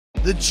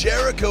The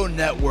Jericho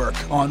Network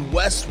on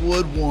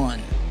Westwood One.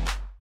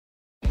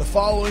 The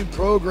following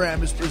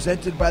program is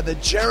presented by the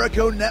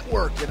Jericho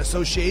Network in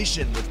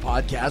association with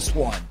Podcast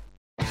One.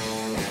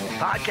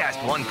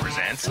 Podcast One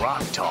presents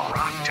Rock Talk.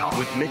 Rock Talk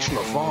with Mitch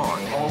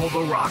LaFon. All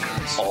the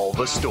rockers, all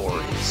the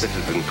stories. This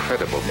is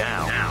incredible.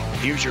 Now,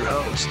 here's your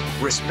host,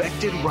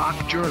 respected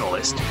rock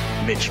journalist,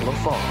 Mitch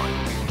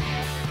LaFon.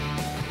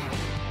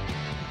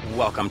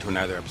 Welcome to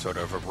another episode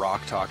of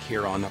Rock Talk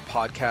here on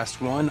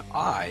Podcast One.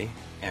 I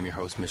am your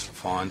host, Mitch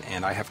LaFon,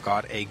 and I have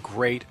got a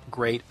great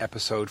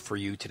episode for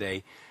you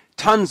today.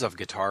 Tons of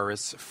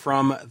guitarists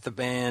from the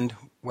band,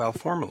 well,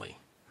 formerly,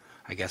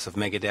 I guess, of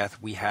Megadeth.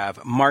 We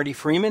have Marty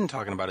Friedman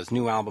talking about his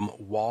new album,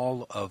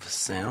 Wall of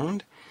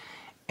Sound,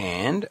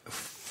 and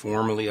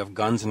formerly of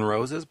Guns N'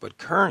 Roses, but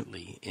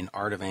currently in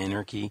Art of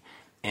Anarchy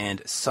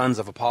and Sons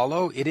of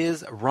Apollo, it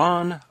is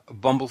Ron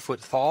Bumblefoot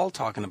Thal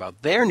talking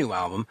about their new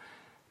album,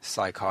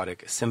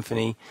 Psychotic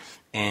Symphony,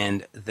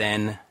 and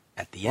then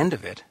at the end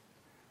of it,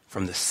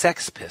 from the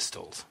Sex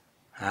Pistols.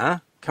 Huh?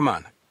 Come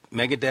on.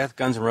 Megadeth,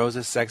 Guns N'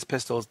 Roses, Sex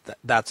Pistols,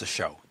 that's a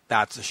show.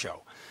 That's a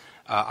show.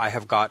 I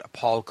have got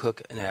Paul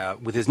Cook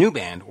with his new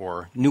band,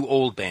 or new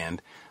old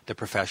band, The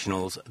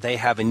Professionals. They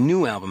have a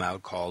new album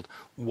out called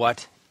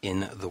What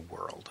in the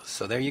World.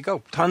 So there you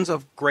go. Tons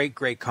of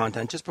great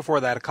content. Just before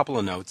that, a couple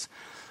of notes.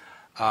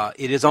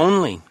 It is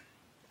only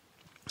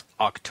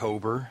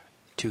October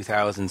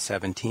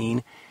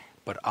 2017,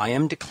 but I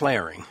am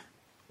declaring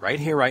right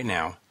here, right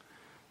now,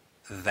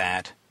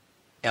 that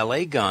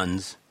L.A.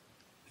 Guns'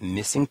 The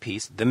Missing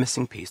Piece,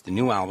 the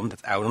new album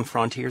that's out on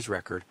Frontiers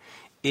Record,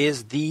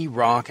 is the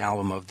rock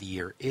album of the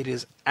year. It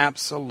is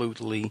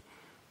absolutely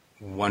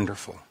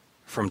wonderful.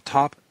 From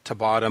top to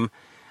bottom,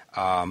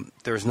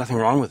 there's nothing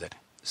wrong with it.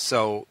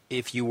 So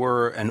if you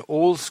were an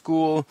old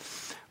school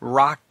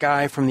rock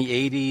guy from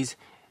the 80s,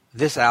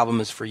 this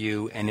album is for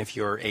you. And if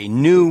you're a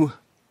new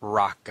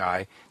rock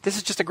guy, this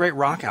is just a great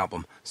rock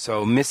album.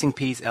 So Missing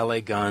Piece, L.A.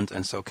 Guns,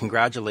 and so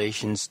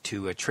congratulations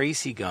to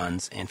Tracy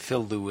Guns and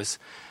Phil Lewis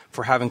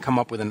for having come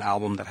up with an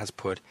album that has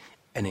put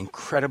an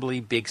incredibly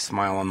big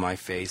smile on my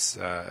face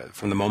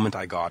from the moment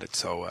I got it.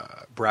 So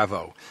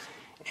bravo.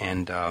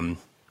 And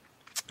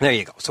there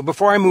you go. So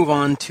before I move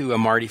on to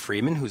Marty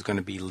Friedman, who's going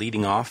to be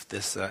leading off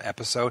this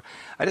episode,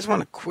 I just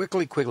want to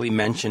quickly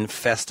mention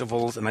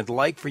festivals, and I'd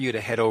like for you to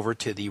head over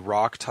to the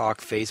Rock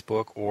Talk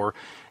Facebook or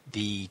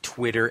the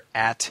Twitter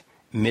at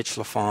Mitch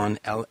LaFon,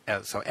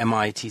 so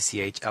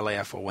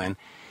MITCHLAFON,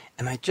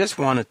 and I just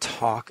want to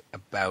talk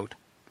about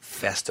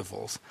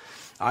festivals.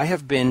 I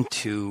have been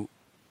to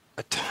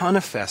a ton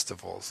of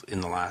festivals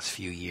in the last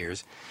few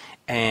years,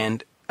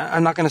 and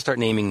I'm not going to start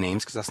naming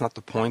names because that's not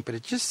the point, but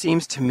it just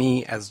seems to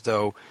me as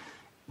though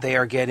they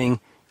are getting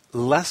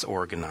less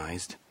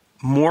organized,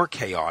 more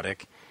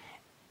chaotic,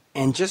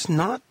 and just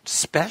not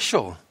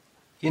special.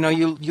 You know,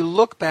 you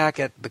look back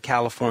at the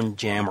California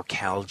Jam or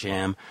Cal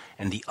Jam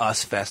and the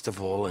US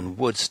Festival and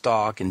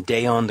Woodstock and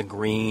Day on the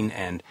Green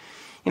and,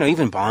 you know,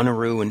 even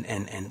Bonnaroo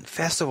and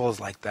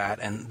festivals like that,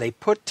 and they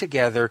put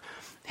together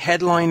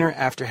headliner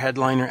after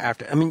headliner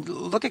after. I mean,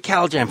 look at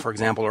Cal Jam, for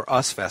example, or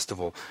US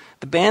Festival.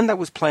 The band that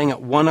was playing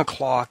at 1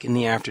 o'clock in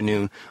the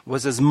afternoon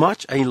was as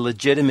much a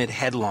legitimate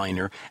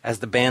headliner as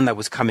the band that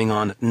was coming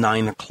on at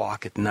 9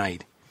 o'clock at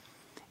night.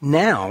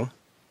 Now,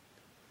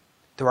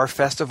 there are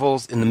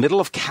festivals in the middle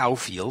of cow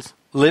fields,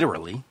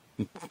 literally,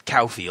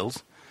 cow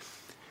fields,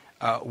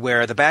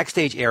 where the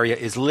backstage area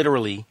is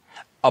literally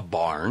a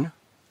barn,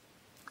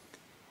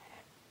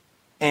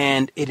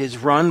 and it is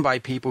run by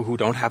people who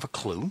don't have a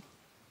clue.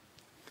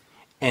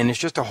 And it's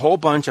just a whole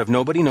bunch of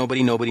nobody,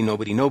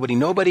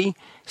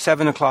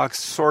 7 o'clock,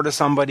 sort of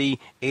somebody,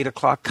 8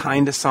 o'clock,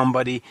 kind of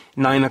somebody,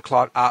 9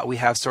 o'clock, we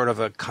have sort of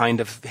a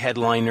kind of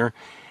headliner.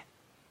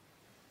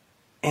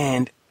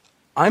 And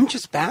I'm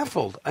just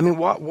baffled. I mean,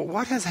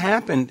 what has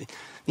happened?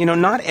 You know,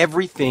 not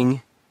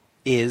everything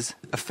is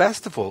a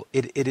festival.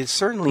 It is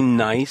certainly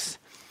nice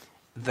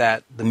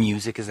that the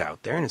music is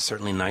out there, and it's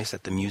certainly nice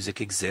that the music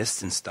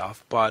exists and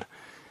stuff, but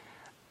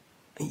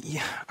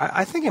yeah,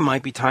 I think it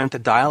might be time to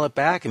dial it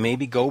back and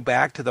maybe go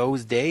back to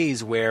those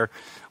days where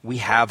we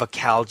have a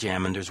Cal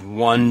Jam and there's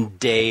one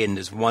day and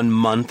there's 1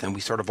 month and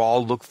we sort of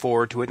all look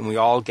forward to it and we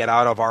all get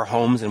out of our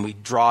homes and we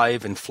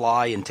drive and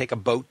fly and take a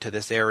boat to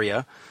this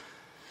area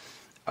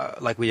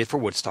like we did for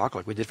Woodstock,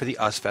 like we did for the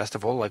US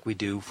Festival, like we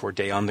do for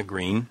Day on the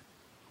Green,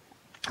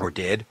 or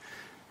did.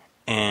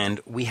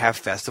 And we have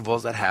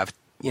festivals that have,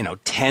 you know,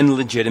 10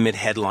 legitimate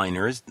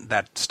headliners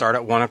that start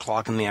at 1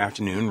 o'clock in the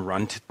afternoon,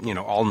 run to, you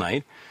know, all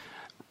night,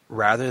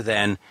 rather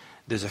than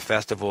there's a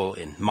festival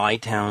in my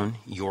town,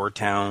 your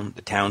town,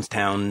 the town's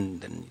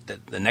town,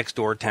 the next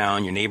door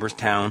town, your neighbor's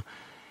town,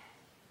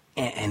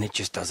 and it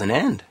just doesn't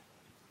end.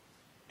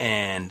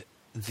 And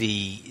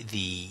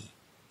the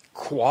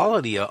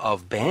quality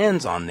of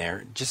bands on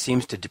there just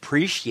seems to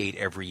depreciate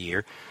every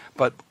year,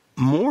 but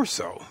more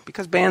so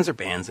because bands are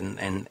bands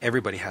and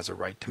everybody has a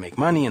right to make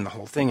money and the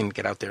whole thing and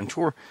get out there and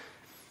tour.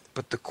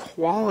 but the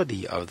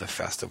quality of the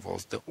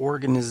festivals, the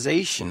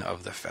organization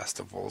of the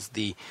festivals,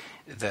 the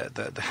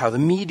how the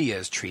media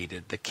is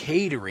treated, the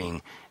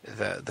catering,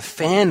 the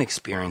fan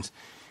experience,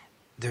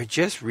 there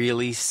just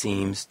really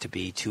seems to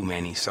be too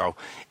many. So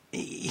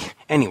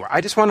anyway,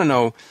 I just want to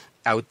know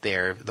out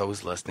there,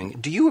 those listening,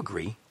 do you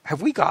agree?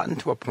 Have we gotten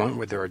to a point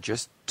where there are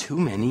just too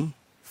many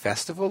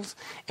festivals?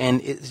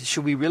 And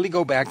should we really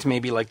go back to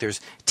maybe like there's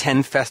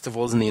 10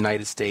 festivals in the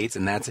United States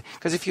and that's it?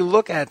 Because if you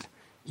look at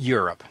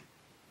Europe,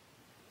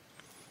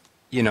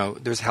 you know,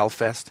 there's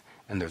Hellfest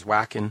and there's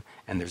Wacken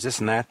and there's this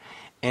and that,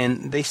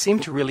 and they seem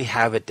to really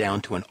have it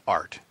down to an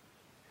art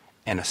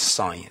and a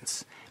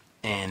science.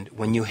 And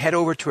when you head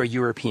over to a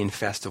European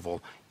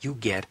festival, you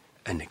get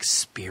an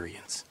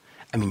experience.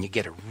 I mean, you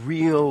get a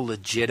real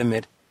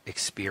legitimate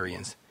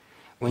experience.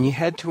 When you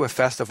head to a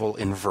festival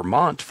in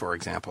Vermont, for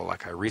example,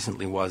 like I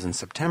recently was in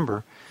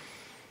September,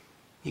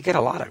 you get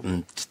a lot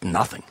of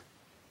nothing.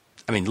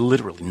 I mean,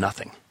 literally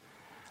nothing.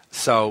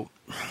 So,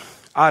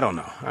 I don't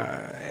know.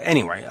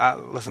 Anyway,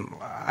 listen,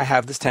 I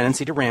have this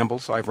tendency to ramble,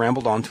 so I've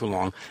rambled on too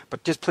long.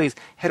 But just please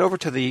head over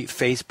to the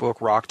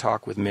Facebook Rock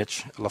Talk with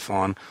Mitch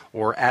Lafon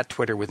or at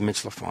Twitter with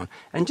Mitch Lafon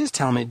and just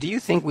tell me, do you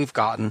think we've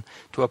gotten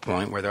to a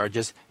point where there are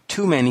just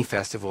too many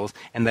festivals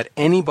and that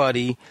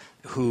anybody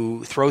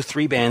who throws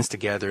 3 bands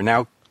together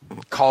now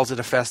calls it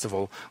a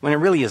festival when it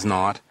really is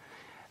not?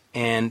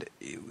 And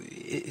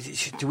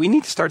do we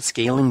need to start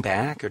scaling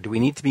back, or do we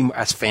need to be,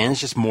 as fans,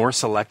 just more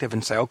selective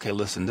and say, okay,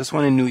 listen, this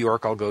one in New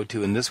York I'll go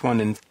to, and this one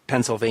in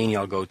Pennsylvania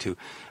I'll go to,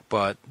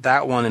 but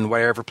that one in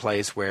whatever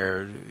place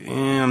where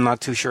I'm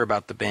not too sure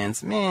about the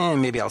bands,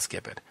 maybe I'll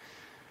skip it.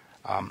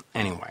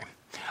 Anyway,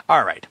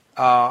 all right,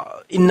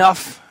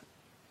 enough.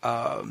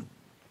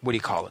 What do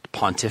you call it?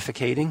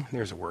 Pontificating?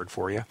 There's a word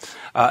for you.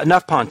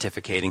 Enough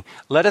pontificating.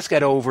 Let us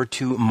get over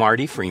to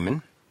Marty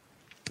Freeman.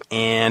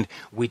 And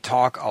we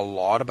talk a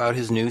lot about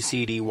his new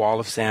CD, Wall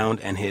of Sound,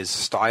 and his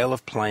style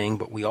of playing,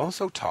 but we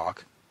also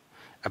talk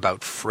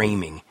about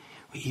framing.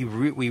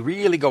 We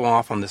really go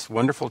off on this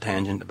wonderful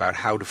tangent about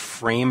how to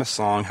frame a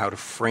song, how to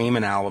frame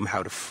an album,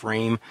 how to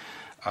frame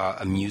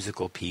a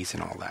musical piece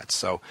and all that.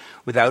 So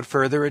without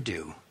further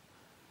ado,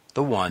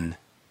 the one,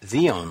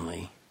 the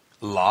only,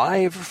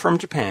 live from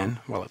Japan,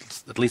 well,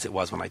 at least it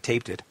was when I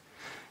taped it,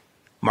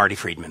 Marty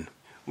Friedman.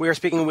 We are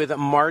speaking with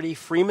Marty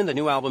Freeman. The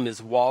new album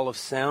is Wall of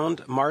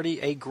Sound. Marty,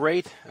 a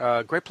great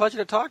pleasure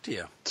to talk to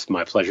you. It's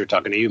my pleasure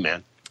talking to you,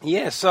 man.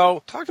 Yeah,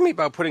 so talk to me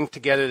about putting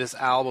together this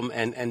album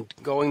and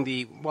going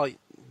the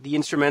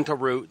instrumental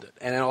route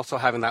and then also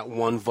having that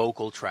one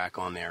vocal track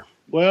on there.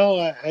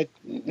 Well, I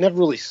never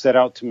really set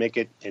out to make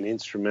it an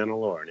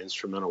instrumental or an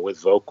instrumental with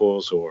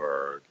vocals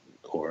or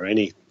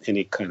any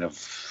kind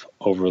of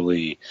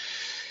overly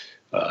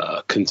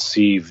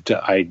conceived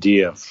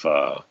idea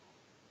of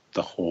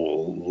the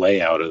whole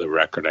layout of the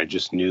record. I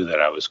just knew that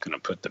I was going to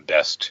put the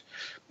best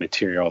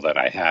material that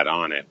I had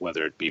on it,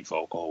 whether it be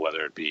vocal,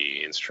 whether it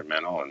be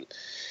instrumental, and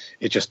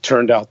it just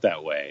turned out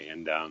that way.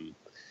 And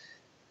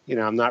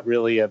I'm not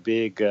really a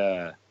big,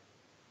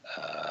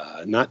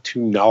 not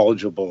too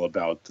knowledgeable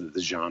about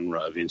the genre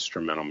of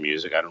instrumental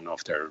music. I don't know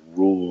if there are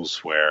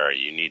rules where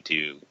you need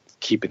to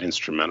keep it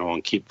instrumental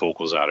and keep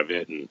vocals out of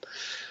it, and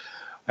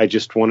I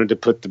just wanted to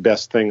put the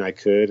best thing I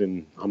could.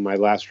 And on my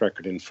last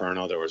record,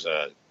 Inferno, there was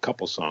a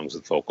couple songs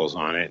with vocals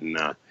on it, and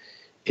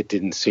it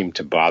didn't seem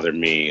to bother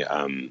me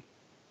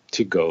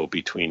to go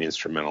between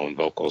instrumental and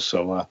vocals.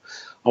 So on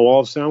Wall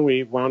of Sound,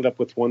 we wound up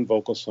with one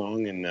vocal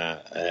song, and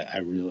I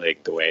really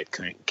liked the way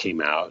it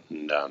came out.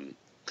 And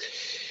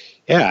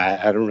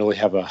I don't really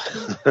have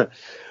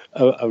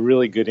a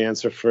really good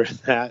answer for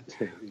that.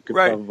 You could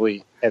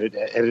probably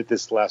edit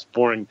this last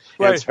boring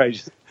answer. I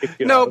just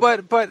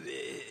but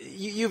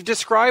you've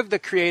described the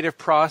creative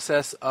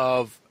process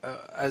of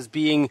as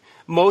being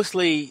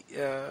mostly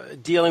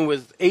dealing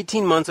with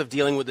 18 months of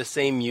dealing with the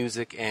same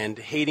music and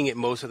hating it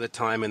most of the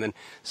time, and then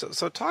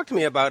so talk to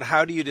me about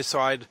how do you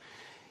decide.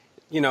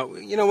 You know,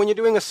 when you're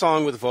doing a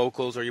song with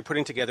vocals, or you're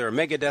putting together a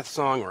Megadeth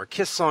song or a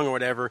Kiss song or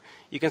whatever,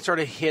 you can sort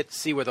of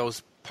see where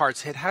those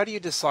parts hit. How do you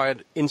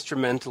decide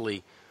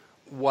instrumentally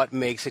what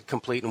makes it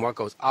complete and what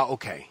goes,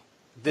 okay,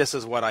 this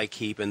is what I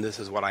keep and this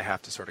is what I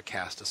have to sort of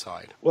cast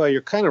aside? Well,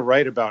 you're kind of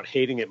right about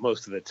hating it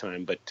most of the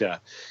time, but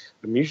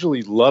I'm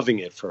usually loving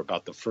it for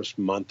about the first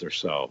month or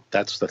so.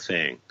 That's the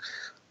thing.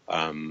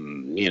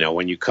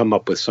 When you come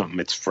up with something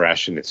that's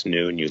fresh and it's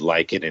new and you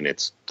like it and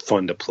it's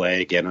fun to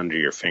play, get under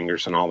your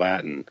fingers and all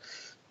that, and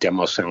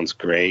demo sounds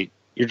great,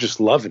 you're just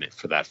loving it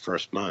for that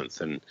first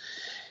month. And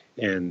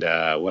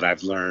what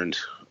I've learned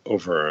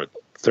over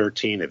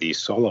 13 of these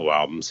solo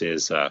albums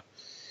is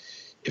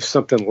if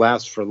something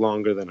lasts for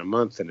longer than a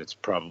month, then it's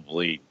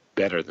probably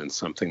better than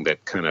something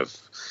that kind of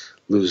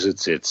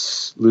loses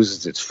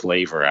its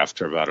flavor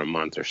after about a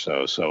month or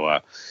so. So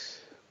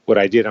what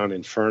I did on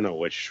Inferno,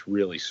 which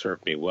really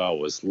served me well,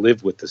 was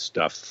live with the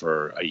stuff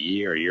for a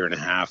year and a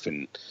half,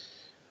 and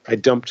I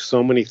dumped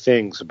so many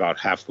things about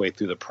halfway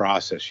through the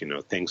process,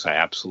 things I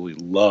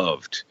absolutely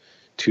loved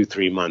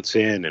 2-3 months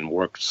in, and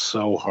worked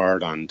so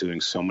hard on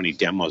doing so many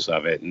demos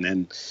of it. And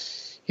then,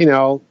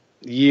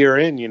 year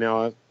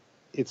in,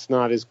 it's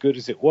not as good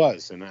as it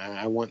was, and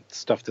I want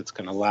stuff that's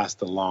going to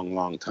last a long,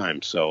 long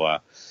time. So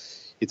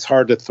it's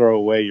hard to throw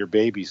away your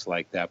babies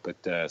like that,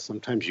 but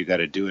sometimes you got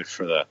to do it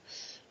for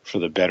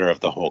the better of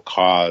the whole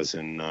cause.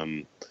 And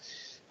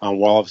on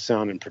Wall of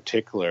Sound in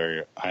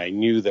particular, I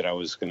knew that I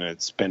was going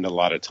to spend a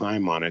lot of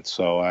time on it,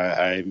 so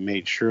I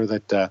made sure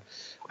that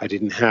I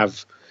didn't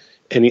have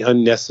any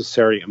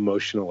unnecessary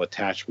emotional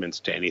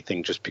attachments to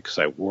anything just because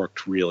I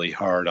worked really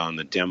hard on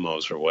the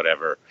demos or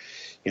whatever.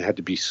 You had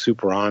to be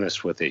super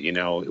honest with it.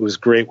 It was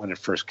great when it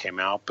first came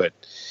out, but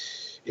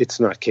it's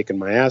not kicking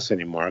my ass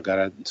anymore. I got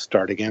to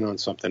start again on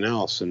something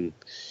else. And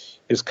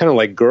it's kind of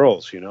like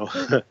girls,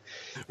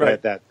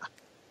 Right. That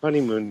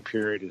honeymoon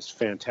period is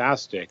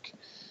fantastic.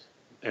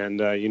 And,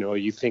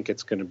 you think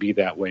it's going to be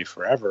that way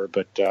forever,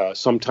 but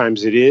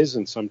sometimes it is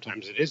and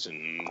sometimes it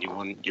isn't. You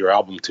want your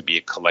album to be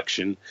a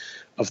collection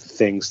of the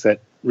things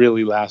that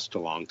really last a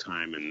long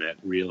time and that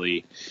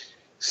really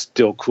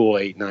still cool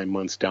 8-9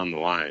 months down the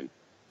line.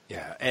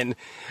 Yeah, and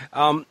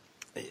I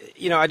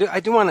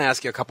do want to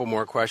ask you a couple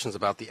more questions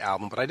about the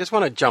album, but I just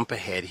want to jump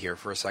ahead here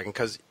for a second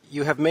because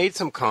you have made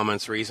some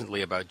comments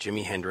recently about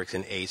Jimi Hendrix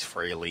and Ace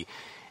Frehley,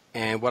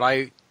 and what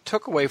I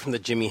took away from the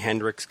Jimi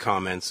Hendrix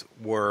comments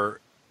were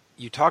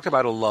you talked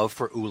about a love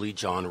for Uli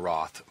Jon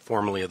Roth,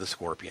 formerly of the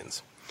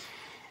Scorpions,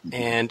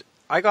 and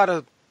I got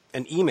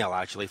an email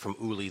actually from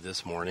Uli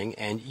this morning,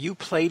 and you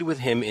played with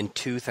him in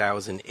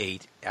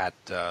 2008 at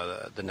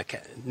the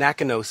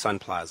Nakano Sun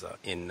Plaza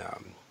in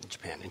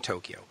Japan, in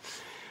Tokyo.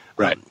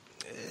 Right.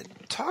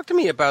 Talk to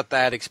me about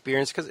that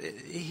experience, because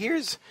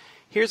here's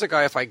a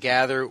guy, if I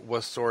gather,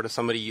 was sort of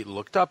somebody you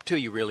looked up to,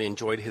 you really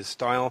enjoyed his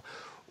style.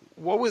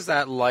 What was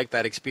that like,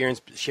 that experience,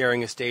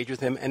 sharing a stage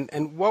with him,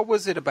 and what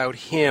was it about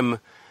him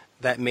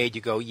that made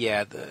you go,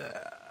 yeah,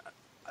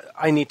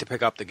 I need to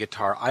pick up the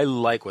guitar. I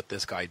like what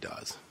this guy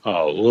does.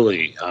 Oh,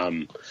 Uli.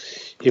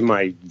 In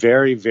my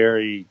very,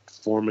 very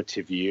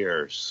formative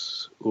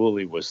years,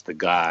 Uli was the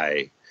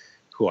guy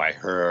who I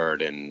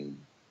heard, and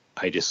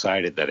I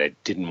decided that I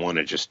didn't want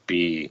to just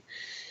be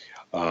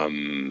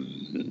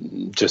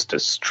just a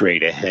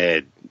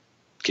straight-ahead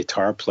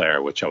guitar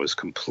player, which I was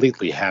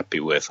completely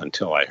happy with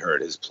until I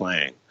heard his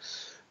playing.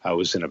 I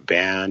was in a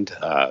band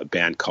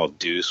called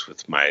Deuce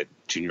with my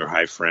junior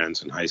high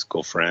friends and high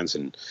school friends,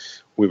 and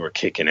we were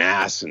kicking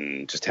ass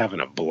and just having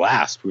a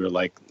blast. We were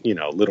like,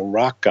 little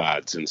rock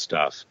gods and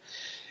stuff.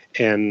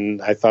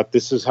 And I thought,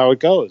 this is how it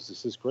goes.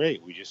 This is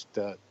great. We just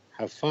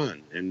have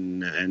fun.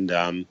 And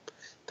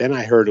then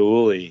I heard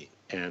Uli,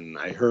 and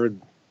I heard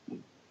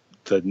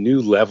the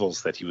new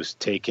levels that he was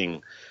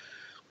taking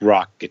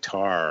rock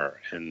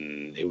guitar,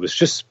 and it was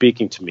just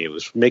speaking to me. It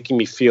was making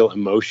me feel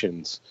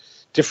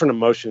different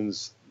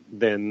emotions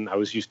than I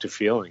was used to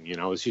feeling.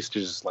 I was used to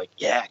just like,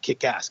 yeah,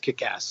 kick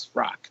ass,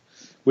 rock,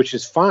 which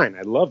is fine.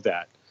 I love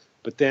that.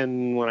 But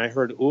then when I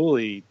heard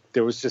Uli,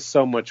 there was just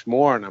so much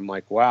more, and I'm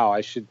like, wow,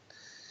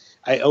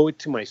 I owe it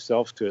to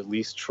myself to at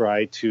least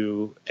try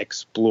to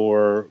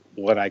explore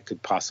what I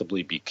could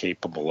possibly be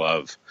capable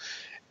of,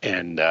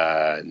 and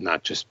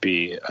not just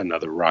be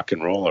another rock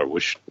and roller,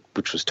 which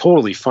was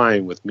totally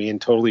fine with me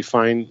and totally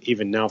fine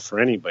even now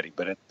for anybody.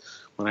 But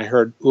when I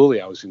heard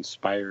Uli, I was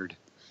inspired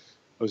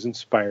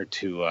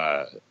to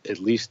at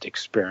least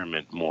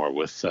experiment more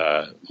with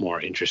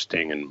more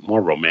interesting and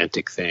more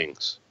romantic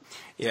things.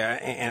 Yeah,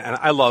 and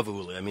I love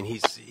Uli. I mean,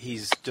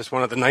 he's just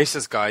one of the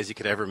nicest guys you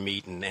could ever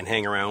meet and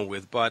hang around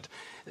with. But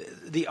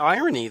the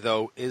irony,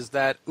 though, is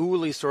that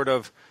Uli sort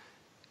of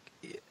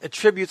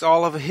attributes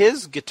all of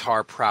his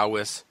guitar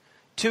prowess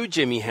to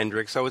Jimi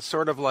Hendrix. So it's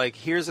sort of like,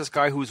 here's this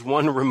guy who's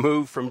one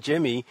removed from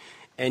Jimi,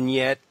 and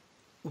yet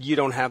you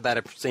don't have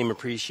that same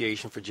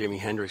appreciation for Jimi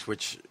Hendrix,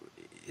 which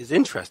is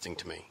interesting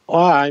to me. Well,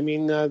 I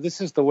mean, this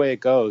is the way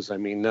it goes. I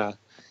mean,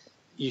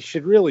 you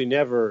should really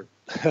never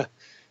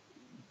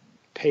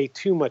pay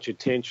too much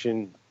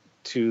attention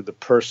to the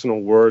personal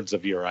words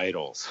of your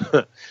idols.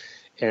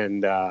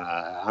 And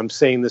I'm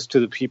saying this to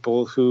the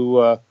people who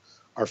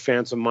are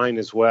fans of mine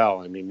as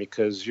well. I mean,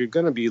 because you're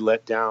going to be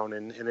let down,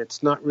 and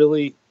it's not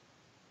really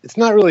a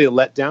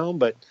letdown,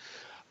 but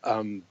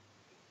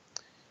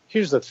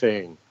here's the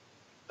thing.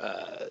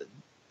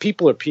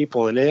 People are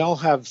people, and they all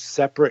have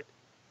separate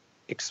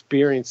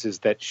experiences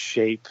that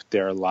shape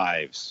their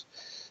lives.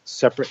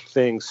 Separate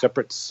things,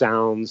 separate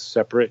sounds,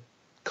 separate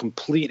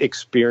complete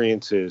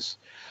experiences.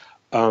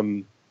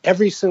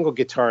 Every single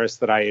guitarist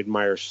that I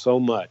admire so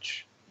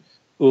much,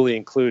 Uli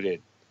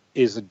included,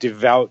 is a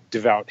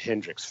devout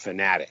Hendrix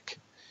fanatic.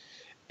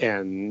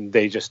 And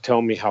they just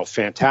tell me how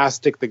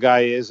fantastic the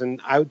guy is.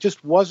 And I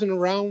just wasn't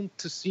around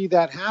to see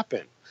that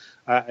happen.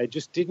 I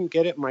just didn't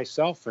get it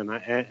myself. And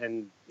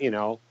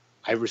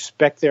I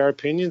respect their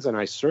opinions, and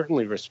I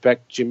certainly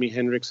respect Jimi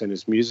Hendrix and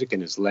his music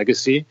and his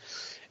legacy.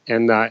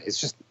 And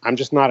I'm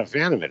just not a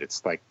fan of it.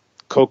 It's like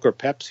Coke or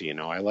Pepsi.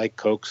 I like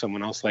Coke.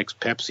 Someone else likes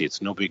Pepsi.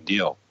 It's no big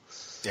deal.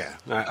 Yeah,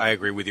 I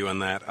agree with you on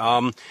that.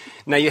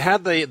 Now, you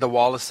had the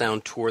Wall of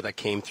Sound tour that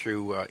came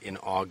through in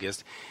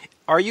August.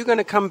 Are you going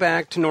to come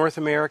back to North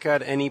America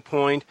at any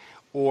point,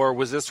 or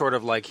was this sort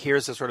of like,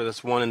 here's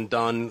this one and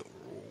done,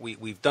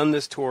 we've done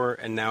this tour,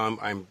 and now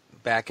I'm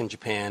back in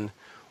Japan,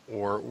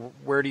 or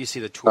where do you see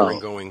the touring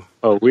going?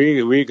 Oh,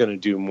 we're going to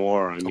do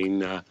more. I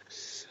mean,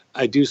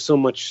 I do so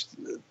much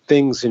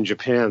things in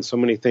Japan, so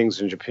many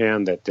things in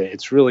Japan that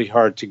it's really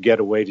hard to get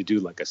away to do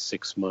like a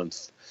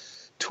 6-month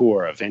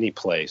tour of any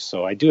place.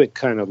 So I do it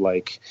kind of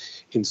like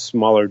in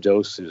smaller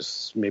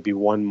doses, maybe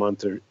 1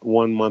 month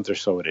or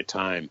so at a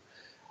time.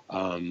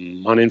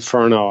 On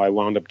Inferno, I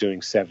wound up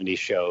doing 70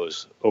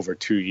 shows over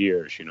 2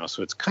 years,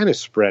 so it's kind of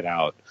spread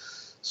out.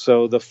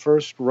 So the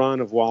first run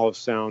of Wall of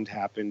Sound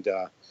happened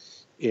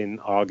in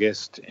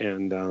August,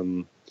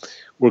 and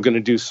we're going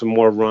to do some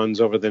more runs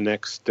over the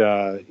next,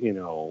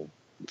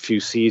 few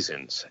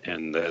seasons.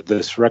 And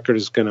this record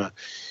is going to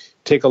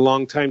take a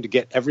long time to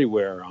get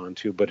everywhere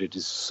onto, but it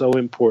is so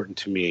important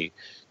to me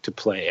to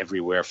play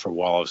everywhere for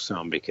Wall of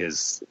Sound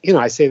because,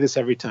 I say this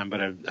every time,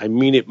 but I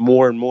mean it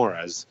more and more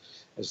as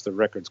the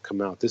records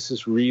come out. This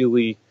is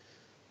really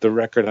the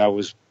record I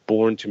was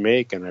born to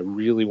make, and I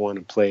really want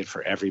to play it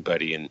for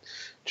everybody. And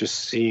just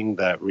seeing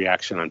that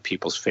reaction on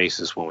people's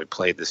faces when we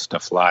played this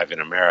stuff live in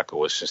America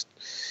was just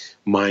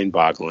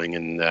mind-boggling.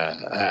 And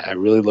I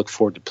really look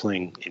forward to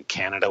playing in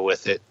Canada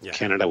with it. Yeah.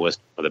 Canada was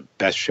one of the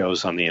best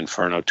shows on the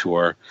Inferno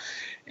tour,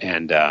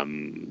 and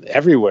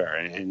everywhere.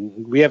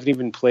 And we haven't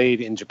even played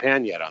in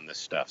Japan yet on this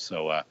stuff.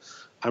 So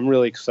I'm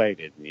really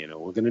excited. We're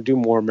going to do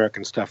more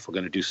American stuff. We're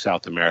going to do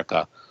South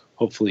America,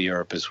 hopefully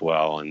Europe as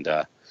well. And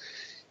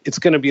it's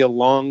going to be a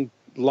long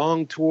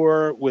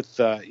tour with,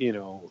 a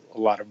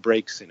lot of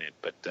breaks in it.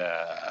 But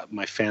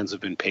my fans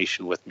have been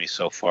patient with me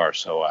so far,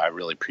 so I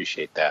really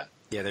appreciate that.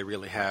 Yeah, they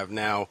really have.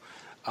 Now,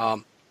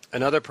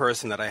 another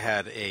person that I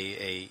had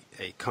a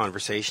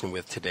conversation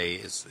with today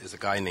is a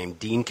guy named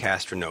Dean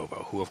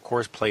Castronovo, who, of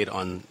course, played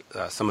on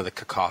some of the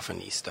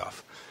Cacophony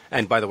stuff.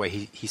 And, by the way,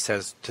 he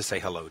says to say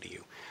hello to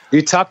you.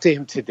 You talked to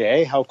him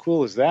today? How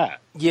cool is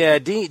that? Yeah,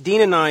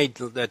 Dean and I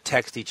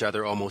text each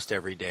other almost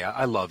every day.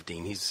 I love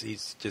Dean.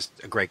 He's just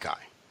a great guy.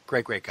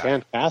 Great guy.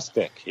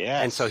 Fantastic,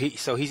 yeah. And so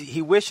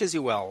he wishes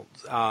you well,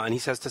 and he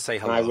says to say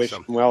hello. And I wish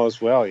him well as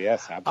well,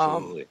 yes,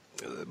 absolutely.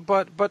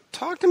 But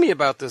talk to me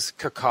about this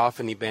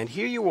Cacophony band.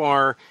 Here you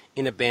are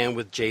in a band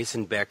with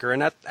Jason Becker,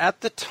 and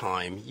at the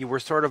time, you were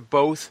sort of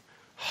both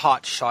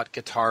hotshot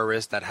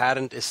guitarists that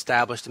hadn't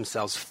established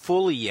themselves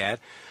fully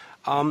yet.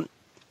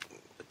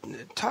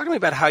 Talk to me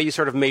about how you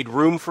sort of made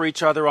room for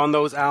each other on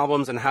those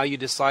albums and how you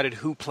decided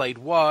who played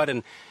what,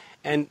 and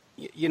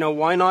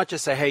why not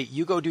just say, hey,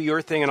 you go do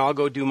your thing and I'll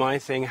go do my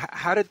thing?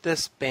 How did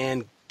this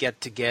band get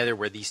together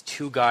where these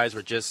two guys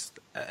were just,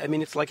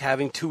 it's like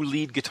having two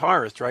lead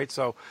guitarists, right?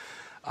 So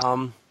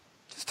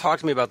just talk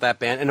to me about that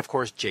band. And, of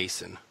course,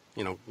 Jason.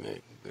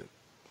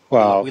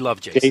 Well, we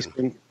love Jason.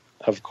 Jason,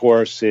 of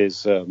course,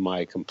 is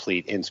my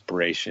complete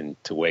inspiration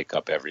to wake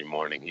up every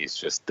morning. He's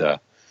just the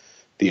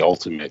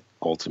ultimate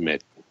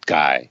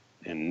guy,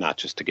 and not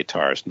just a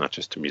guitarist, not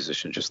just a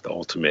musician, just the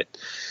ultimate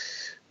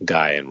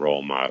guy and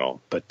role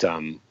model. But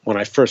when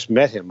I first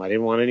met him, I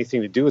didn't want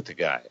anything to do with the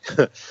guy.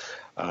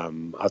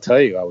 I'll tell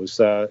you, I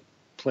was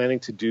planning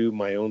to do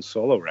my own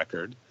solo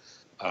record.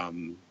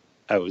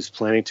 I was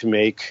planning to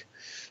make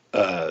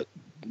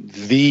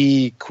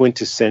the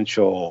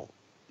quintessential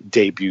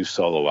debut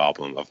solo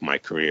album of my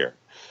career.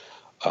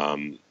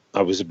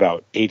 I was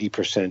about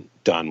 80%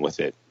 done with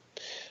it,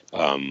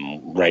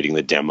 writing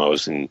the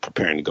demos and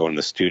preparing to go in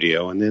the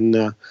studio. And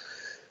then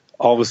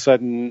all of a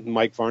sudden,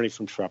 Mike Varney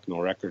from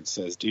Shrapnel Records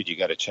says, dude, you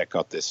got to check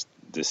out this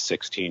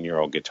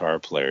 16-year-old guitar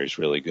player. He's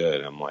really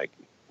good. I'm like,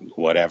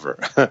 whatever.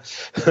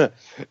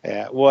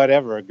 Yeah,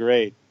 whatever.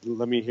 Great.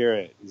 Let me hear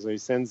it. So he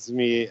sends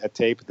me a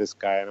tape of this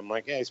guy, and I'm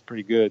like, yeah, he's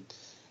pretty good.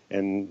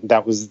 And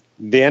that was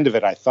the end of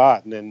it, I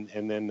thought. And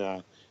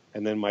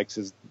then Mike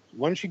says,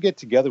 why don't you get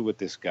together with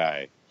this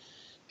guy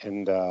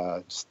and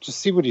just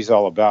see what he's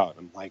all about?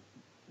 I'm like,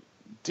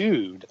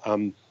 dude,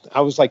 I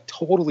was like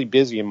totally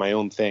busy in my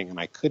own thing, and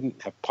I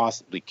couldn't have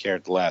possibly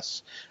cared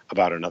less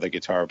about another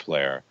guitar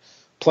player.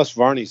 Plus,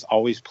 Varney's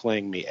always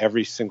playing me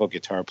every single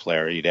guitar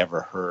player he'd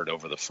ever heard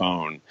over the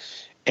phone.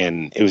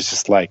 And it was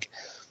just like,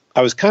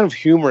 I was kind of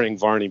humoring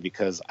Varney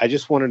because I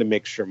just wanted to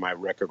make sure my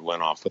record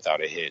went off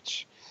without a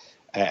hitch.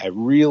 I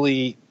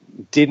really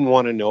didn't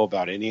want to know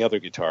about any other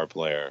guitar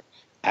player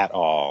at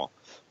all.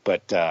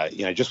 But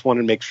I just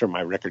wanted to make sure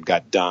my record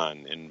got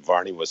done, and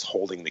Varney was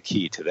holding the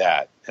key to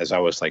that, as I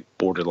was like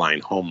borderline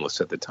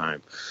homeless at the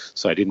time.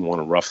 So I didn't want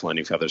to ruffle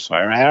any feathers. So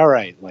all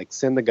right, like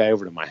send the guy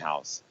over to my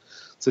house.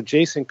 So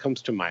Jason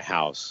comes to my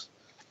house,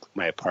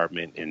 my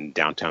apartment in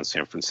downtown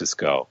San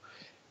Francisco,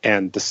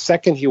 and the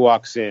second he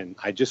walks in,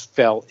 I just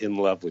fell in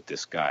love with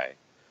this guy.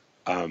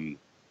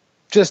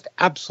 Just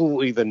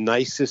absolutely the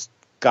nicest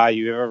guy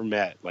you ever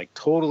met, like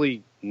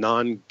totally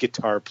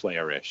non-guitar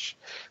player-ish.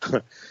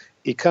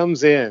 He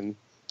comes in,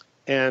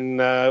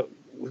 and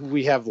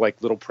we have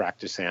like little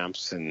practice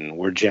amps, and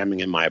we're jamming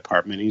in my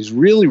apartment. He's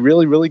really,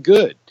 really, really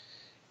good.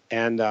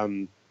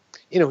 And,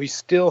 he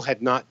still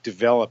had not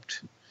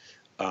developed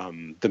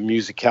the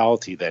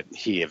musicality that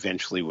he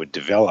eventually would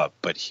develop,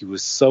 but he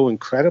was so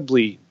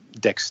incredibly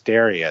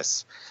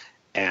dexterous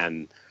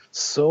and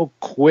so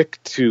quick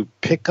to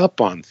pick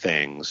up on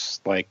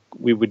things. Like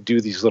we would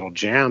do these little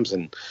jams,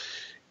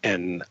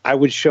 and I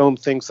would show him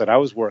things that I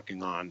was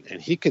working on,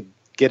 and he could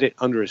get it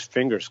under his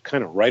fingers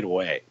kind of right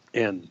away.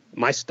 And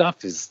my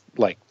stuff is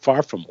like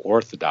far from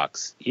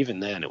orthodox. Even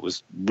then, it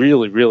was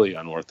really, really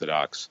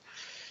unorthodox.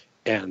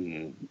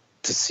 And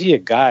to see a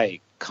guy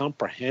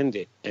comprehend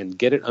it and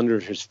get it under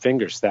his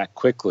fingers that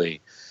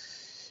quickly,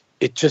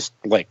 it just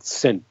like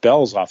sent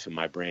bells off in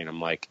my brain.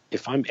 I'm like,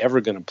 if I'm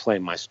ever going to play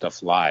my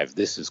stuff live,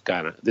 this is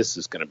gonna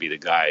be the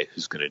guy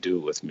who's going to do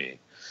it with me,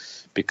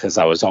 because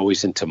I was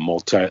always into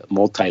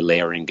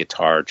multi-layering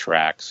guitar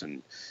tracks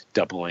and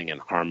doubling and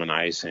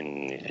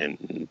harmonizing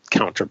and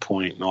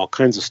counterpoint and all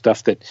kinds of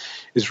stuff that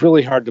is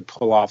really hard to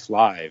pull off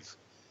live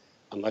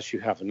unless you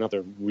have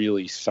another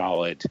really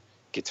solid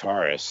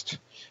guitarist.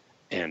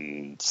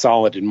 And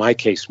solid in my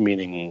case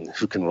meaning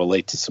who can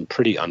relate to some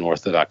pretty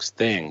unorthodox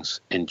things.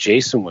 And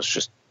Jason was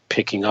just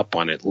picking up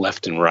on it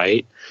left and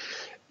right.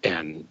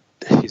 And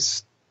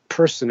his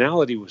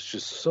personality was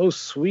just so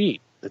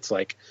sweet. It's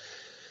like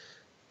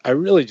I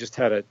really just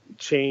had a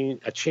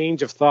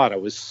change of thought. I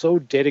was so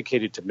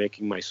dedicated to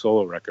making my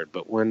solo record.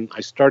 But when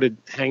I started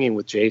hanging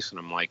with Jason,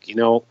 I'm like,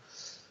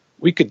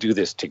 we could do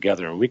this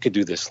together and we could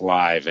do this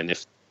live. And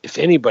if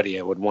anybody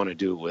I would want to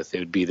do it with, it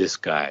would be this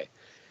guy.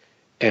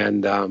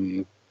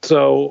 And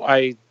so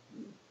I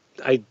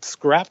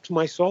scrapped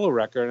my solo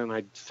record, and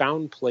I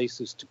found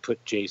places to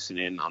put Jason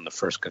in on the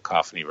first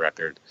Cacophony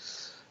record.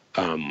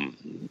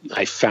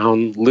 I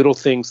found little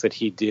things that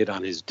he did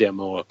on his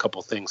demo, a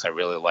couple things I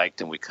really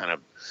liked, and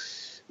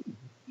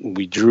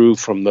we drew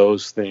from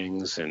those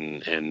things,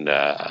 and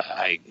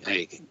I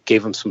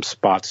gave him some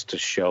spots to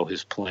show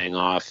his playing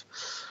off.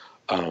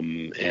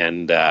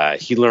 And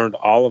he learned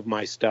all of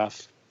my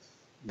stuff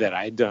that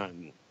I'd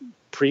done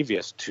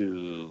previous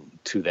to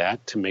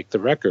that to make the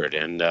record.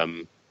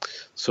 And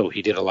so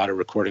he did a lot of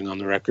recording on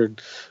the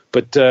record.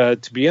 But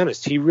to be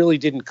honest, he really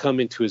didn't come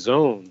into his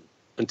own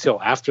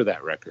until after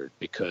that record,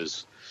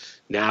 because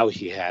now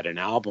he had an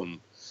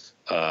album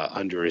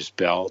under his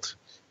belt,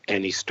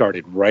 and he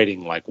started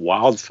writing like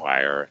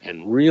wildfire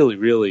and really,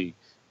 really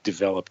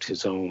developed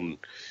his own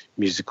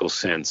musical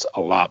sense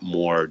a lot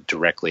more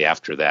directly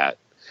after that,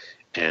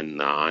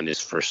 and on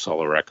his first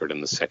solo record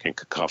and the second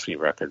Cacophony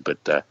record.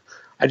 But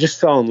I just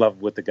fell in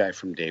love with the guy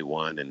from day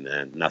one,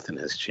 and nothing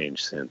has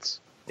changed since.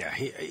 Yeah,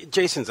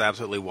 Jason's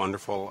absolutely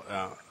wonderful.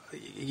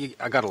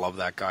 I gotta love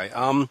that guy.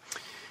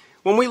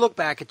 When we look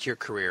back at your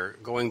career,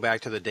 going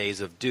back to the days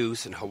of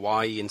Deuce and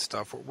Hawaii and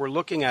stuff, we're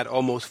looking at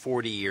almost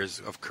 40 years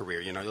of career.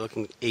 You're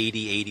looking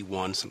 80,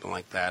 81, something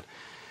like that.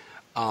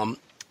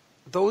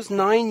 Those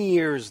 9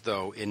 years,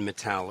 though, in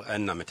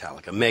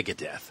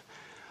Megadeth,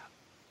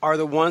 are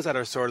the ones that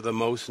are sort of the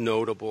most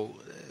notable.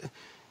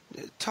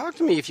 Talk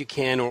to me if you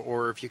can,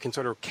 or if you can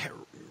sort of,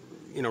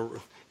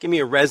 give me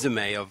a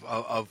resume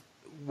of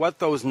what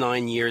those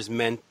 9 years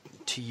meant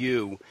to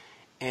you,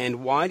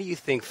 and why do you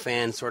think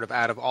fans sort of,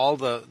 out of all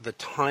the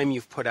time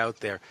you've put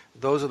out there,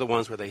 those are the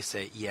ones where they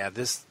say, yeah,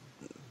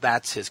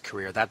 that's his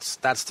career, that's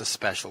the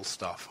special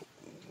stuff.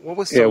 What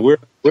was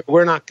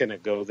we're not going to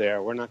go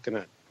there. We're not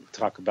going to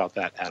talk about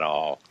that at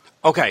all.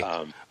 Okay.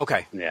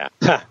 Okay. Yeah.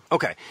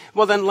 Okay.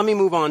 Well, then let me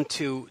move on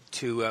to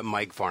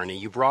Mike Varney.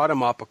 You brought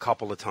him up a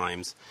couple of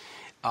times.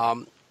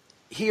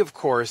 He, of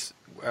course,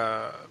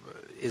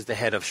 is the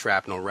head of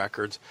Shrapnel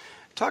Records.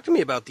 Talk to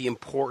me about the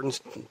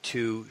importance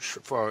to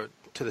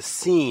the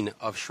scene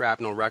of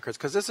Shrapnel Records,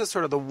 because this is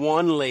sort of the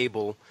one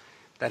label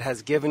that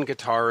has given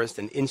guitarists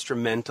and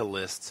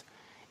instrumentalists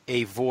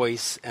a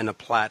voice and a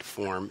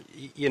platform.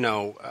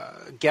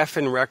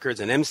 Geffen Records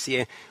and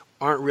MCA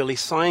aren't really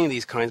signing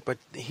these kinds, but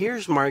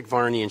here's Mark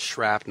Varney and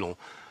Shrapnel.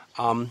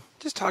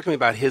 Just talk to me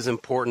about his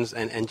importance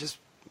and just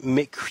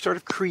sort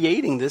of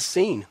creating this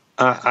scene.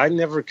 I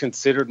never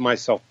considered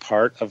myself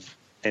part of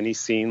any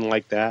scene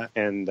like that,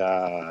 and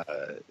I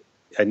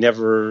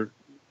never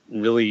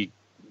really.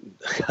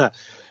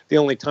 The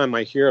only time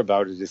I hear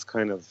about it is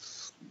kind of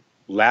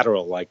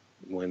lateral, like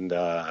when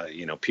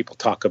people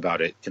talk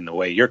about it in the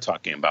way you're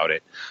talking about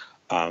it.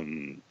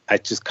 I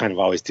just kind of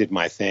always did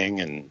my thing,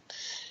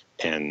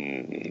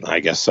 and I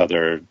guess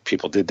other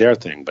people did their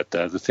thing. But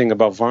the thing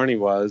about Varney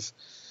was,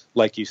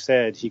 like you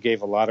said, he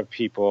gave a lot of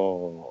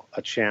people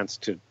a chance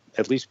to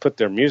at least put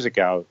their music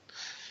out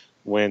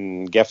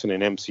when Geffen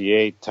and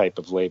MCA type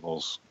of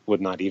labels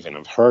would not even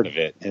have heard of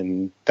it.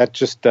 And that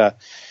just,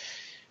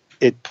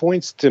 it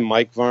points to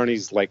Mike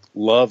Varney's like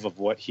love of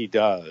what he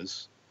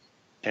does.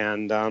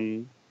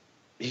 And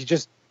he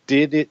just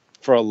did it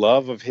for a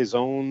love of his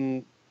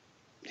own,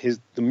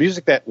 the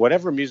music, that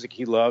whatever music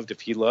he loved,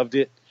 if he loved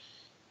it,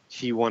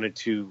 he wanted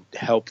to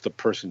help the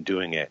person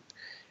doing it.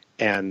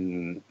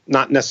 And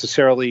not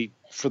necessarily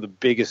for the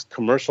biggest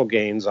commercial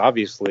gains,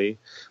 obviously,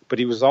 but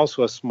he was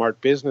also a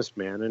smart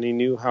businessman, and he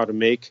knew how to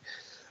make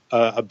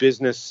a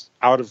business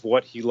out of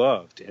what he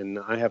loved. And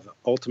I have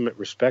ultimate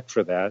respect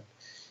for that.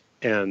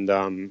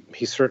 And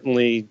he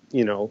certainly,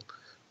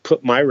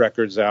 put my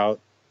records out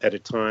at a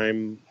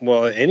time,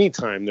 well, any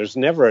time. There's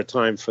never a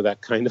time for that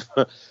kind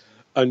of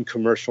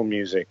uncommercial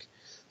music.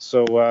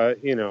 So,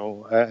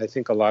 I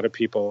think a lot of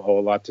people owe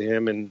a lot to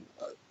him. And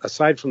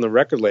aside from the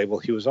record label,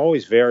 he was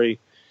always very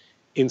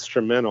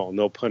instrumental,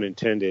 no pun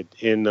intended,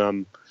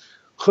 in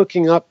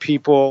hooking up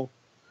people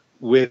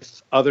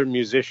with other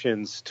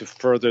musicians to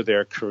further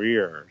their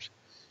careers.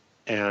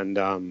 And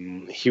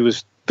he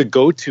was the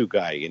go-to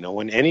guy,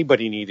 when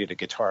anybody needed a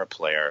guitar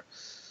player.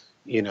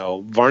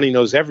 Varney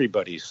knows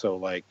everybody.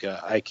 So,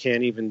 I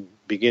can't even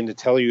begin to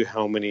tell you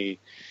how many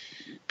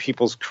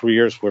people's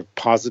careers were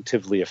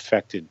positively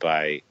affected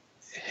by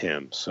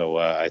him. So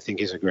I think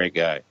he's a great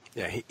guy.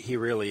 Yeah, he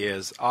really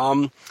is.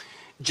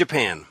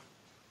 Japan.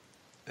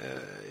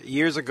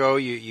 Years ago,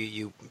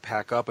 you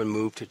pack up and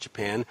move to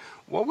Japan.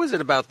 What was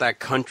it about that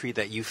country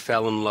that you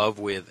fell in love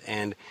with,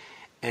 and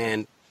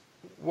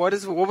what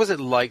was it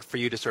like for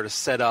you to sort of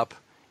set up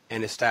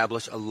and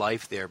establish a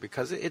life there?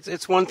 Because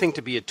it's one thing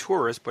to be a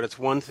tourist, but it's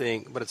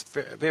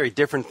a very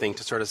different thing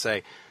to sort of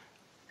say,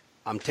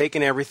 I'm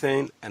taking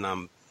everything and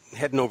I'm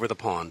heading over the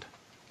pond.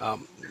 What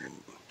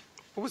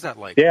was that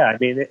like? Yeah, I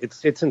mean,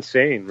 it's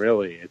insane,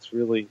 really. It's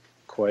really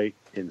quite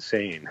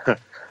insane. But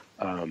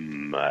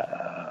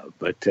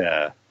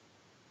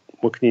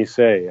what can you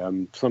say?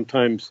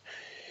 Sometimes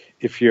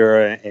if you're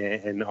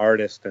an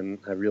artist, and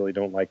I really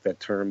don't like that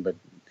term, but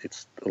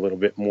it's a little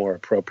bit more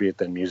appropriate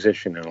than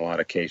musician in a lot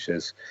of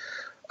cases,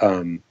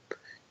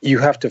 you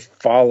have to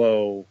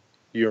follow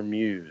your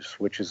muse,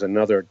 which is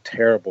another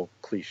terrible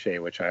cliche,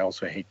 which I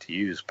also hate to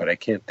use, but I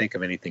can't think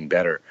of anything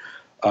better.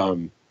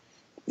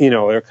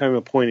 There came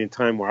a point in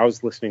time where I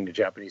was listening to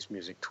Japanese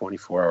music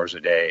 24 hours a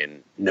day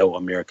and no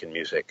American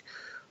music.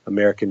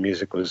 American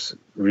music was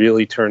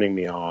really turning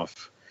me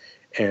off.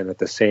 And at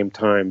the same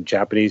time,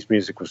 Japanese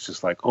music was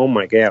just like, oh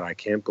my God, I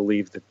can't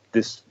believe that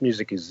this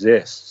music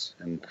exists.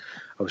 And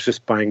I was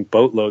just buying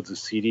boatloads of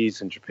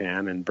CDs in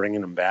Japan and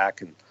bringing them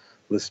back and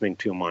listening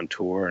to them on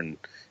tour. And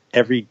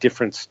every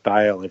different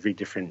style, every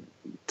different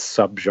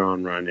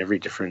subgenre, and every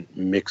different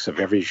mix of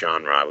every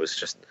genre, I was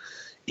just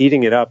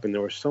eating it up. And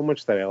there was so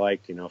much that I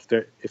liked.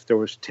 If there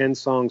was 10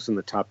 songs in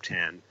the top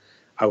 10,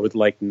 I would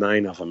like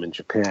 9 of them in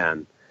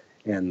Japan.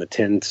 And the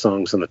 10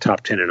 songs in the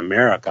top 10 in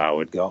America, I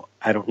would go,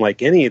 I don't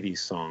like any of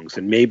these songs.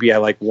 And maybe I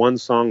like one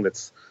song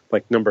that's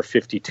like number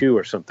 52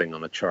 or something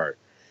on the chart.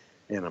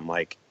 And I'm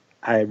like,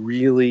 I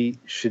really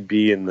should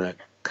be in the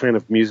kind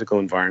of musical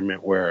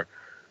environment where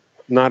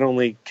not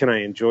only can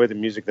I enjoy the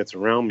music that's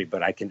around me,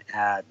 but I can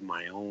add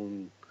my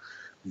own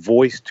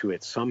voice to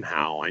it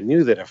somehow. I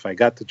knew that if I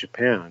got to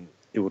Japan,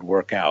 it would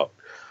work out.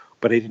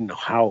 But I didn't know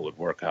how it would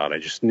work out. I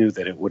just knew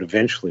that it would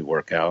eventually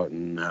work out.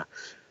 And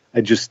I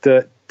just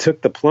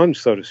took the plunge,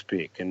 so to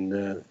speak,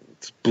 and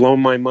it's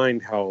blown my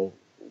mind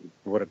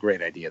what a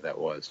great idea that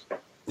was.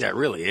 Yeah, it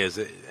really is.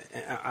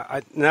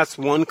 That's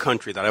one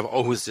country that I've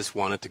always just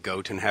wanted to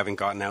go to and haven't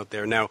gotten out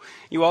there. Now,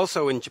 you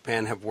also in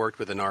Japan have worked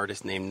with an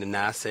artist named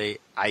Nanase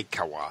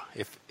Aikawa.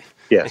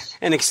 Yes.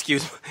 And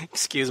excuse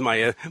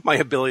my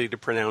ability to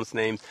pronounce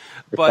names.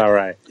 It's all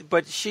right.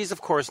 But she's, of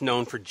course,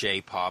 known for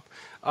J-pop.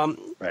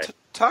 Right.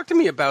 Talk to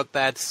me about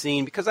that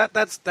scene, because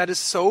that is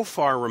so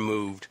far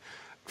removed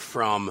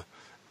from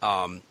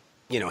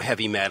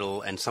heavy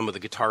metal and some of the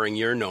guitaring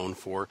you're known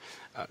for.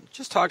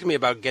 Just talk to me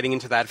about getting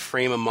into that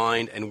frame of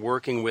mind and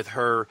working with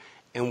her,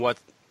 and what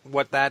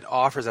that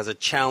offers as a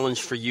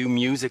challenge for you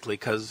musically.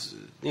 Because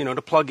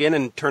to plug in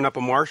and turn up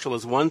a Marshall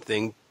is one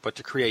thing, but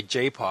to create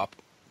J-pop,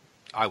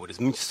 I would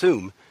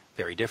assume,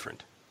 very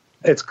different.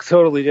 It's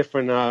totally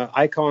different.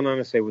 Icon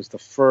Nanase was the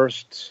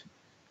first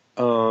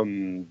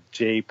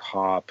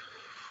J-pop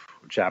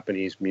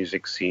Japanese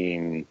music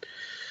scene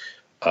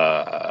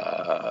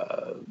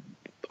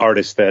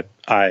artist that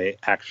I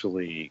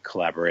actually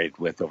collaborated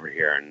with over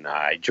here, and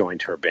I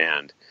joined her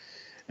band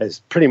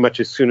pretty much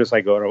as soon as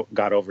I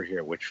got over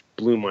here, which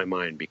blew my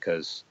mind,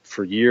 because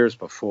for years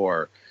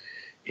before,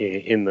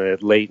 in the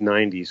late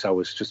 90s, I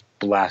was just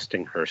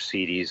blasting her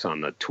CDs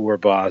on the tour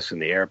bus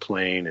and the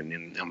airplane and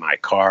in my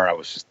car. I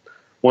was just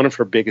one of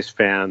her biggest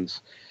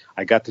fans.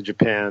 I got to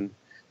Japan.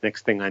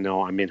 Next thing I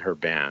know, I'm in her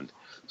band.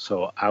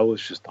 So I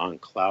was just on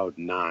cloud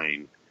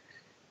 9.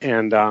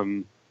 And,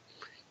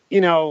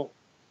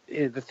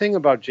 the thing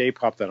about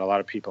J-pop that a lot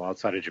of people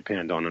outside of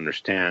Japan don't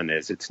understand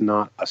is it's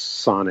not a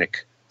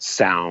sonic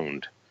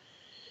sound.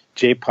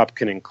 J-pop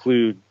can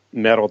include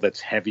metal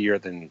that's heavier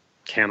than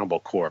Cannibal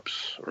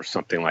Corpse or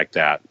something like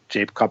that.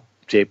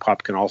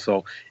 J-pop can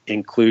also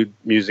include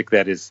music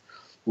that is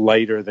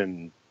lighter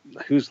than,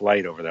 who's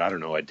light over there? I don't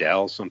know,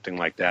 Adele, something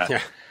like that.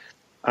 Yeah.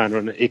 I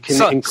don't know. It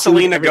can include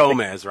Selena everything.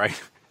 Gomez, right?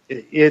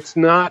 It's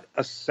not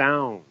a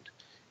sound.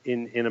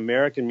 In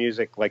American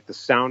music, like the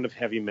sound of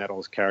heavy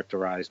metal is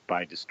characterized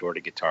by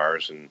distorted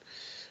guitars and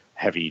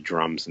heavy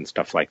drums and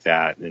stuff like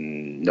that,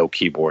 and no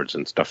keyboards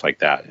and stuff like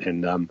that.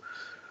 And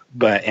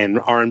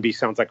R&B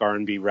sounds like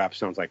R&B, rap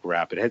sounds like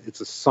rap. It's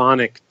a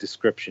sonic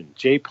description.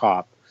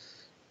 J-pop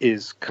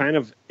is kind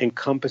of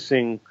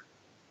encompassing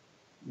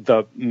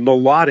the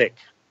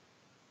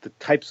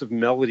types of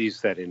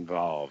melodies that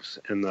involves,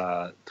 and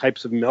the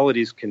types of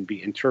melodies can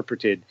be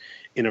interpreted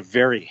in a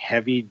very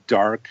heavy,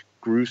 dark,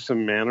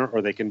 gruesome manner,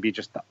 or they can be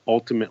just the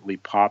ultimately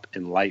pop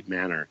and light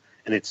manner,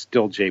 and it's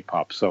still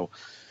J-pop. So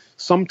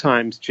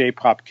sometimes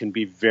J-pop can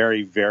be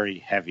very, very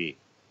heavy,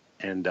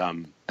 and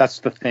that's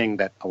the thing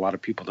that a lot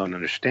of people don't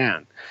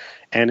understand.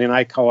 And in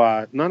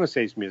Aikawa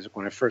Nanase's music,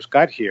 when I first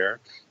got here,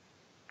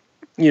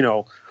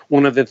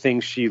 one of the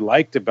things she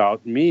liked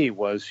about me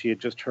was she had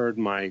just heard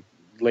my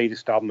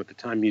latest album at the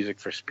time, Music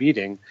for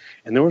Speeding,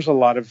 and there was a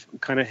lot of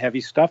kind of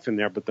heavy stuff in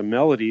there, but the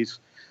melodies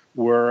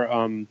were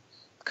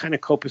kind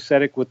of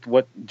copacetic with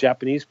what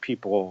Japanese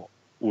people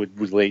would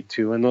relate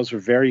to, and those are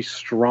very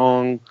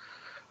strong,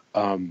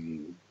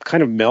 kind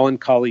of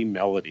melancholy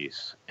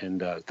melodies,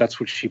 and that's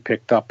what she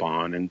picked up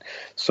on. And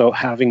so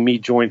having me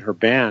join her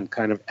band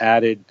kind of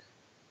added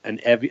an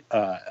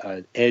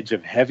edge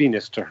of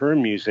heaviness to her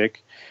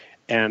music,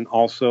 and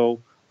also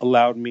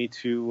allowed me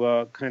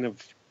to kind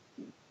of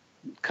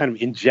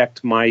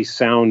inject my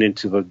sound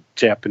into the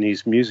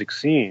Japanese music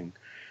scene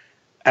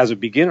as a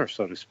beginner,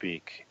 so to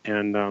speak.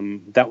 And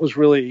that was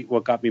really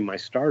what got me my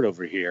start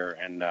over here.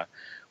 And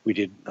we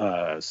did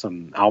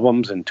some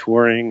albums and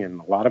touring, and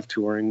a lot of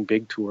touring,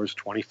 big tours,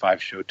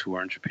 25-show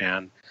tour in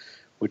Japan,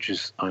 which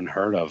is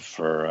unheard of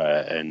for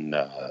an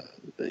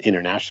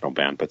international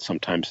band, but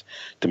sometimes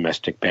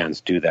domestic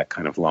bands do that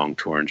kind of long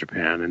tour in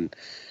Japan. And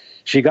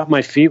she got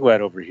my feet wet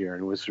over here,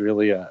 and it was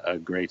really a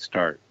great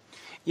start.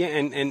 Yeah,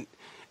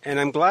 and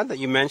I'm glad that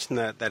you mentioned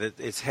that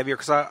it's heavier,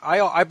 because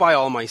I buy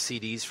all my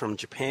CDs from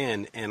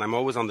Japan, and I'm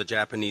always on the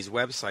Japanese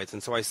websites,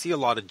 and so I see a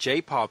lot of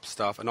J-pop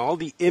stuff, and all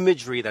the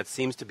imagery that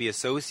seems to be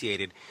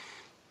associated,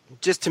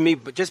 just to me,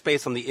 just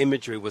based on the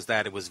imagery, was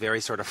that it was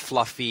very sort of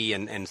fluffy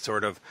and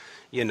sort of,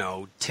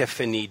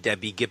 Tiffany,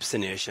 Debbie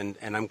Gibson-ish, and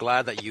I'm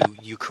glad that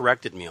you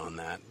corrected me on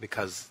that,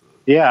 because...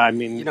 Yeah, I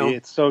mean,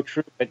 it's so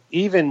true. But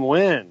even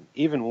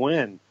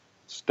when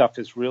stuff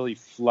is really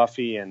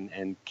fluffy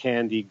and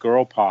candy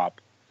girl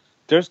pop,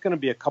 there's going to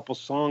be a couple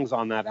songs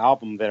on that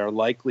album that are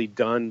likely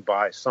done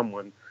by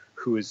someone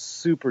who is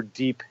super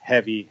deep,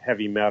 heavy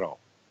metal.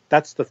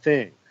 That's the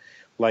thing.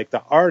 Like,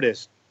 the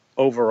artist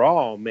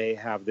overall may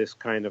have this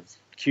kind of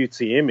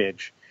cutesy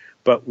image,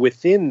 but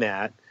within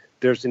that,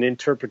 there's an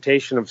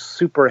interpretation of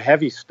super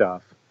heavy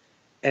stuff.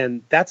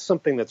 And that's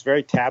something that's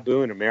very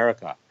taboo in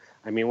America.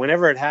 I mean,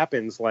 whenever it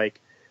happens,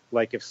 like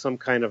if some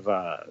kind of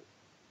a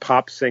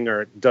pop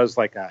singer does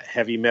like a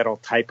heavy metal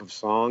type of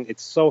song,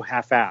 it's so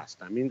half-assed.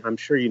 I mean, I'm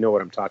sure you know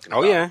what I'm talking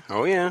about.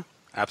 Oh yeah,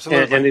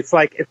 absolutely. And it's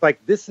like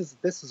this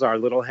is our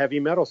little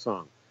heavy metal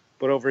song.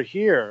 But over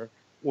here,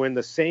 when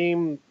the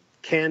same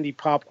candy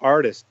pop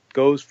artist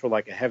goes for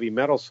like a heavy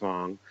metal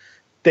song,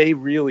 they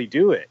really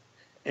do it.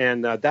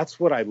 And that's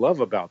what I love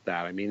about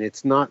that. I mean,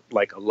 it's not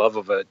like a love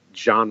of a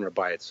genre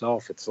by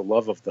itself. It's a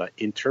love of the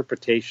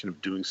interpretation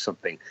of doing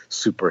something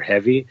super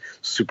heavy,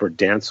 super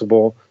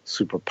danceable,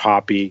 super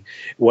poppy.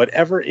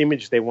 Whatever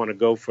image they want to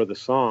go for the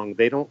song,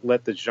 they don't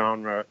let the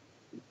genre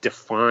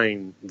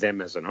define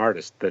them as an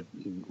artist.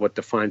 What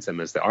defines them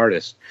as the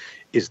artist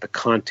is the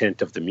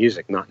content of the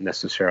music, not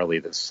necessarily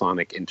the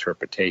sonic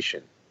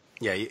interpretation.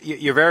 Yeah,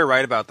 you're very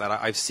right about that.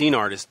 I've seen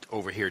artists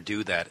over here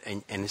do that,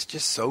 and it's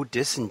just so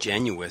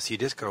disingenuous. You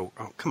just go,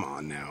 oh, come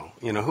on now.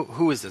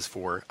 Who is this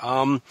for?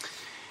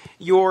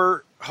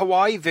 Your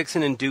Hawaii,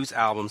 Vixen, and Deuce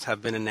albums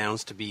have been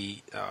announced to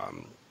be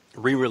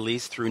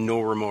re-released through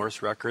No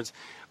Remorse Records.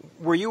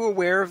 Were you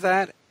aware of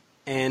that?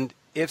 And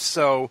if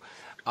so,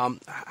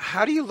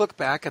 how do you look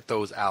back at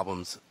those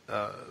albums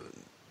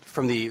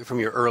from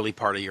your early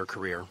part of your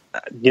career?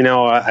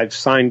 I've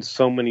signed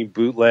so many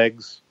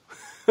bootlegs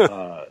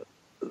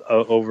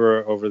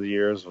over the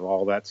years of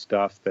all that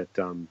stuff that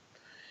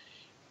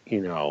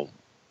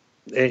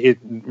it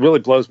really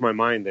blows my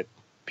mind that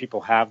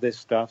people have this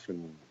stuff,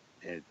 and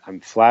I'm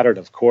flattered,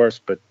 of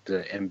course, but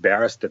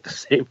embarrassed at the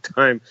same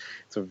time.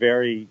 It's a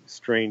very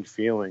strange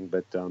feeling,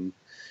 but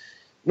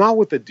not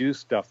with the Deuce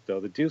stuff, though.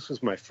 The Deuce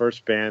was my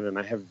first band, and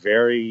I have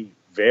very,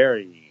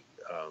 very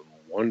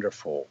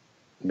wonderful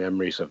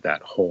memories of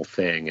that whole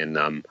thing.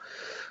 And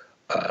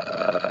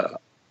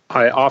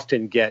I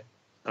often get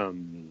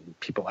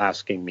people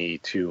asking me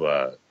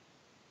to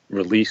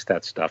release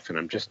that stuff, and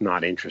I'm just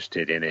not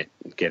interested in it,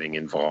 getting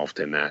involved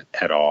in that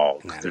at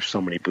all. There's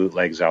so many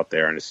bootlegs out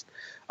there, and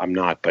I'm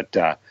not.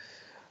 But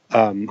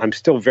I'm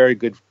still very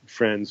good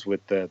friends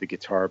with the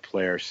guitar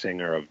player,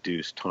 singer of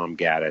Deuce, Tom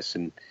Gaddis,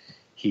 and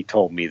he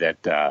told me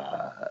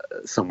that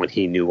someone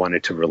he knew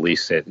wanted to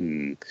release it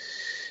and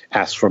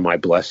asked for my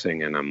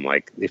blessing. And I'm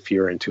like, if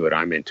you're into it,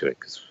 I'm into it,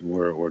 because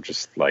we're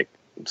just like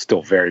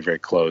still very, very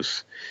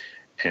close.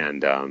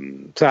 And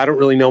so I don't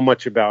really know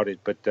much about it,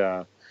 but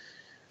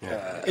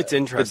it's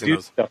interesting. The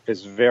Deuce stuff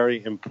is a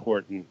very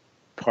important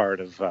part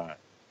of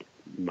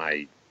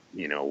my,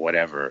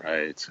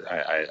 whatever.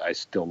 I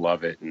still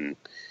love it, and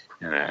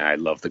I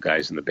love the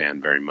guys in the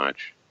band very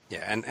much.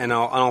 Yeah, and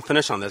I'll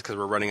finish on this because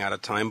we're running out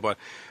of time. But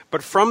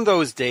from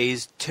those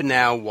days to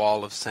now,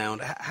 Wall of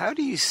Sound, how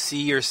do you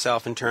see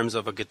yourself in terms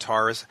of a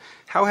guitarist?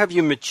 How have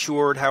you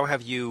matured? How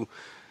have you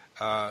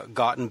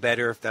gotten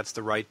better, if that's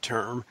the right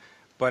term?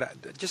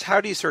 But just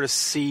how do you sort of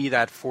see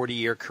that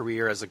 40-year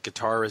career as a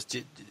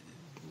guitarist?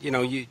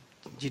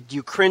 do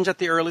you cringe at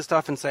the early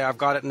stuff and say I've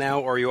got it now,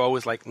 or are you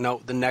always like,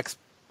 no, the next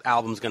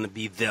album's going to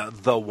be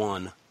the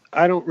one?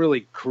 I don't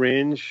really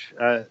cringe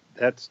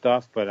at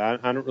stuff, but I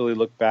don't really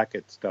look back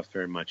at stuff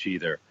very much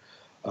either.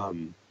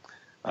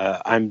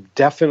 I'm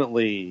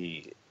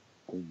definitely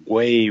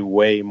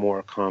way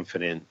more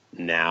confident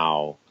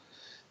now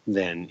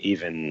than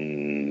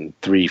even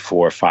 3,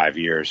 4, 5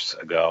 years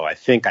ago. I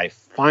think I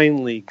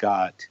finally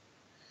got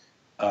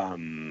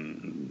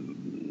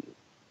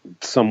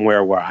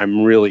somewhere where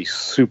I'm really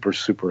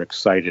super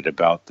excited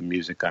about the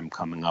music I'm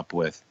coming up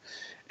with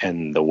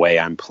and the way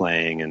I'm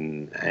playing,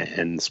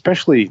 and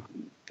especially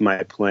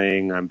my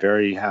playing. I'm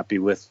very happy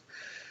with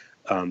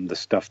the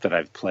stuff that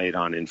I've played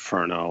on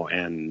Inferno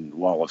and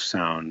Wall of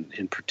Sound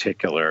in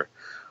particular.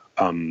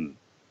 I'm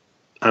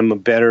a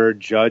better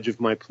judge of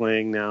my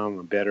playing now. I'm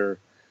a better,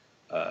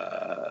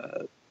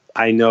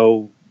 I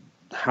know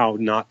how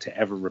not to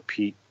ever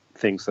repeat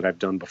things that I've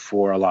done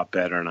before a lot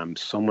better, and I'm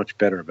so much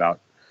better about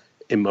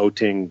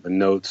emoting the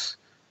notes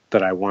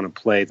that I want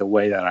to play the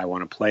way that I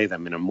want to play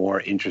them in a more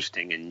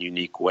interesting and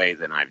unique way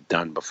than I've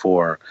done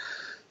before.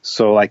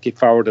 So like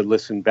if I were to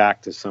listen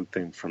back to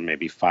something from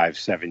maybe 5,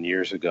 7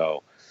 years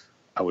ago,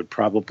 I would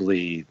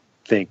probably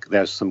think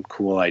there's some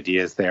cool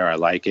ideas there. I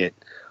like it.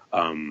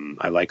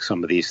 I like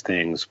some of these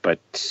things, but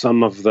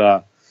some of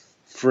the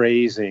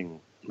phrasing,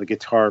 the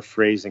guitar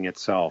phrasing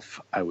itself,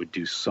 I would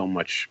do so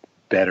much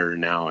better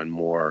now and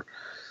more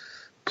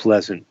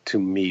pleasant to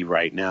me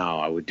right now.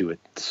 I would do it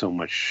so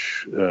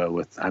much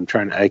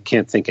I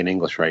can't think in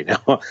English right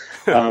now.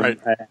 Right.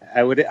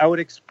 I would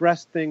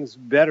express things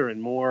better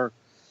and more.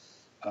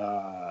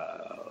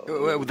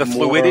 The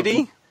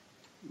fluidity?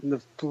 I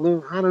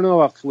don't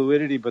know about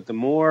fluidity, but the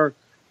more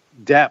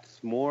depth,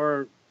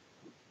 more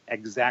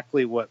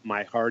exactly what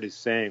my heart is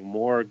saying,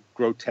 more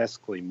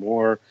grotesquely,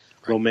 more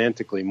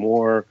romantically,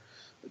 more better.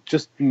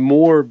 Just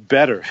more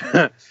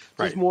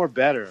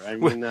better. I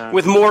mean,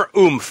 with more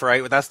oomph,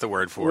 right? That's the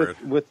word for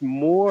it. With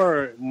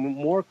more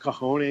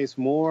cojones,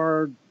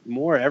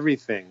 more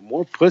everything,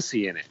 more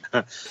pussy in it.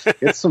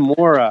 It's some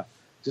more,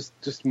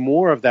 just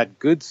more of that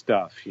good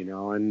stuff, you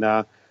know. And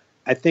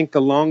I think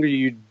the longer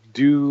you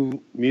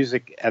do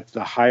music at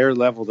the higher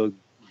level,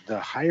 the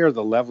higher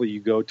the level you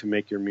go to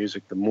make your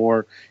music, the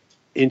more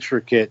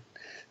intricate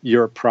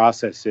your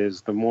process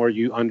is, the more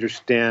you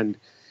understand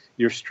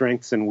your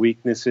strengths and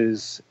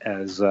weaknesses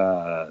as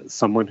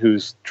someone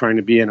who's trying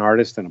to be an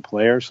artist and a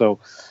player. So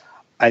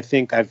I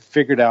think I've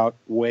figured out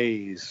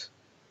ways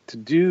to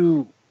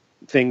do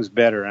things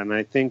better. And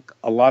I think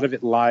a lot of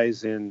it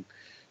lies in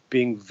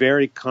being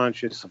very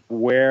conscious of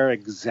where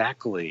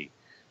exactly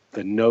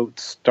the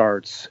note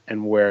starts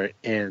and where it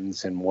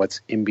ends and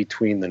what's in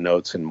between the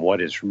notes and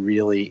what is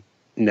really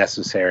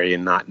necessary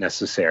and not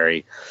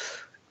necessary.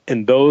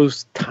 And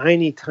those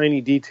tiny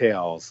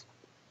details,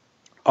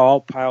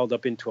 all piled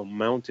up into a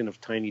mountain of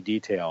tiny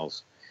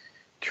details,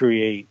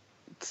 create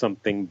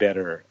something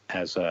better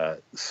as a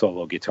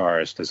solo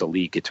guitarist, as a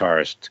lead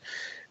guitarist,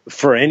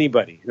 for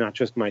anybody, not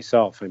just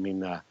myself. I mean,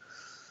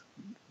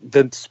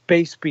 the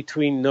space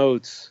between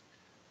notes,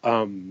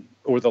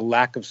 or the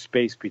lack of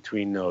space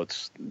between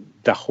notes,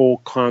 the whole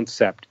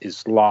concept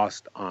is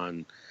lost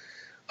on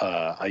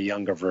a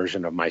younger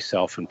version of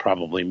myself and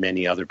probably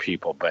many other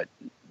people. But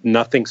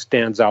nothing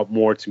stands out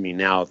more to me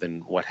now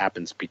than what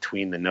happens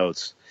between the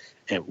notes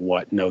and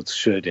what notes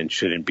should and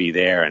shouldn't be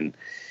there. And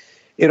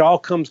it all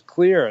comes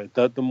clear.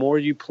 The more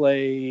you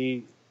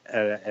play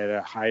at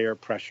a higher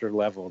pressure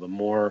level, the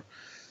more,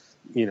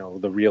 you know,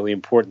 the really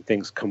important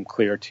things come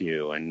clear to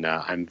you. And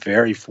I'm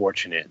very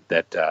fortunate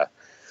that,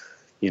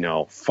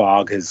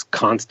 fog has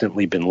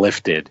constantly been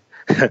lifted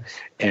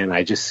and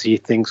I just see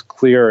things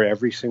clearer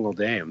every single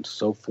day. I'm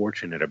so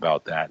fortunate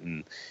about that.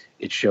 And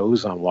it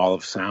shows on Wall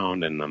of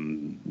Sound, and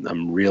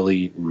I'm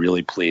really,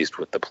 really pleased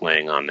with the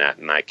playing on that.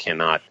 And I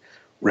cannot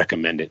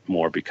recommend it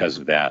more because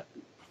of that.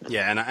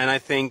 Yeah, and I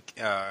think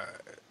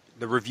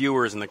the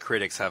reviewers and the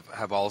critics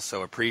have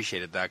also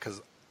appreciated that,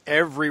 because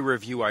every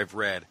review I've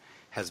read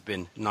has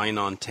been 9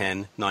 on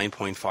 10,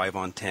 9.5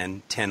 on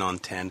 10, 10 on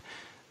 10.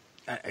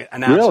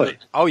 Really?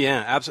 Oh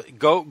yeah, absolutely.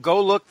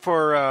 Go look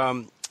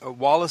for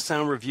Wall of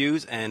Sound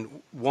reviews,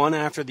 and one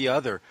after the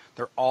other,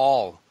 they're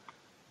all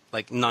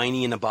like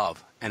 90 and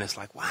above, and it's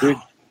like, wow. Dude,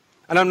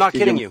 and I'm not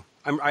kidding you.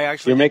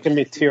 You're making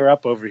me tear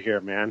up over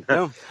here, man.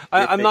 No,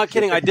 I'm not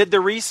kidding. I did the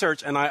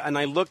research, and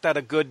I looked at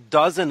a good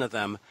dozen of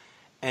them,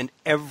 and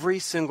every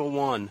single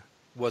one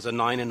was a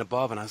 9 and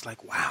above, and I was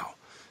like, wow.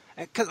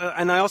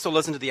 And I also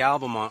listened to the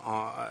album on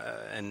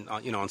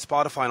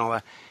Spotify and all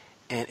that,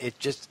 and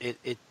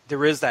it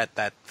there is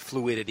that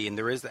fluidity, and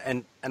there is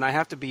and I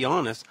have to be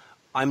honest,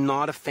 I'm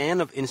not a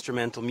fan of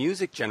instrumental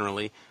music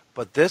generally.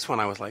 But this one,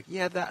 I was like,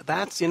 yeah,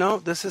 that's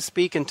this is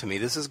speaking to me.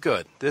 This is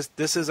good.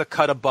 This is a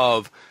cut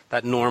above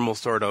that normal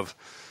sort of,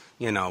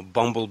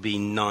 bumblebee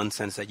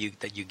nonsense that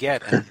you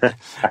get,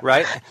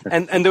 right?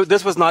 And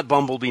this was not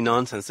bumblebee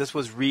nonsense. This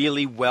was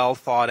really well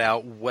thought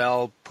out,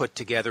 well put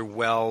together,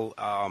 well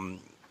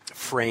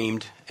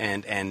framed,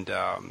 and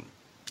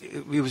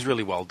it was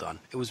really well done.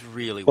 It was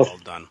really well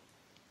done.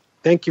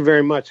 Thank you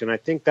very much. And I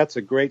think that's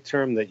a great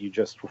term that you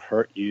just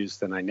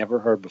used and I never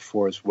heard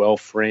before, is well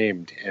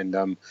framed.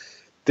 And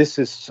this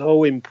is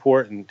so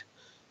important,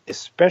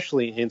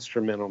 especially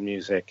instrumental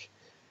music.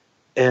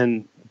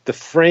 And the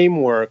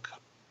framework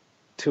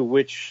to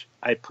which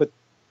I put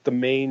the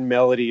main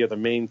melody or the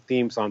main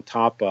themes on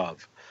top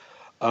of.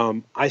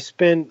 I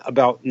spend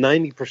about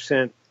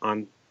 90%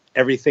 on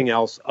everything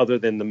else other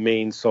than the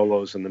main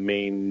solos and the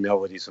main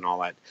melodies and all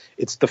that.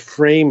 It's the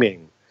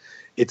framing.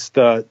 It's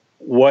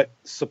what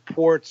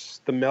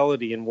supports the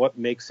melody and what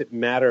makes it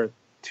matter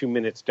 2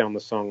 minutes down the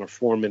song or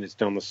 4 minutes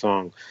down the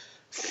song.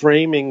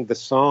 Framing the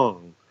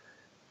song.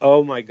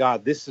 Oh my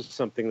God, this is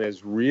something that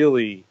has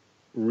really,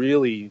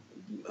 really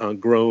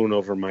grown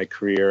over my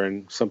career,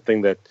 and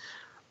something that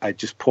I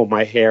just pull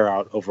my hair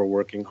out over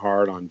working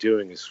hard on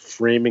doing, is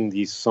framing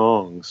these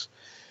songs.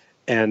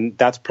 And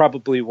that's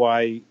probably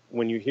why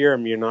when you hear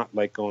them, you're not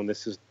like going,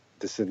 this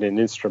is an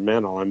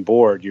instrumental, I'm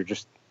bored. You're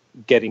just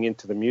getting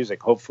into the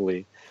music,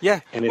 hopefully. Yeah.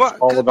 And it's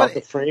all about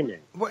the framing.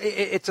 Well,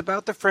 it's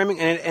about the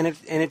framing, and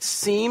it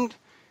seemed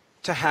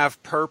to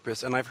have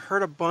purpose. And I've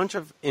heard a bunch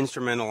of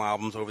instrumental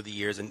albums over the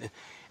years, and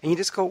you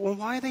just go, well,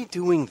 why are they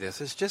doing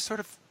this? It's just sort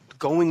of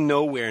going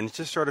nowhere, and it's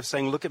just sort of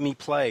saying, look at me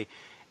play.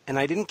 And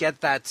I didn't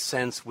get that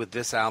sense with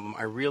this album.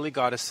 I really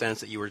got a sense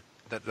that you were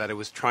that it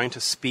was trying to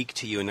speak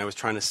to you, and I was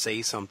trying to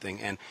say something.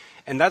 And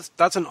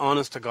that's an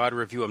honest to God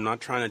review. I'm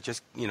not trying to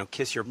just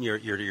kiss your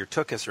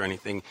tuchus or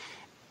anything.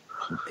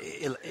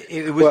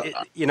 It was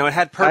it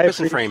had purpose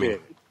and framing.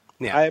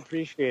 Yeah, I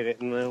appreciate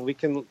it, and we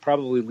can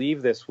probably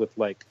leave this with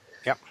like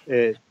Yep.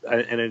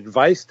 An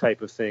advice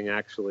type of thing,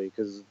 actually,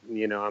 because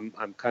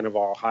I'm kind of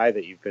all high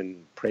that you've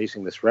been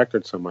praising this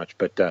record so much.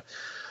 But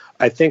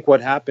I think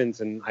what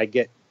happens, and I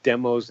get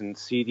demos and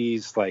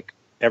CDs like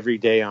every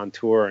day on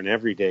tour and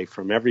every day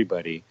from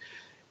everybody,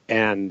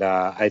 and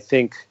I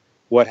think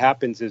what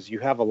happens is you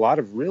have a lot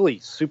of really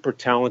super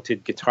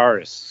talented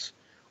guitarists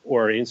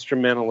or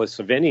instrumentalists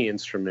of any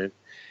instrument,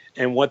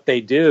 and what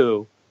they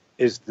do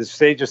is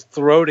they just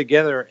throw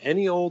together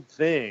any old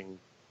thing,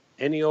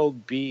 any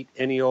old beat,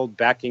 any old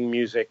backing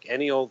music,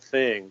 any old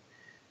thing,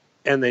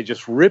 and they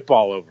just rip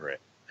all over it,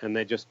 and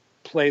they just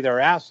play their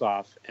ass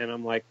off. And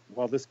I'm like,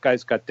 well, this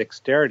guy's got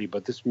dexterity,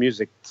 but this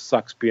music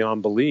sucks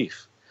beyond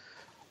belief.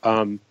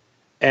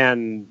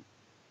 And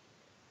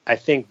I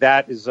think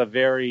that is a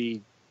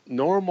very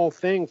normal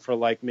thing for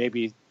like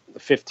maybe a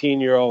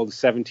 15-year-old,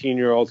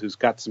 17-year-old who's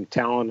got some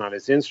talent on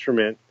his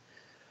instrument.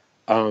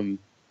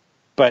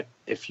 But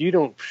if you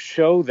don't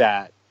show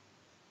that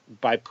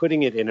by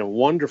putting it in a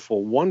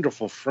wonderful,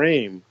 wonderful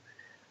frame,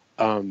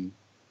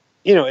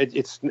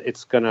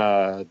 it's going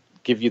to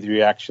give you the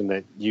reaction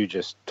that you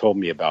just told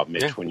me about,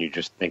 Mitch, when you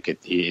just think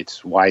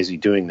it's why is he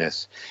doing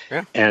this?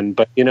 Yeah.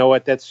 But you know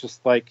what? That's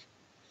just like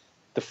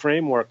the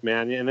framework,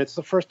 man. And it's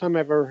the first time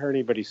I've ever heard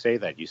anybody say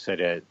that. You said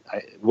it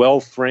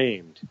well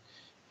framed.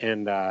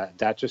 And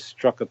that just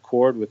struck a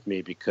chord with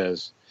me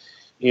because,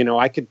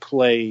 I could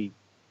play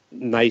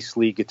nice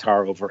lead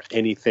guitar over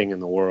anything in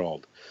the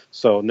world.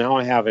 So now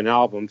I have an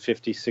album,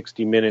 50,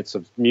 60 minutes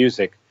of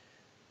music.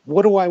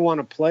 What do I want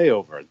to play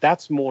over?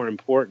 That's more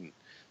important.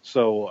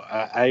 So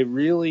I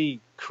really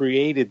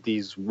created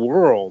these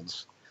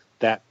worlds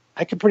that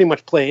I could pretty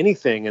much play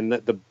anything, and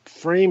that the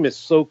frame is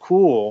so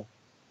cool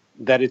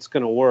that it's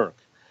going to work.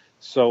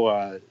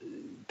 So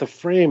the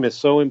frame is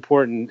so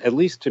important, at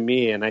least to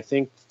me, and I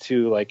think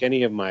to like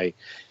any of my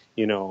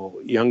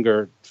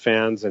younger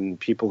fans and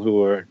people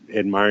who are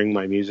admiring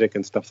my music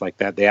and stuff like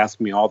that. They ask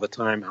me all the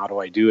time, how do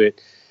I do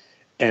it?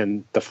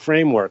 And the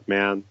framework,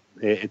 man,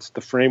 it's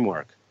the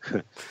framework.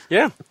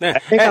 Yeah. I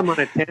think I'm on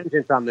a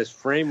tangent on this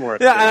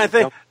framework. Yeah, and I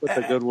think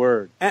that's a good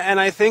word.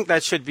 And I think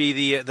that should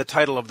be the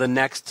title of the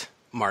next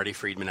Marty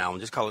Friedman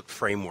album. Just call it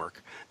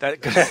Framework.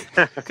 Because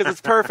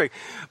it's perfect.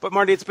 But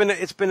Marty,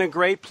 it's been a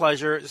great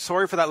pleasure.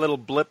 Sorry for that little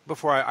blip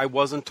before. I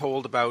wasn't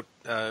told about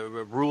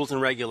rules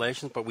and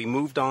regulations, but we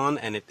moved on,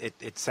 and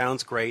it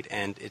sounds great,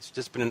 and it's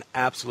just been an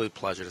absolute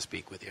pleasure to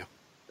speak with you.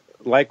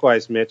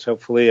 Likewise, Mitch.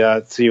 Hopefully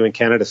see you in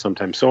Canada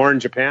sometime. So, or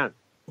in Japan.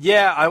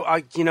 Yeah,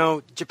 I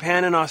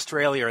Japan and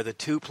Australia are the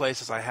two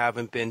places I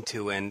haven't been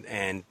to,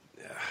 and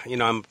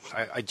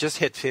I just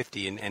hit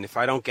 50, and if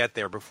I don't get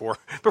there before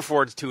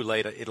it's too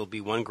late, it'll be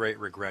one great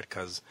regret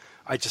because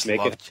I just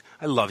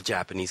love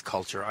Japanese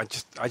culture. I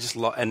just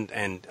love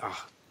and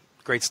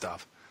great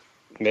stuff.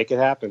 Make it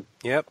happen.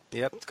 Yep.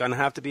 It's gonna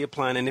have to be a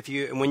plan. And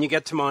when you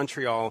get to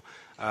Montreal,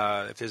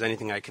 if there's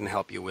anything I can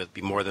help you with,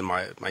 be more than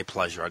my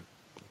pleasure.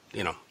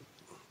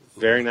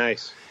 Very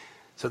nice.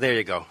 So there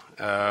you go.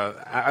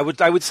 I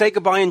would say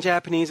goodbye in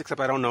Japanese,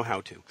 except I don't know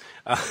how to.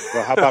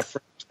 Well, how about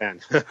French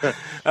then?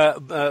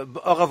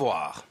 Au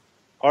revoir.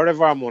 Au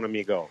revoir, mon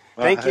amigo.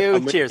 Thank you.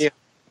 Cheers.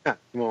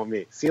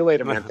 See you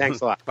later, man. Thanks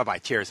a lot. Bye-bye.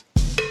 Cheers.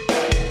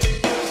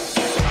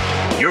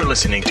 You're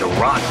listening to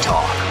Rock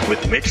Talk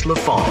with Mitch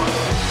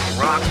LaFon.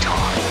 Rock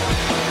Talk.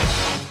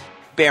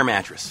 Bear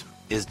Mattress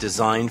is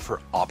designed for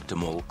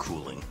optimal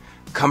cooling,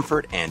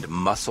 comfort, and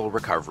muscle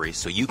recovery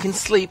so you can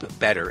sleep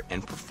better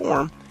and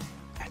perform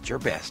at your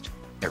best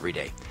every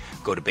day.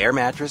 Go to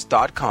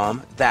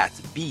bearmattress.com,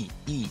 that's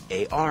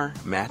B-E-A-R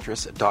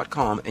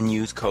mattress.com, and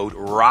use code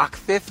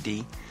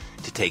ROCK50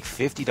 to take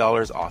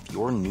 $50 off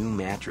your new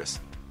mattress.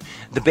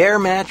 The Bear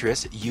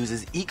mattress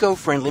uses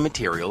eco-friendly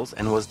materials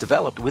and was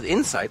developed with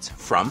insights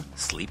from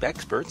sleep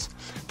experts,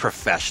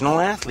 professional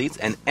athletes,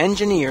 and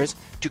engineers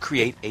to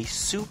create a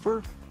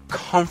super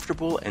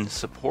comfortable and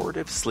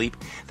supportive sleep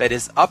that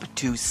is up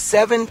to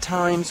 7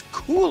 times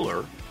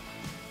cooler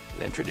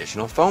than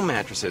traditional foam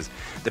mattresses.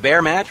 The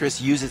Bear mattress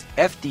uses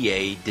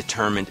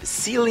FDA-determined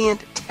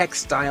Sealant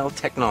textile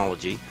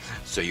technology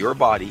so your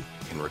body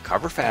can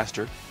recover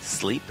faster,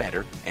 sleep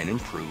better, and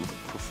improve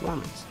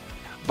performance.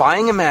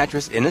 Buying a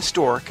mattress in a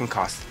store can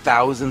cost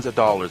thousands of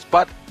dollars,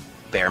 but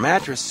Bear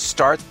mattress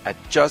starts at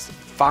just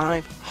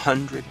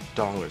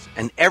 $500,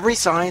 and every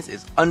size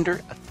is under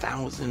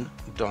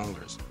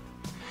 $1,000.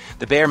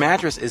 The Bear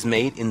mattress is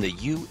made in the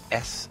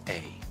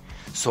USA,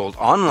 sold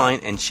online,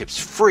 and ships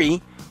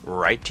free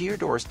right to your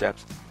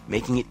doorsteps,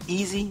 making it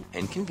easy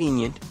and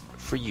convenient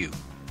for you,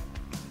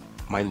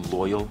 my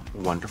loyal,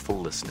 wonderful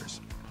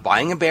listeners.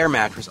 Buying a Bear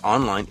mattress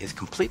online is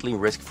completely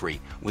risk-free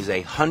with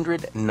a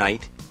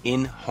 100-night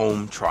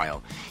in-home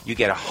trial. You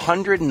get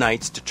 100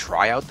 nights to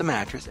try out the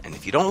mattress, and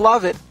if you don't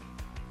love it,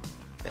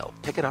 they'll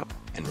pick it up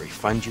and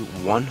refund you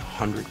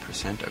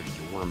 100%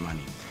 of your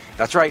money.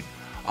 That's right,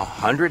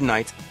 100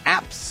 nights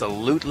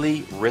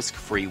absolutely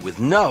risk-free with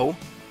no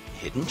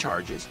hidden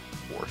charges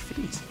or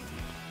fees.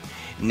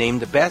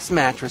 Named the best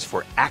mattress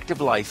for active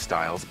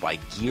lifestyles by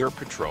Gear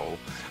Patrol,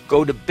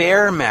 go to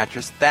Bear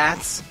Mattress,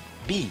 that's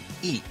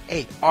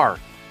B-E-A-R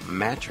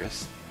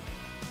mattress.com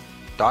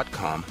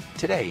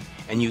today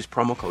and use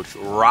promo code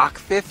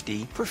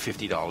ROCK50 for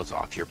 $50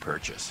 off your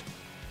purchase.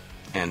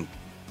 And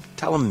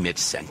tell them Mitch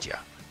sent you.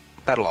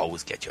 That'll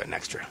always get you an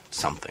extra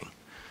something.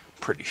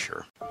 Pretty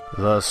sure.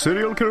 The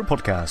Serial Killer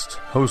Podcast,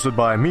 hosted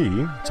by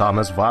me,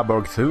 Thomas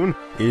Warburg Thune,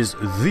 is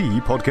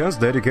the podcast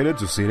dedicated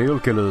to serial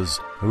killers,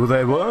 who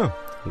they were,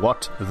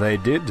 what they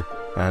did,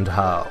 and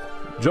how.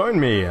 Join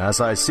me as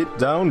I sit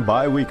down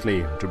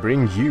bi-weekly to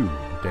bring you,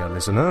 dear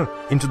listener,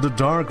 into the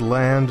dark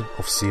land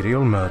of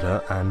serial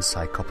murder and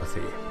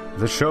psychopathy.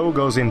 The show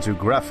goes into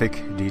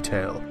graphic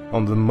detail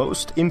on the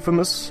most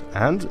infamous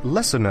and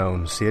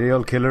lesser-known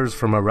serial killers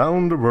from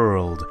around the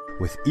world,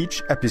 with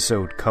each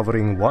episode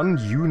covering one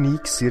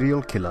unique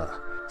serial killer.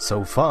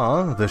 So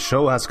far, the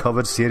show has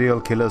covered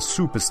serial killer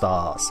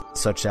superstars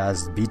such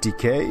as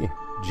BTK,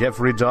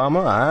 Jeffrey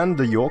Dahmer, and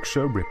the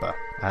Yorkshire Ripper,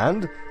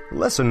 and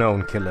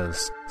lesser-known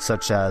killers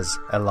such as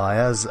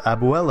Elias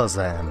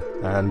Abuelazam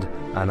and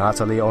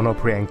Anatoly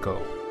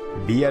Onoprienko.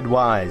 Be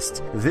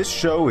advised, this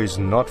show is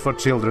not for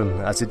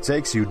children as it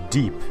takes you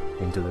deep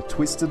into the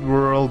twisted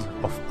world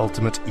of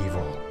ultimate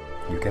evil.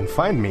 You can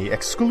find me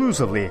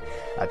exclusively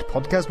at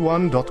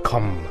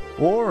podcastone.com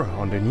or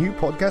on the new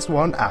Podcast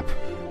One app.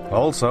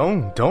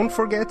 Also, don't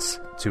forget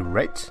to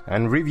rate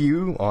and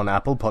review on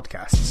Apple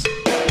Podcasts.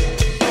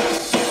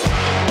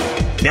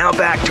 Now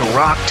back to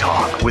Rock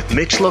Talk with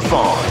Mitch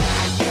LaFon.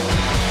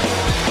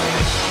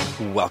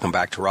 Welcome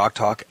back to Rock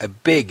Talk. A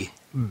big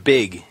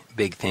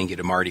thank you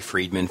to Marty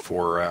Friedman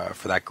for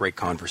that great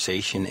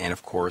conversation. And,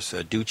 of course,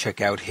 do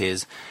check out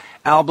his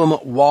album,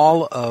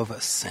 Wall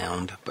of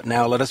Sound. But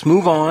now let us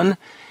move on.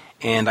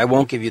 And I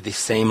won't give you the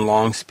same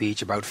long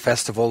speech about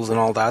festivals and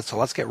all that, so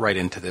let's get right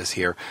into this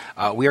here.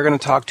 We are going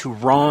to talk to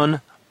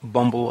Ron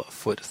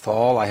Bumblefoot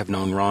Thal. I have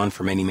known Ron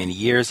for many, many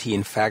years. He,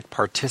 in fact,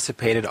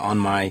 participated on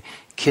my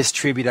Kiss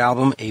tribute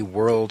album, A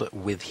World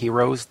with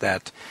Heroes,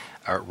 that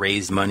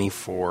raised money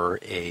for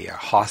a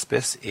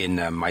hospice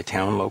in my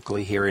town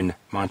locally here in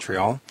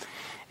Montreal.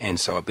 And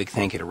so a big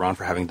thank you to Ron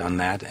for having done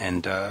that.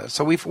 And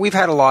so we've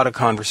had a lot of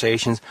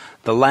conversations.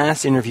 The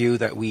last interview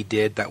that we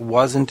did that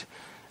wasn't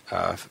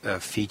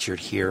featured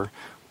here,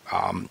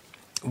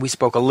 we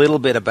spoke a little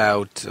bit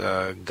about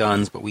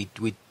guns, but we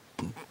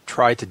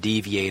tried to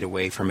deviate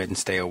away from it and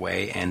stay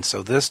away. And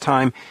so this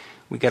time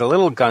we get a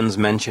little guns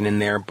mention in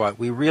there, but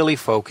we really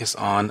focus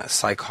on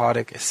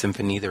Psychotic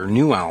Symphony, their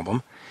new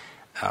album,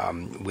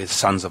 with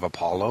Sons of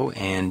Apollo.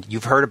 And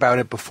you've heard about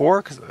it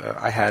before because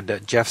I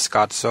had Jeff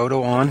Scott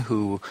Soto on,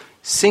 who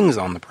sings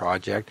on the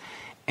project.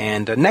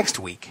 And next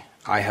week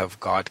I have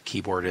got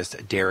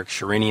keyboardist Derek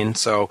Sherinian.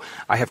 So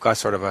I have got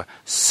sort of a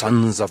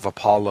Sons of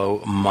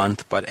Apollo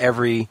month, but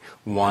every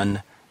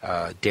one,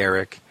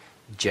 Derek,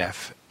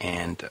 Jeff,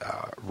 and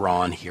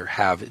Ron here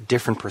have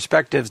different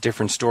perspectives,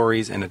 different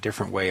stories, and a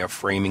different way of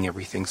framing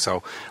everything.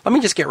 So let me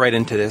just get right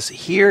into this.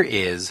 Here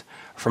is,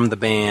 from the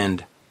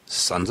band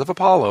Sons of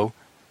Apollo,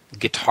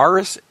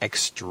 guitarist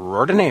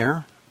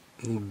extraordinaire,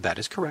 that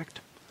is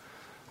correct,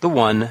 the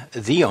one,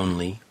 the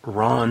only,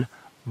 Ron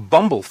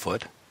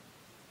Bumblefoot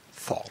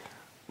Thal.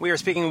 We are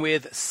speaking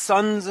with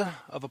Sons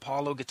of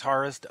Apollo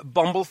guitarist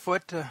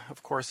Bumblefoot.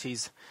 Of course,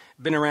 he's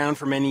been around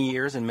for many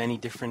years in many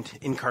different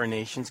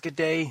incarnations. Good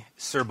day,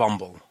 Sir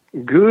Bumble.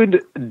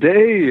 Good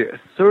day,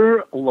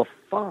 Sir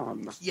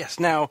LaFon. Yes,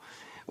 now,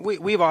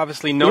 we've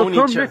obviously known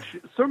each other.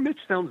 Sir Mitch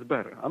sounds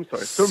better. I'm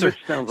sorry. Sir Mitch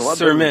sounds a lot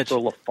Sir better Mitch.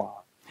 than Sir LaFon.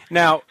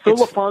 Now, Sir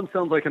LaFon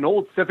sounds like an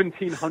old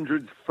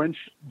 1700s French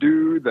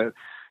dude that,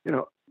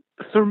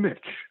 Sir Mitch.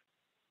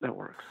 That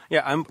works.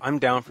 Yeah, I'm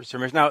down for Sir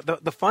Mitch. Now,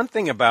 the fun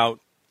thing about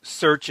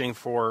searching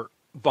for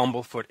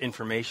Bumblefoot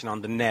information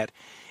on the net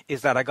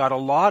is that I got a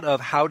lot of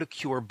how to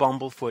cure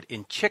Bumblefoot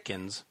in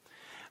chickens,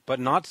 but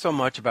not so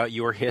much about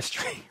your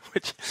history,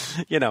 which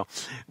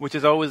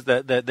is always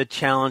the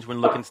challenge when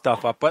looking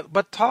stuff up. But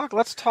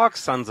let's talk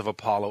Sons of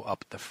Apollo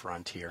up the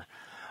front here.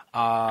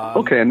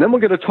 Okay, and then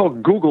we're going to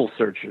talk Google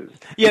searches.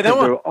 Yeah,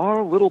 there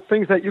are little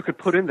things that you could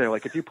put in there.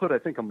 Like if you put, I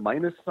think, a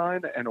minus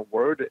sign and a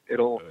word,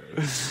 it'll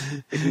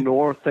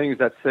ignore things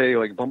that say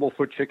like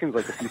Bumblefoot chickens.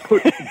 Like if you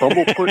put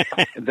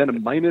Bumblefoot and then a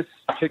minus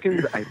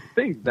chickens, I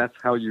think that's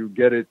how you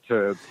get it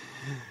to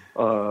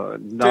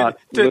not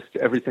list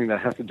everything that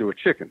has to do with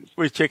chickens.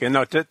 With chicken,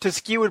 no. To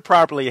skew it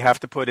properly, you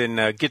have to put in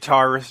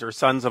guitarist or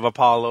Sons of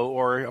Apollo,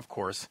 or of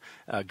course,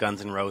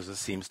 Guns N' Roses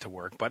seems to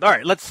work. But all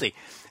right, let's see.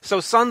 So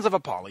Sons of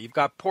Apollo, you've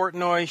got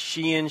Portnoy,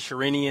 Sheehan,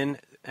 Sherinian,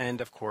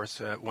 and of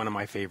course, one of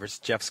my favorites,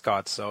 Jeff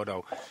Scott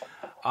Soto.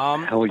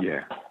 Hell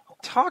yeah.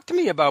 Talk to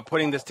me about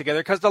putting this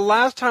together, because the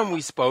last time we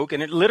spoke,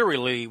 and it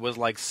literally was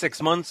like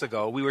 6 months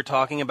ago, we were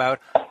talking about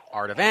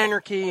Art of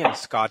Anarchy and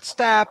Scott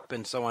Stapp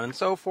and so on and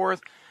so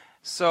forth.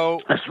 So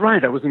that's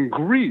right. I was in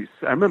Greece.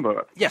 I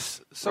remember.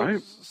 Yes. So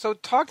right. So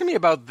talk to me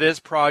about this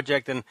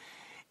project and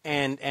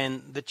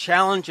the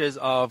challenges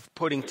of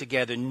putting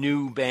together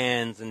new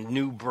bands and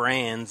new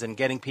brands and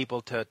getting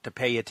people to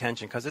pay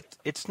attention, because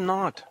it's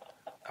not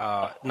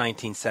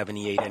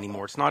 1978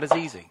 anymore. It's not as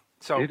easy.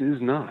 So it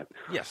is not.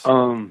 Yes.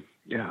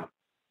 Yeah.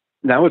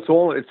 Now it's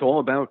all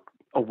about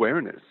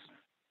awareness.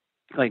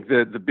 Like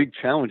the big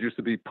challenge used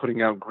to be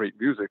putting out great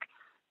music.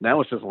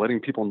 Now it's just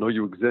letting people know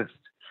you exist.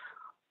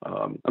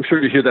 I'm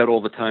sure you hear that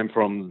all the time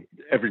from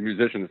every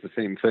musician. It's the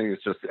same thing.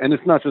 And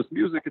it's not just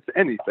music, it's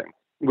anything.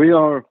 We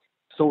are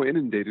so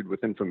inundated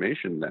with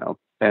information now,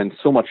 and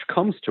so much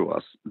comes to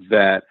us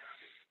that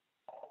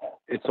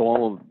it's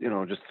all,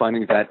 just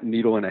finding that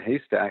needle in a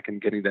haystack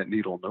and getting that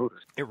needle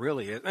noticed. It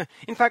really is.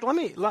 In fact, let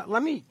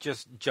me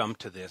just jump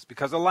to this,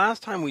 because the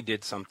last time we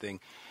did something,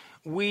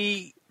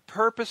 we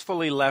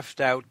purposefully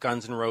left out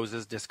Guns N'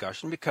 Roses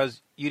discussion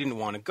because you didn't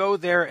want to go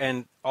there,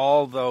 and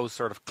all those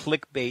sort of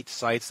clickbait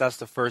sites, that's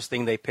the first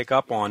thing they pick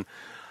up on.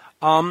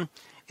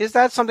 Is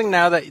that something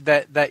now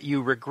that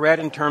you regret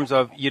in terms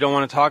of you don't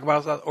want to talk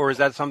about that, or is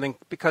that something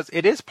because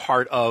it is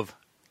part of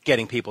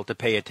getting people to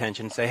pay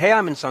attention, say, hey,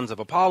 I'm in Sons of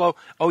Apollo.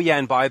 Oh, yeah,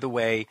 and by the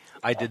way,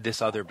 I did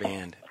this other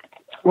band.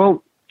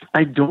 Well,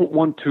 I don't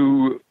want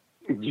to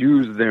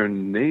use their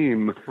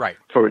name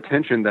for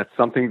attention. That's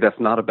something that's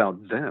not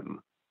about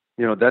them.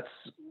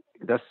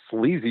 That's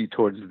sleazy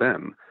towards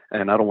them,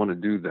 and I don't want to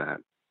do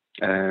that.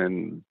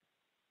 And,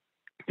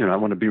 I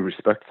want to be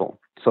respectful.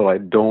 So I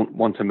don't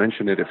want to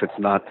mention it if it's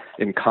not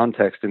in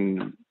context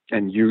and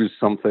use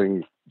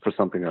something for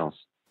something else.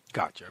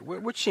 Gotcha,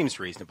 which seems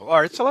reasonable.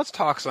 All right, so let's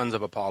talk Sons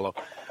of Apollo.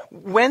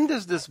 When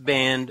does this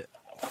band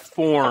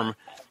form?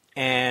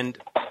 And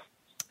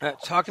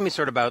talk to me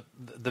sort of about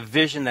the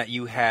vision that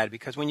you had,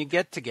 because when you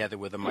get together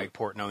with a Mike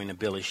Portnoy and a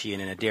Billy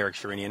Sheehan and a Derek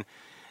Sherinian,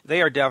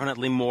 they are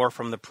definitely more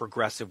from the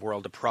progressive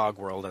world, the prog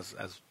world, as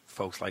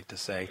folks like to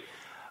say.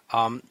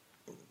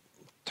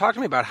 Talk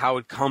to me about how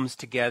it comes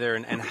together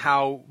and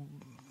how,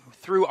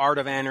 through Art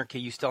of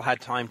Anarchy, you still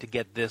had time to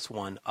get this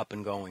one up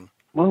and going.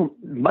 Well,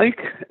 Mike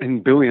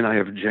and Billy and I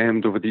have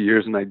jammed over the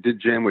years, and I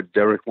did jam with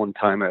Derek one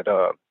time at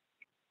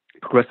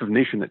Progressive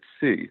Nation at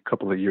Sea a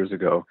couple of years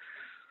ago.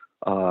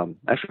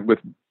 Actually, with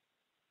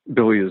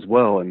Billy as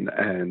well,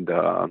 and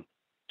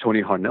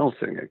Tony Harnell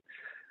singing.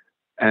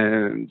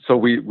 And so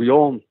we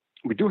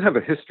do have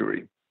a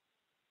history.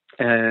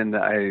 And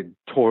I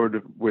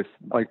toured with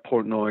Mike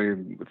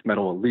Portnoy with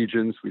Metal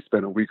Allegiance. We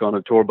spent a week on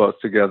a tour bus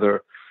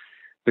together,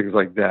 things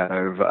like that.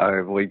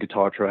 I've laid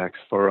guitar tracks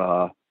for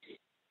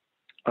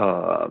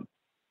an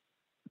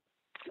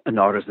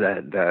artist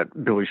that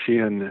Billy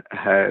Sheehan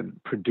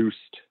had produced,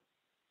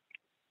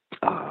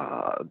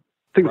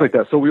 things like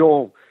that. So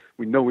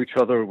we know each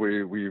other.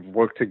 We've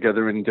worked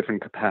together in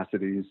different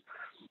capacities.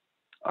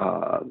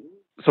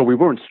 So we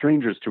weren't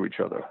strangers to each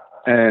other.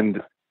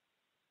 And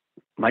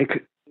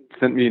Mike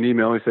sent me an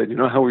email. He said, you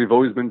know how we've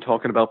always been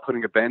talking about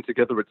putting a band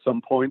together at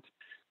some point?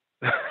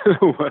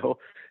 Well,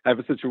 I have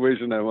a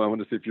situation I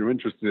want to see if you're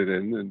interested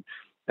in.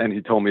 And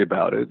he told me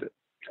about it,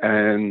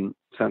 and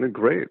it sounded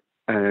great.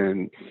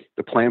 And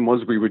the plan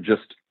was we would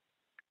just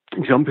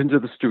jump into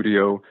the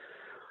studio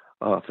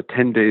for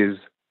 10 days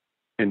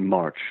in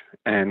March,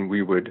 and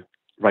we would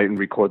write and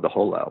record the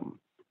whole album.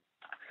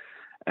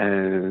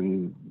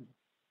 And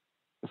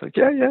I was like,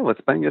 yeah,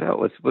 let's bang it out.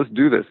 Let's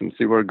do this and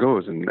see where it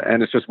goes. And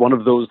it's just one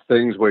of those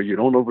things where you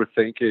don't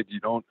overthink it.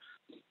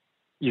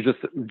 You just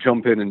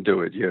jump in and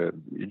do it. You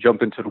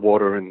jump into the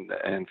water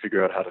and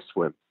figure out how to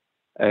swim.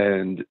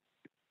 And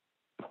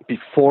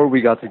before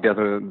we got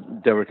together,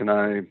 Derek and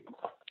I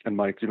and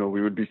Mike,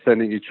 we would be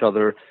sending each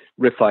other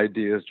riff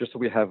ideas just so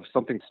we have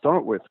something to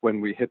start with when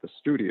we hit the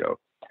studio.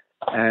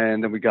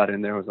 And then we got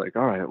in there. I was like,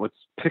 all right, let's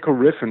pick a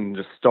riff and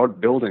just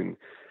start building.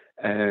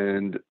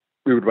 And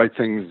we would write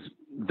things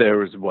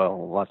there as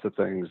well, lots of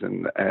things,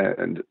 and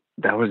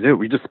that was it.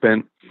 We just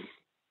spent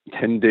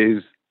 10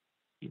 days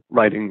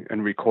writing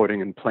and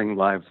recording and playing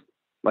live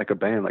like a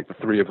band, like the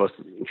three of us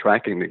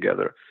tracking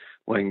together,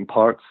 playing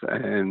parts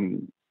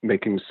and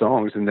making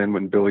songs. And then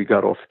when Billy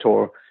got off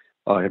tour,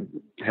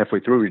 halfway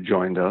through, he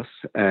joined us.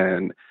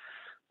 And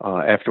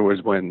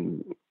afterwards,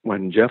 when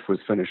Jeff was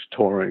finished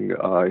touring,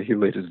 he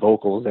laid his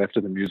vocals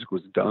after the music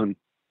was done.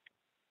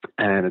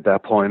 And at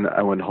that point,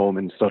 I went home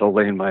and started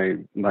laying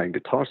my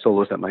guitar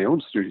solos at my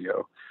own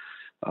studio.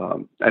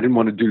 I didn't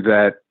want to do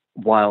that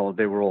while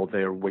they were all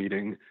there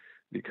waiting,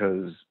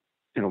 because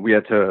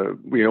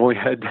we only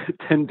had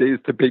 10 days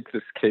to bake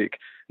this cake,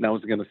 and I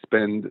wasn't going to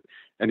spend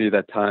any of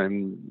that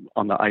time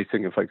on the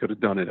icing if I could have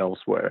done it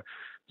elsewhere.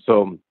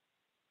 So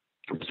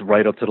it was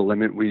right up to the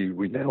limit. We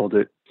nailed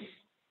it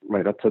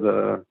right up to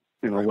the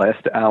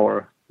last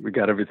hour. We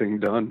got everything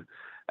done,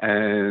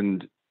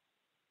 and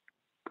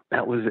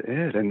that was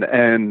it.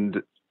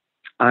 And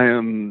I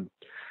don't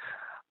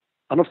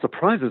know if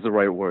surprised is the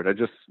right word.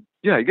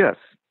 I guess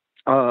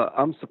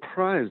I'm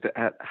surprised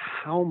at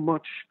how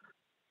much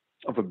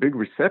of a big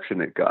reception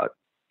it got.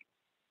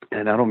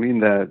 And I don't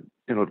mean that,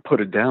 to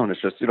put it down.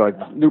 It's just, I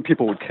knew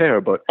people would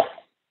care, but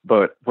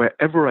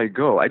wherever I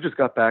go, I just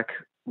got back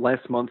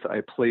last month.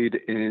 I played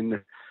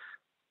in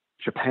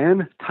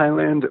Japan,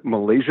 Thailand,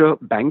 Malaysia,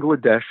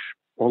 Bangladesh,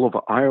 all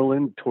over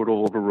Ireland, toured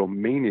all over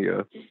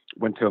Romania,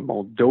 went to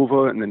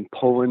Moldova and then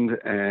Poland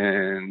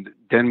and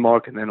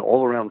Denmark and then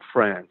all around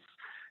France.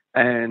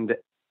 And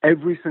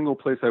every single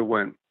place I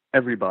went,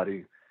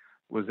 everybody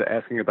was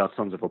asking about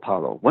Sons of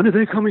Apollo. When are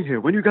they coming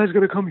here? When are you guys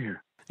going to come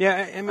here?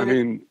 Yeah, I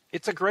mean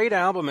it's a great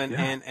album,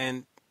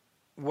 and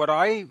what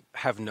I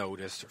have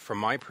noticed from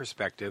my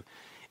perspective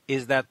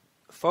is that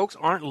folks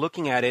aren't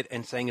looking at it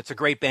and saying it's a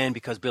great band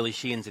because Billy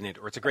Sheehan's in it,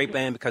 or it's a great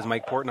band because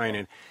Mike Portnoy in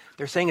it.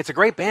 They're saying it's a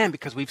great band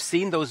because we've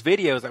seen those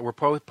videos that were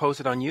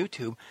posted on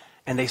YouTube,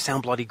 and they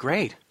sound bloody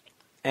great.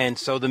 And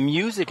so the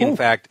music, in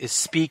fact, is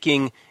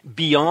speaking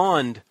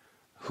beyond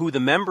who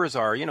the members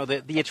are.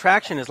 The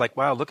attraction is like,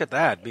 wow, look at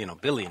that,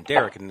 Billy and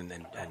Derek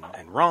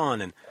and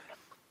Ron,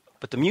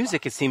 but the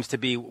music, it seems to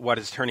be what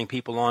is turning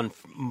people on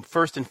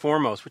first and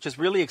foremost, which is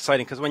really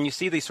exciting, because when you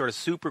see these sort of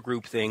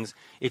supergroup things,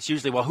 it's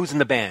usually, well, who's in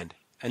the band?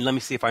 And let me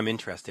see if I'm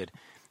interested.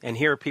 And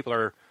here people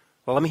are,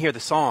 well, let me hear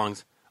the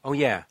songs. Oh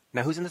yeah,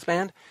 now who's in this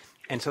band?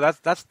 And so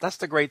that's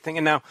the great thing.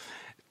 And now,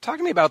 talk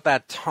to me about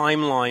that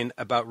timeline,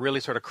 about really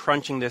sort of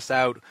crunching this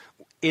out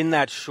in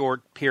that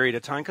short period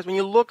of time. Because when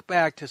you look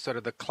back to sort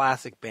of the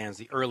classic bands,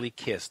 the early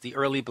Kiss, the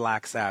early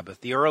Black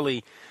Sabbath, the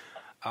early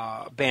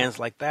bands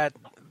like that,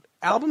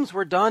 albums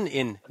were done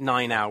in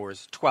 9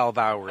 hours, 12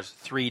 hours,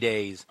 3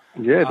 days.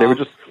 Yeah, they were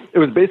it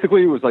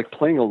was like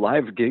playing a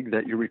live gig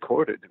that you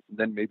recorded, and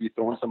then maybe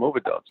throwing some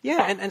overdubs.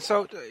 Yeah, and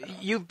so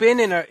you've been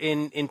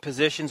in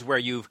positions where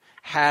you've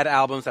had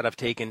albums that have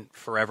taken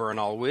forever and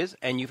always,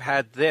 and you've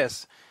had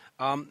this.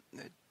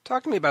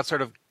 Talk to me about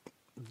sort of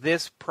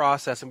this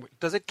process.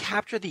 Does it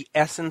capture the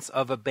essence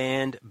of a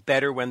band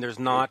better when there's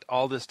not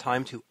all this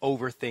time to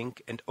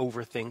overthink and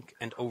overthink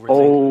and overthink?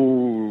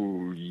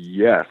 Oh,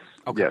 yes.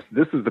 Okay. Yes,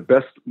 this is the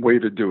best way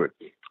to do it.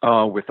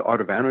 With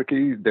Art of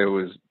Anarchy, there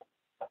was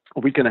a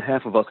week and a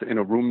half of us in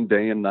a room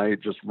day and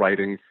night just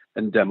writing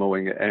and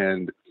demoing,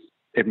 and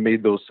it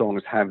made those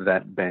songs have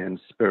that band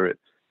spirit,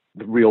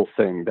 the real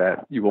thing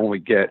that you only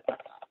get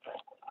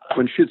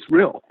when shit's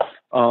real.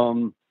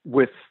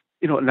 With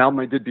an album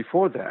I did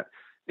before that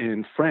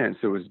in France,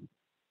 it was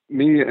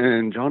me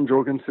and John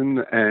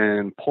Jorgensen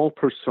and Paul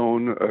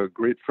Persone, a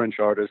great French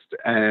artist,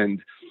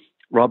 and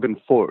Robin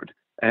Ford.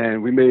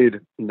 And we made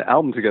an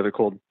album together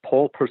called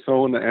Paul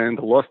Persone and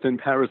the Lost in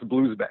Paris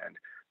Blues Band.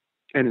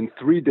 And in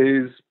 3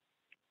 days,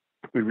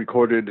 we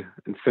recorded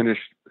and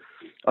finished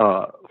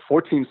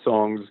 14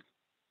 songs.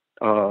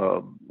 A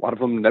lot of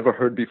them never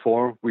heard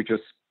before. We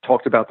just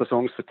talked about the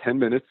songs for 10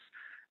 minutes.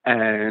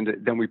 And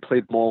then we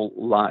played them all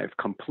live,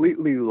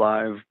 completely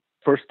live.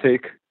 First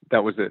take,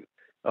 that was it.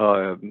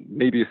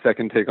 Maybe a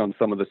second take on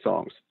some of the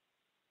songs.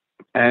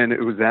 And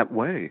it was that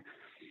way.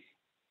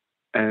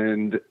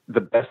 And the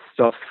best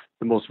stuff,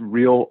 the most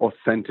real,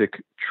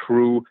 authentic,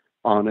 true,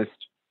 honest,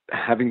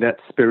 having that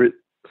spirit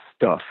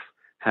stuff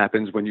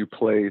happens when you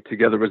play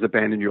together as a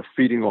band and you're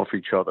feeding off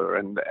each other,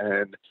 and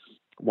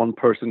one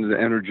person's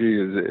energy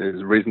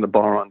is raising the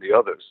bar on the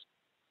others.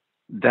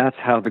 That's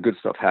how the good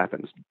stuff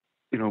happens.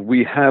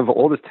 We have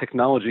all this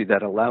technology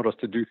that allowed us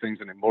to do things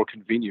in a more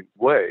convenient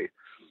way,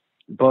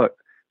 but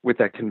with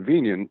that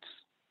convenience,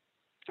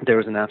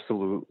 there is an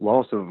absolute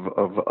loss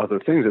of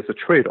other things. It's a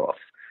trade-off.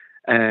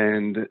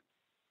 And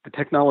the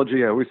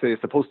technology, I always say, is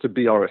supposed to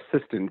be our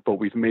assistant, but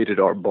we've made it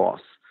our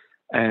boss.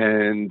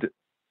 And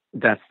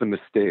that's the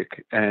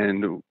mistake.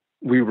 And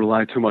we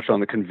rely too much on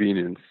the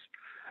convenience.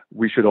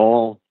 We should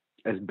all,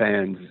 as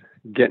bands,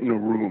 get in a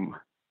room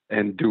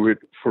and do it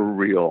for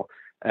real.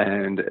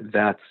 And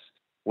that's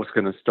what's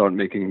going to start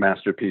making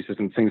masterpieces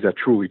and things that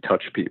truly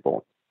touch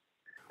people.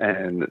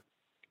 And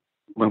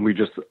when we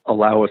just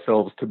allow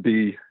ourselves to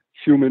be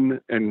human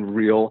and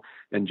real,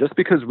 and just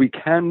because we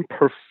can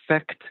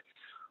perfect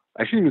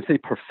I shouldn't even say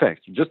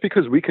perfect. Just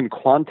because we can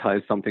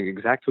quantize something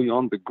exactly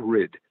on the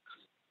grid,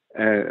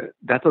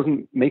 that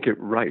doesn't make it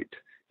right.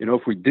 You know,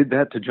 if we did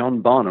that to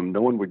John Bonham,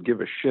 no one would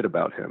give a shit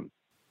about him.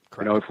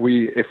 Correct. You know,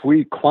 if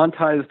we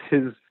quantized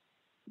his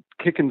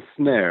kick and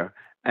snare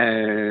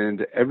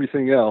and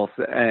everything else,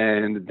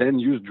 and then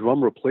used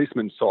drum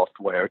replacement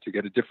software to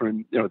get a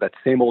different, you know, that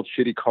same old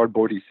shitty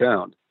cardboardy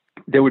sound,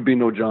 there would be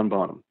no John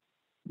Bonham.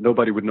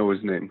 Nobody would know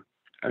his name,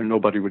 and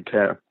nobody would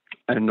care,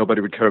 and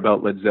nobody would care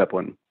about Led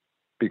Zeppelin,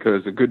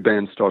 because a good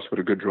band starts with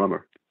a good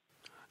drummer.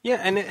 Yeah,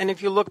 and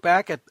if you look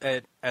back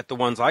at the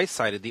ones I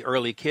cited, the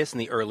early Kiss and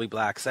the early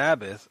Black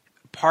Sabbath,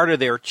 part of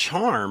their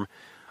charm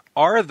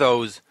are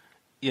those,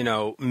 you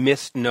know,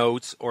 missed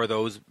notes or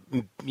those,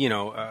 you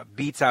know,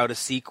 beats out of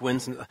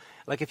sequence.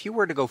 Like, if you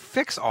were to go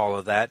fix all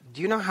of that,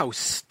 do you know how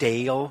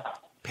stale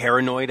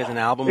Paranoid as an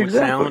album would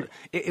sound?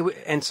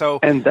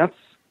 And that's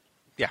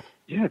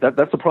yeah,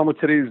 that's the problem with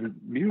today's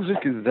music,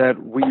 is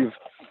that we've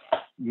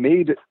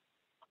made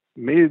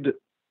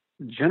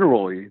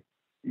generally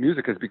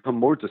music has become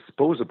more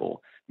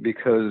disposable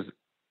because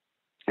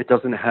it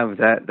doesn't have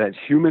that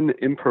human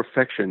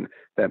imperfection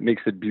that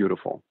makes it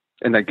beautiful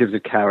and that gives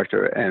it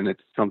character, and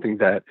it's something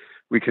that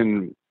we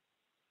can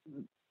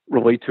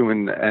relate to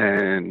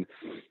and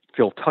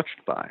feel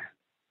touched by.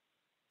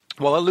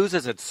 Well, it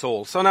loses its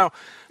soul. So now,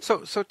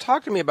 so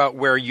talk to me about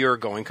where you're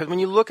going, because when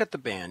you look at the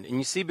band and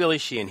you see Billy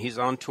Sheehan, he's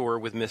on tour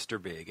with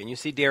Mr. Big, and you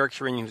see Derek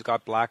Sherinian, who's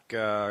got Black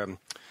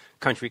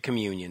Country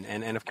Communion,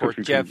 and of course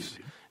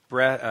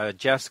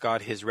Jeff's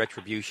got his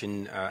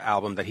Retribution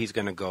album that he's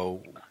going to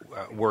go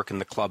work in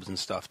the clubs and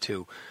stuff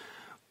too.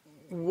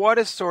 What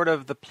is sort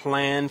of the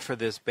plan for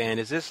this band?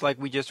 Is this like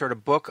we just sort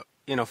of book,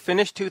 you know,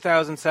 finish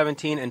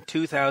 2017 and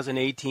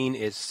 2018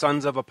 is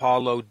Sons of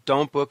Apollo,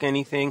 don't book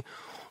anything?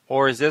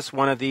 Or is this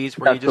one of these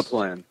where that's you just... the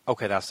plan.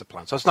 Okay, that's the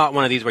plan. So it's not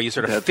one of these where you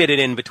sort of fit it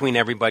in between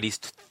everybody's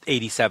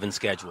 87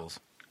 schedules.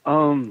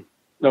 No,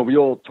 we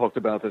all talked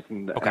about this,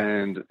 and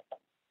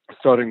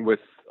starting with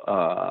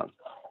the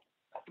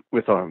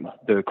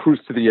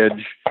Cruise to the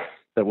Edge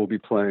that we'll be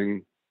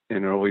playing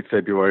in early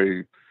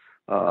February.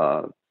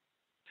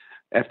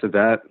 After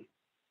that,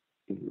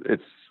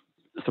 it's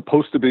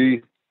supposed to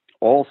be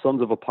all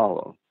Sons of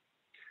Apollo.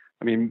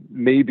 I mean,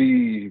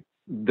 maybe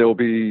there'll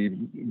be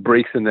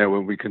breaks in there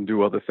when we can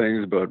do other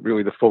things, but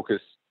really the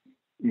focus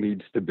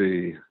needs to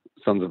be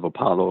Sons of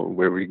Apollo,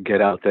 where we get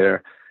out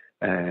there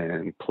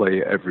and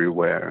play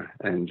everywhere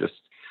and just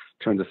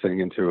turn the thing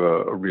into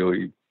a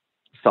really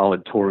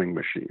solid touring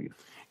machine.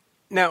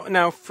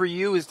 Now, for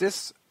you, is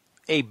this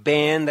a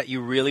band that you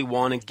really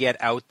want to get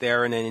out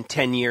there, and then in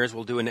 10 years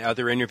we'll do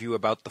another interview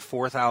about the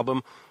fourth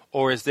album?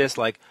 Or is this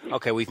like,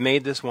 okay, we've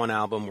made this one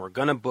album, we're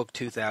going to book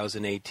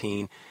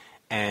 2018,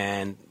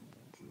 and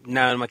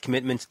now my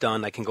commitment's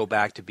done, I can go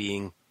back to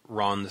being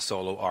Ron the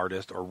solo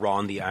artist or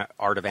Ron the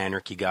Art of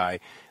Anarchy guy?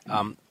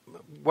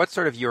 What's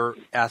sort of your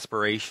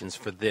aspirations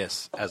for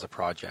this as a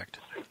project?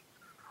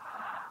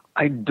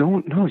 I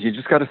don't know. You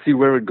just got to see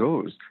where it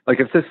goes. Like,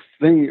 if this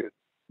thing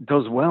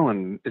does well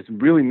and is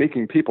really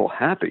making people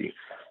happy,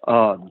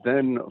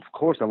 then of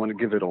course I want to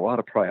give it a lot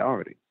of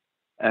priority.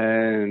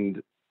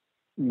 And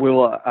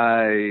will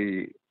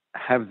I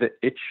have the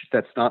itch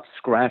that's not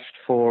scratched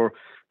for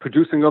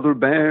producing other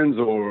bands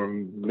or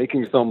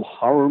making some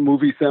horror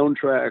movie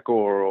soundtrack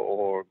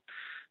or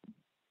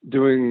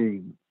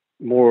doing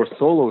more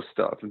solo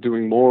stuff,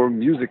 doing more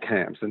music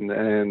camps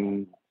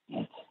and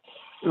you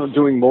know,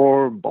 doing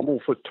more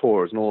Bumblefoot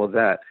tours and all of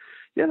that?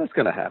 Yeah, that's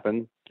going to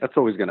happen. That's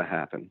always going to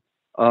happen.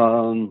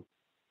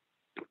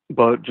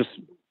 But just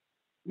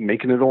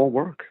making it all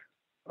work.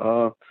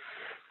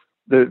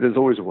 There's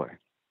always a way.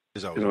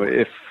 There's always a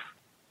way.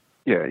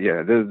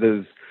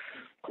 There's,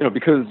 you know,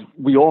 because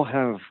we all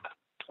have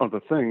other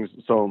things.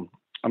 So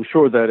I'm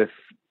sure that if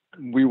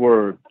we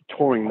were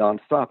touring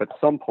nonstop, at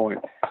some point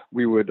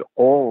we would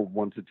all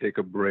want to take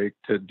a break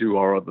to do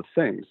our other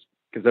things,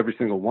 because every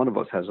single one of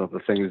us has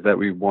other things that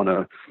we want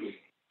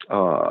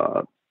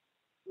to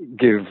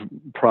give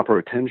proper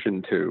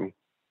attention to.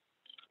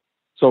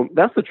 So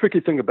that's the tricky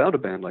thing about a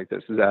band like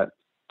this, is that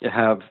you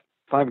have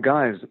 5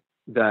 guys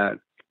that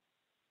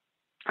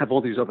have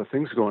all these other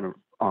things going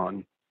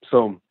on.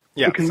 So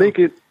it can make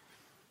it,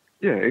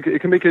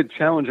 it can make it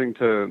challenging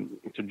to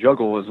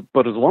juggle.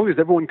 But as long as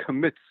everyone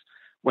commits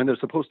when they're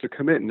supposed to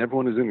commit and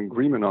everyone is in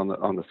agreement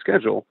on the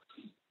schedule,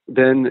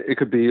 then it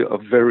could be a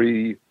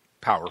very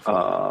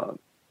powerful.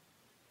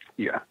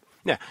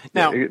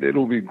 Now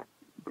it'll be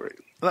great.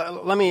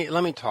 Let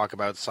me talk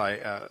about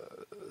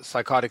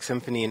Psychotic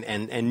Symphony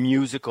and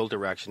musical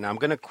direction. Now, I'm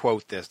going to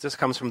quote this. This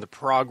comes from the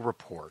Prog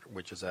Report,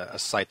 which is a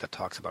site that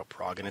talks about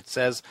prog, and it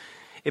says,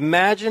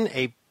 "Imagine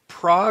a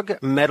prog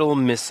metal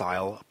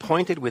missile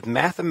pointed with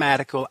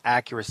mathematical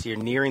accuracy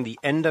nearing the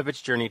end of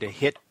its journey to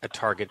hit a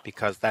target,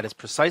 because that is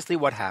precisely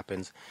what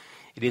happens.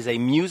 It is a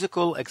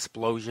musical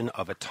explosion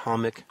of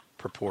atomic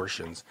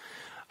proportions,"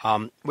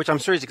 which I'm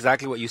sure is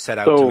exactly what you set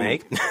out to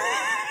make.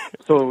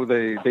 So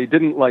they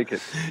didn't like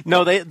it.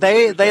 No,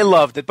 they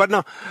loved it,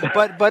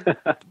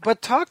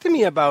 but talk to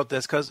me about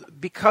this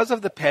because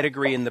of the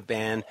pedigree in the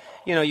band.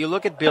 You know, you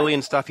look at Billy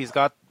and stuff. He's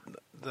got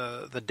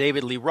the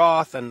David Lee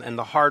Roth and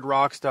the hard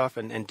rock stuff,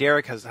 and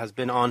Derek has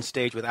been on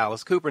stage with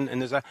Alice Cooper,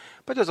 and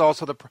there's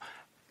also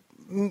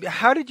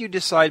how did you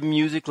decide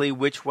musically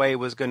which way it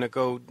was going to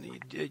go?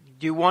 Do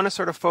you want to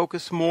sort of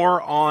focus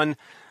more on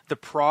the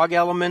prog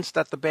elements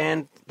that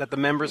the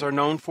members are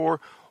known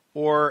for,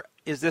 or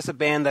is this a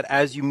band that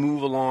as you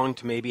move along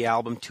to maybe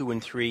album 2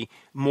 and 3,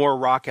 more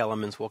rock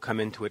elements will come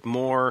into it,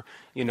 more,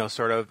 you know,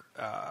 sort of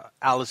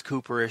Alice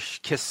Cooper-ish,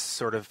 Kiss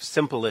sort of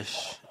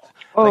simple-ish?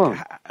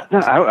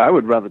 I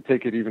would rather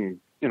take it even,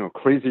 you know,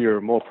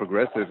 crazier, more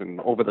progressive and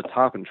over the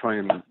top and try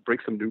and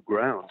break some new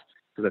ground,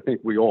 because I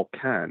think we all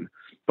can.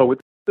 But with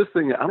this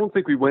thing, I don't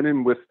think we went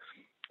in with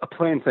a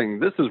plan saying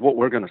this is what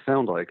we're going to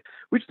sound like.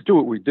 We just do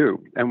what we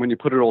do. And when you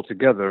put it all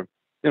together,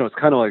 you know, it's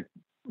kind of like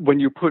when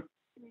you put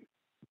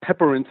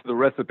pepper into the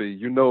recipe,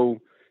 you know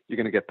you're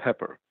going to get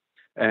pepper.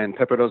 And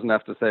pepper doesn't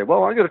have to say,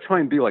 well, I got to try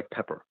and be like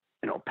pepper.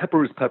 You know,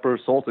 pepper is pepper,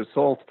 salt is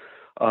salt.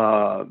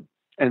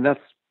 And that's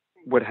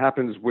what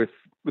happens with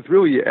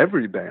really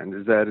every band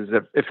is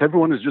that if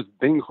everyone is just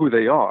being who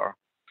they are,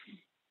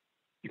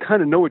 you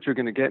kind of know what you're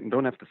going to get and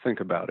don't have to think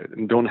about it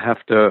and don't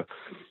have to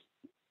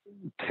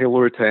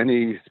tailor it to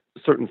any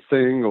certain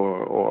thing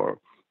or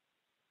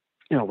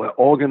you know, we're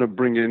all going to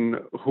bring in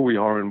who we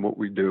are and what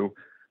we do.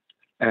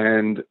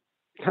 And it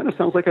kind of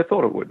sounds like I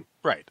thought it would.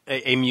 Right.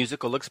 A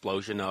musical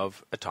explosion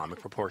of atomic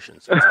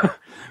proportions.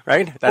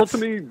 Right? Well, to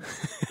me,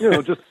 you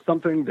know, just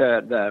something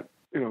that,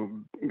 you know,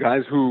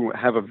 guys who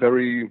have a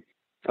very,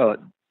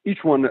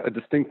 each one a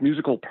distinct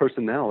musical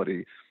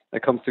personality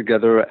that comes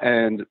together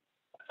and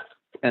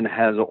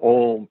has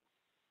all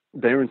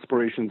their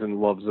inspirations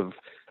and loves of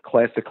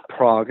classic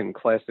prog and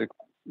classic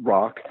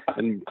rock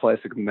and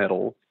classic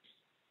metal.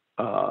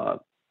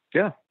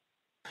 Yeah.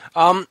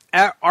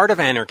 Art of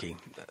Anarchy,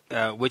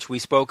 which we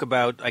spoke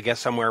about, I guess,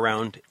 somewhere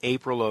around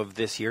April of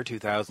this year,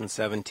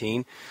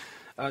 2017.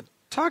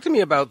 Talk to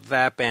me about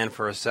that band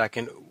for a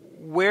second.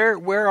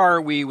 Where are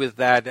we with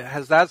that?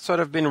 Has that sort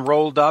of been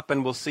rolled up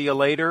and we'll see you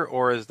later,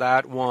 or is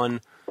that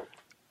one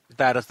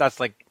that's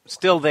like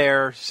still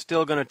there,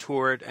 still going to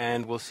tour it,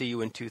 and we'll see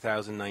you in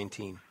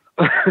 2019?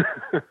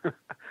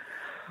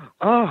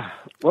 Well,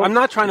 I'm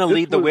not trying to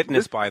lead the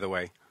witness, by the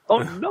way. Oh,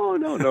 no.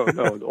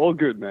 All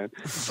good, man.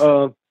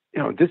 You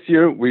know, this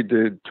year we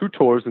did 2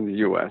 tours in the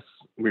U.S.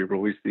 We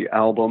released the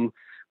album.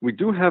 We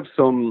do have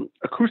some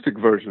acoustic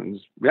versions.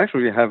 We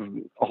actually have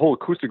a whole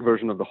acoustic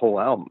version of the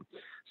whole album.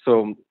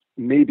 So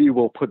maybe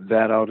we'll put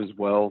that out as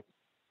well.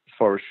 As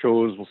far as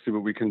shows, we'll see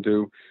what we can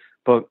do.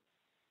 But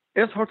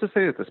it's hard to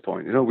say at this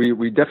point. You know, we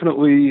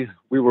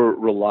were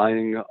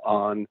relying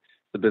on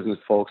the business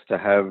folks to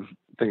have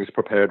things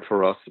prepared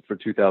for us for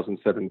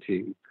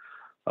 2017.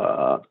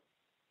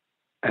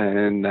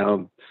 And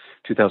now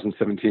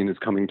 2017 is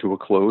coming to a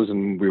close,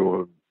 and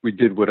we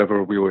did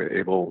whatever we were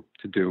able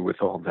to do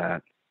with all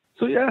that.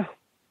 So yeah,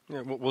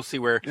 we'll see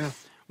where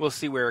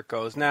it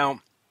goes.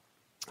 Now,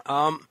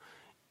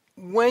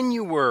 when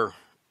you were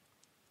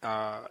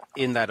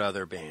in that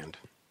other band,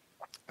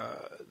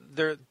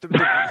 afraid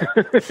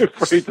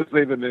to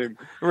say the name,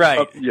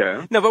 right?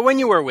 Yeah. No, but when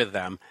you were with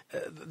them,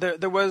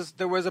 there was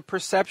a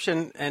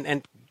perception,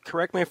 and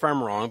correct me if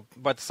I'm wrong,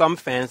 but some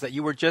fans that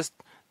you were just,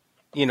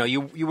 you know,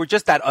 you were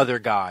just that other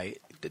guy.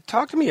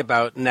 Talk to me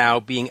about now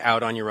being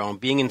out on your own,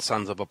 being in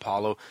Sons of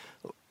Apollo,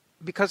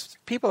 because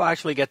people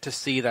actually get to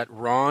see that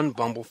Ron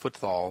Bumblefoot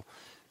Thal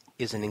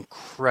is an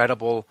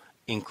incredible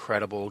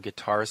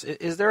guitarist.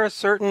 Is there a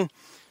certain...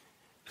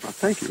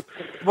 Thank you.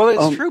 Well,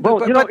 it's true,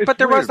 but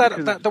there was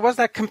because... there was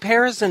that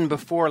comparison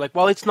before, like,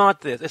 well, it's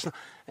not this, it's not,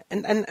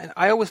 and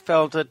I always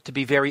felt it to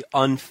be very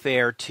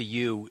unfair to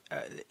you.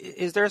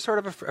 Is there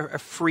sort of a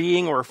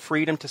freeing or a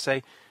freedom to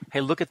say,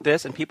 hey, look at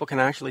this, and people can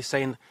actually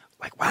say,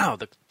 like, wow,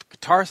 the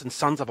guitarist in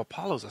Sons of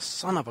Apollo is a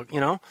son of a, you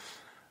know?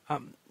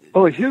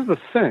 Well, here's the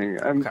thing.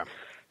 Okay.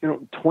 You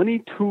know,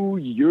 22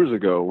 years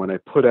ago when I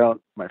put out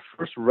my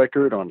first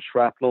record on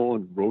Shrapnel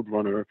and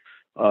Roadrunner,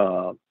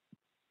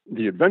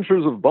 The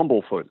Adventures of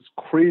Bumblefoot, it's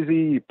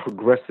crazy,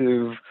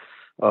 progressive,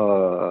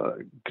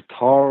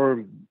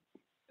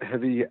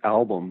 guitar-heavy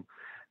album.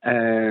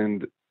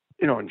 And,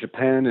 you know, in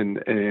Japan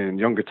and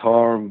Young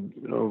Guitar,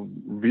 you know,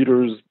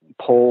 readers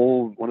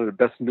poll, one of the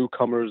best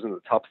newcomers in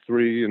the top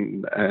 3.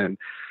 And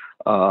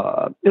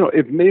you know,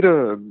 it made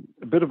a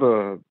bit of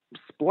a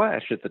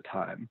splash at the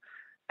time.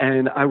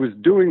 And I was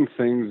doing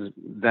things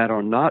that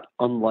are not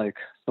unlike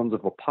Sons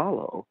of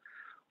Apollo.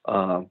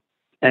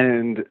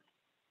 And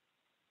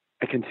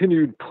I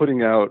continued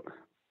putting out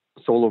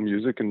solo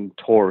music and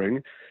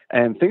touring,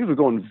 and things were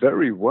going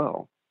very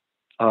well.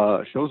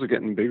 Shows were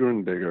getting bigger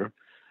and bigger.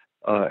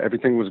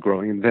 Everything was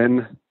growing. And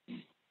then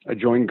I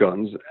joined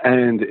Guns,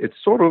 and it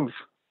sort of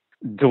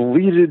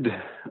deleted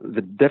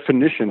the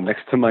definition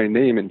next to my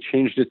name and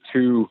changed it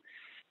to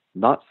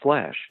not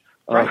Slash.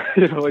 Right.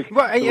 You know, like,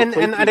 well,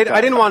 and I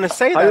didn't want to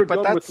say that,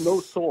 but that's with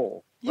no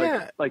soul.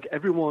 Yeah. Like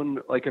everyone,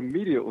 like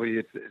immediately,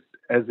 it's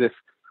as if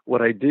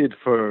what I did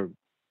for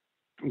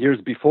years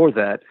before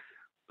that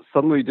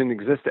suddenly didn't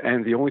exist,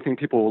 and the only thing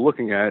people were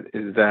looking at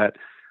is that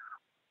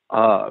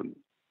I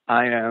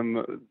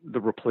am the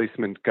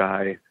replacement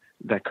guy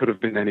that could have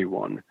been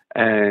anyone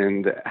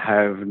and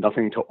have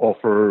nothing to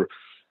offer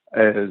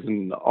as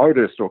an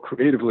artist or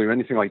creatively or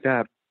anything like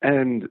that.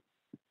 And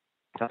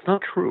that's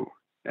not true.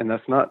 And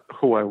that's not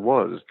who I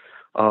was.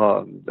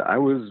 I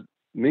was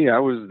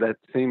that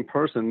same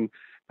person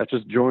that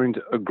just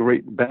joined a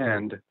great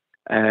band,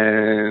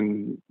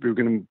 and we were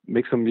going to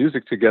make some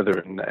music together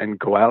and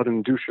go out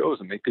and do shows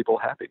and make people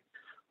happy.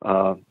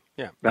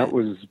 That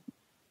was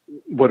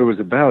what it was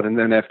about. And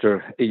then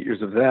after 8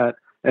 years of that,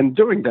 and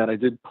during that, I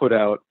did put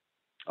out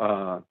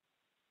an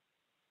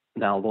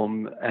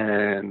album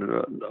and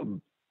a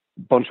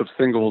bunch of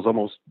singles,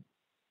 almost,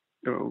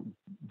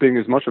 being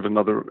as much of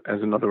another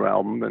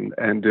album,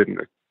 and did an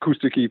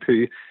acoustic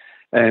EP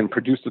and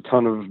produced a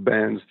ton of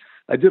bands.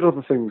 I did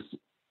other things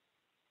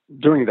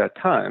during that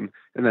time,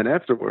 and then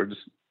afterwards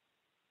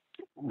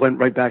went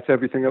right back to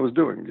everything I was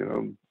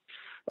doing.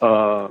 But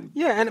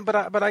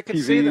I could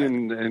TV see that.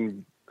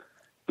 and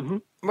mm-hmm.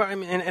 Well, I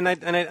mean, and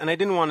I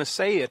didn't want to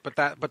say it, but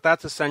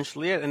that's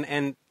essentially it.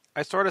 And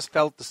I sort of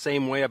felt the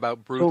same way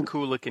about Bruce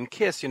Kulick and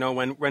Kiss.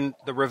 When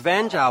the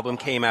Revenge album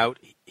came out,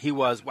 he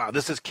was, wow,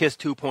 this is Kiss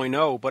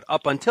 2.0. But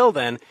up until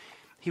then,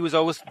 he was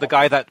always the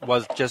guy that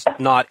was just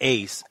not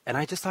Ace. And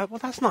I just thought, well,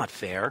 that's not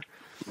fair.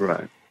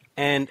 Right.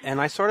 And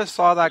I sort of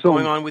saw that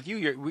going on with you.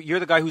 You're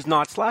the guy who's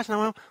not Slash. And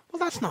I went, well,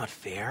 that's not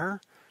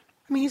fair.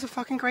 I mean, he's a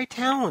fucking great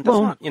talent. That's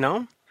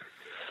not,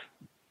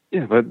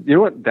 Yeah, but you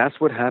know what? That's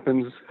what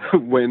happens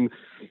when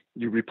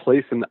you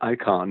replace an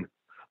icon.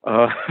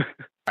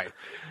 Right.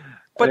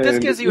 But this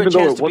gives you a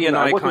chance to be an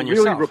icon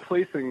yourself.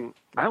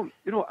 I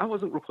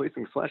wasn't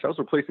replacing Slash. I was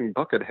replacing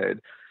Buckethead,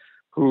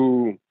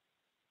 who,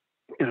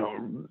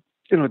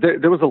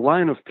 there was a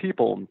line of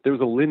people. There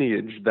was a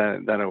lineage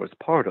that I was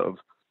part of,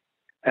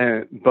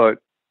 but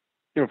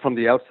from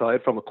the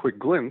outside, from a quick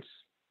glimpse,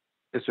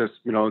 it's just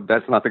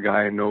that's not the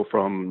guy I know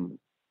from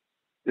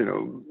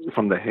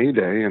the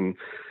heyday,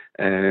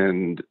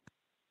 and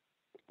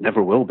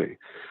never will be.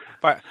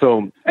 But,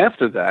 so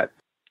after that,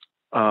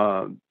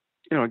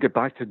 I get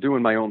back to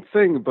doing my own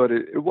thing, but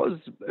it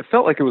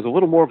felt like it was a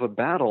little more of a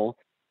battle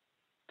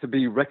to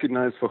be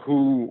recognized for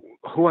who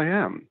I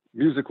am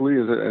musically,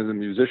 as a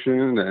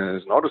musician,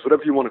 as an artist,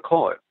 whatever you want to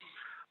call it.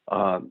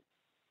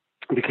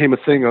 It became a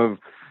thing of,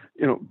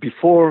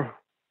 before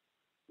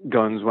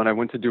Guns, when I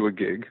went to do a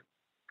gig,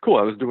 cool,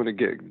 I was doing a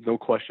gig, no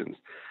questions.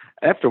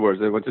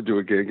 Afterwards, I went to do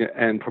a gig,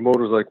 and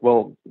promoters were like,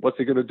 well, what's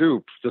he going to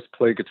do? Just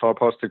play guitar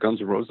parts to Guns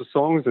N' Roses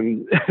songs?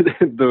 And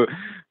the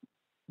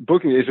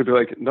booking agent would be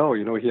like, no,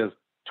 he has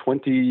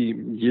 20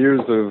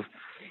 years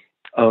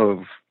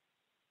of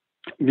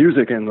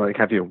music, and like,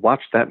 have you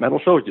watched that metal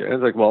show? Yeah.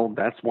 It's like, well,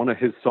 that's one of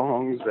his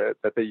songs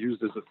that they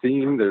used as a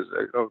theme. There's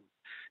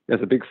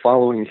a big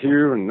following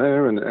here and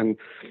there,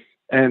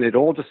 and it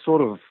all just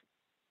sort of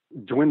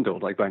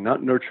dwindled, like by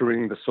not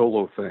nurturing the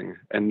solo thing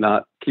and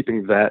not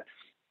keeping that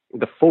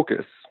the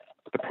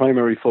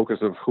primary focus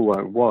of who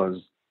I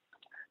was,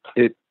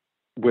 it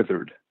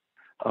withered.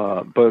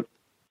 But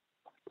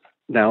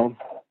now,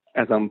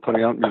 as I'm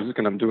putting out music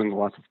and I'm doing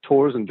lots of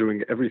tours and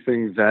doing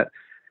everything that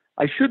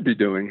I should be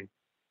doing,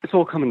 it's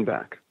all coming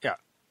back. Yeah.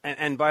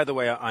 And by the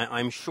way,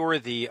 I'm sure I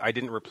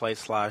didn't replace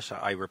Slash,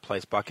 I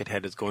replaced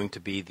Buckethead is going to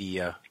be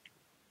the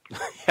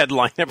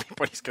headline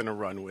everybody's going to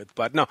run with.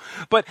 But no,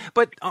 but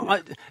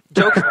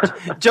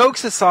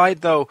jokes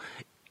aside, though,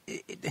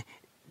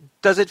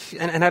 does it?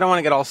 And I don't want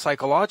to get all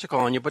psychological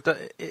on you, but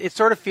it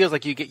sort of feels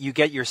like you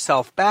get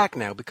yourself back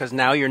now, because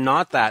now you're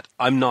not that.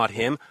 I'm not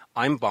him.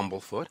 I'm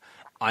Bumblefoot.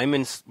 I'm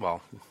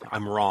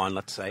Ron,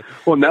 let's say.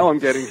 Well, now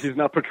he's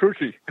not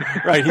Petrucci.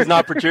 Right, he's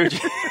not Petrucci.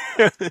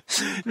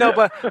 No,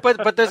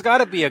 but there's got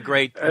to be a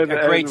great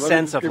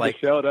sense of like.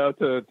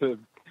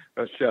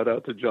 A shout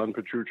out to John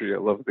Petrucci. I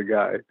love the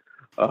guy.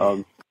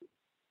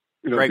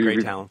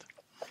 Great talent.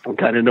 We've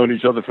kind of known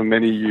each other for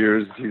many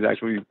years. He's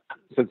actually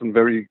said some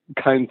very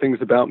kind things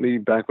about me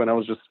back when I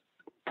was just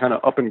kind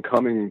of up and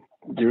coming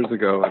years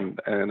ago. And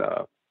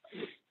if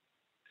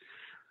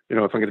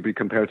I'm going to be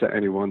compared to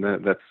anyone,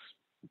 that's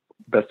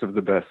best of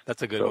the best.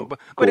 That's a good one.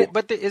 Cool.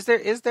 But is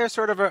there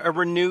sort of a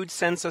renewed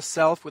sense of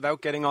self,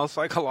 without getting all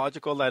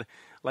psychological, that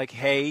like,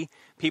 hey,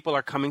 people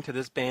are coming to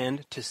this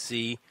band to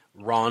see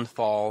Ron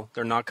Thal.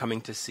 They're not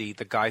coming to see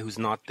the guy who's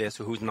not this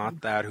or who's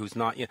not that, who's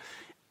not.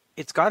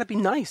 It's got to be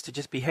nice to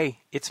just be, hey,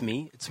 it's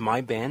me, it's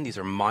my band, these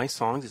are my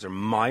songs, these are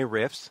my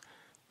riffs.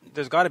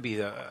 There's got to be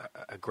a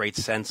great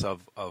sense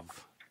of.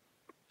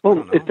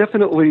 Well, it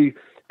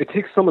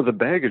takes some of the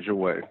baggage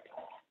away.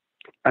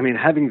 I mean,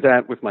 having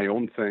that with my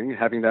own thing,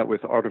 having that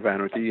with Art of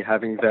Anarchy,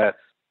 having that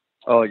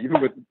even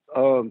with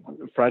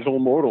Fragile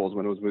Immortals,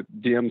 when it was with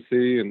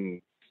DMC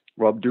and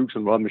Rob Dukes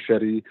and Rob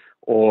Machete,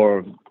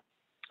 or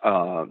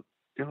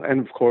and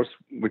of course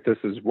with this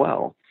as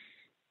well.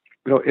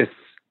 It's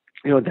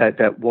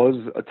that was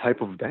a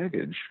type of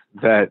baggage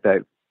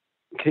that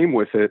came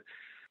with it,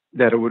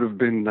 that it would have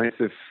been nice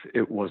if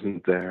it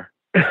wasn't there.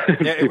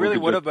 Yeah, it really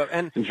would have.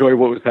 And enjoy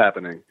what was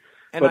happening.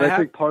 and But I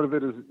think part of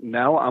it is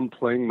now I'm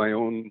playing my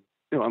own.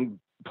 I'm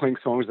playing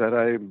songs that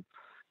I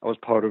was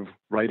part of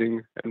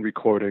writing and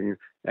recording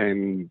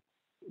and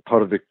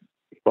part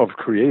of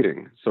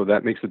creating. So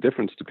that makes a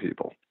difference to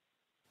people.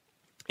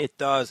 It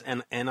does,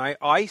 and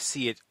I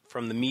see it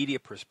from the media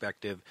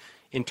perspective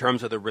in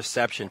terms of the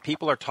reception.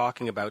 People are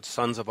talking about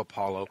Sons of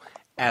Apollo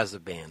as a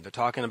band. They're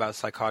talking about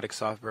Psychotic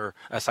Symphony.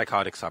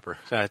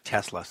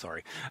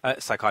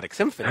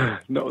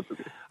 No,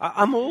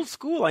 I'm old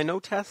school. I know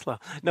Tesla.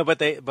 No, but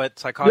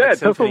Psychotic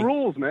Symphony. Tesla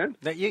rules, man.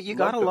 You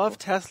gotta love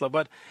Tesla,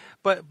 but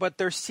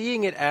they're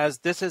seeing it as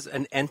this is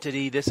an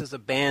entity, this is a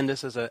band,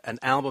 this is an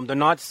album. They're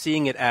not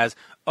seeing it as,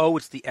 oh,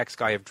 it's the X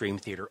guy of Dream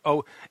Theater.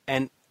 Oh,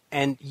 and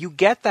you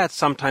get that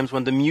sometimes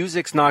when the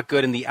music's not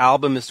good and the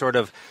album is sort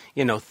of,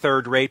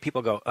 third rate.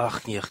 People go, oh,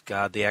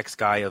 God, the X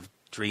guy of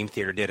Dream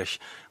Theater did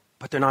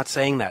but they're not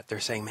saying that. They're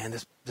saying, man,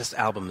 this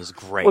album is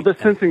great. Well, they're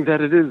sensing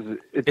that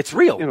it's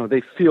real.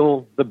 They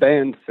feel the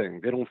band thing.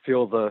 They don't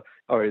feel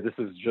all right, this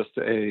is just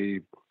a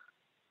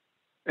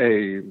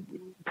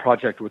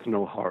project with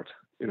no heart.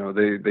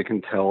 They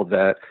can tell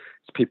that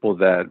it's people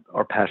that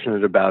are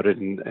passionate about it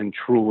and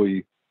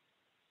truly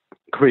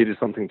created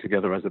something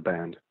together as a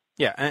band.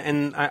 Yeah,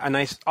 and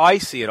I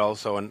see it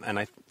also, and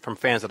I from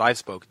fans that I've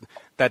spoken,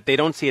 that they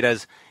don't see it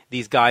as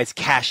these guys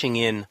cashing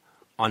in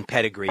on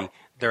pedigree.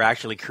 They're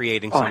actually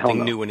creating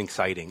something new and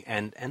exciting,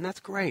 and that's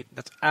great.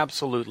 That's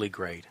absolutely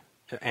great.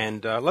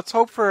 And let's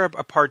hope for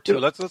a part two.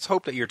 Let's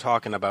hope that you're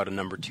talking about a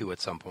number 2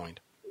 at some point.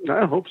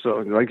 I hope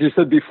so. Like you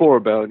said before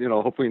about,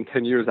 hopefully in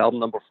 10 years, album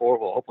number 4.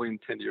 Well, hopefully in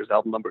 10 years,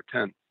 album number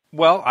 10.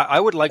 Well, I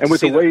would like to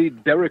see. And with the way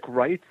Derek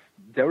writes,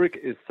 Derek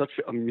is such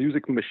a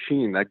music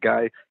machine. That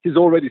guy, he's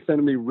already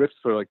sending me riffs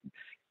for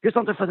here's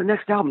something for the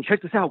next album.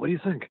 Check this out. What do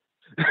you think?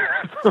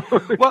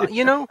 Well,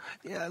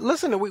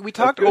 listen, we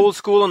talked old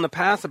school in the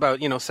past about,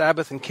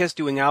 Sabbath and Kiss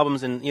doing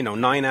albums in,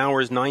 9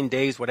 hours, 9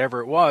 days,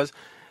 whatever it was.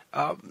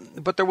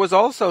 But there was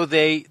also,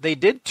 they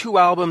did 2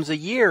 albums a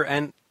year,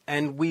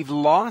 and we've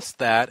lost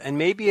that. And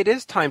maybe it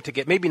is time to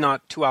get, maybe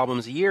not 2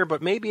 albums a year,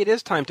 but maybe it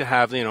is time to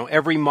have,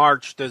 every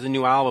March there's a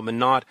new album and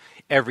not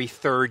every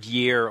third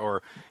year,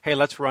 or, hey,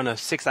 let's run a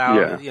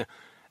 6-hour. Yeah.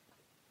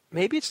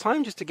 Maybe it's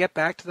time just to get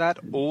back to that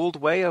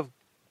old way of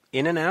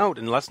in and out,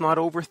 and let's not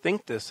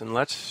overthink this, and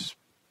let's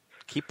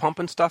keep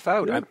pumping stuff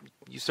out. Yeah.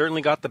 You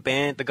certainly got the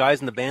guys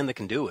in the band that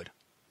can do it.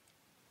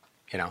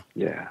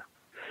 Yeah.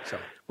 So.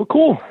 Well,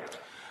 cool.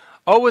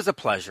 Always a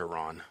pleasure,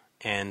 Ron.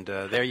 And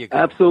there you go.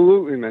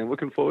 Absolutely, man.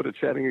 Looking forward to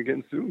chatting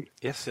again soon.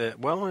 Yes.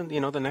 Well,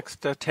 the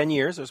next 10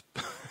 years, there's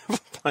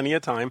plenty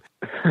of time.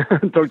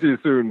 Talk to you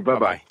soon. Bye-bye.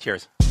 Bye-bye.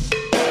 Cheers.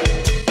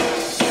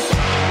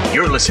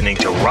 You're listening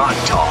to Rock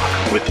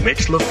Talk with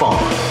Mitch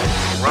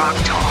LaFon. Rock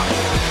Talk.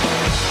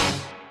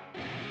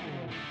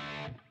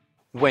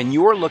 When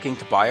you're looking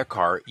to buy a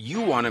car,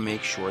 you want to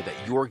make sure that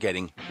you're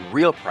getting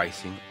real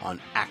pricing on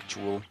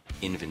actual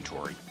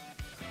inventory.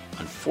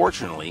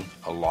 Unfortunately,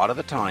 a lot of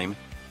the time,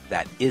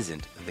 that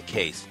isn't the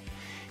case.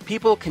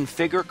 People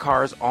configure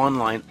cars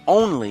online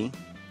only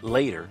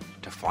later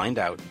to find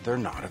out they're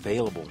not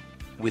available.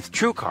 With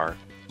TrueCar,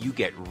 you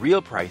get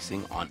real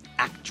pricing on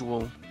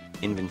actual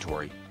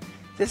inventory.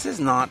 This is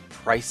not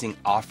pricing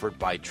offered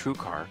by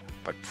TrueCar,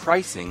 but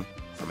pricing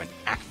from an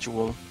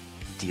actual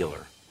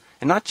dealer.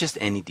 And not just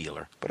any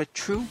dealer, but a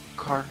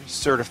TrueCar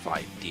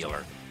certified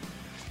dealer.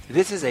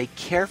 This is a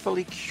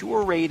carefully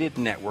curated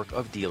network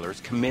of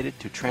dealers committed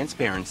to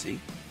transparency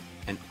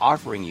and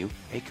offering you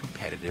a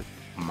competitive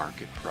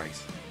market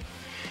price.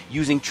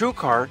 Using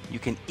TrueCar, you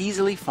can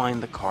easily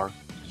find the car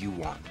you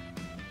want.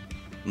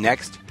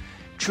 Next,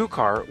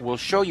 TrueCar will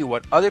show you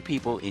what other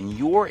people in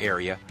your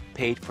area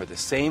paid for the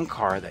same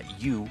car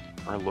that you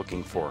are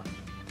looking for.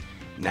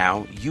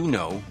 Now you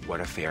know what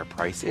a fair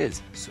price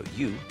is, so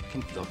you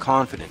can feel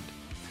confident.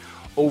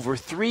 Over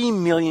 3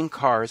 million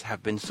cars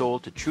have been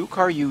sold to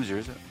TrueCar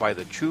users by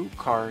the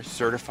TrueCar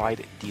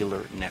Certified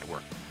Dealer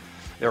Network.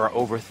 There are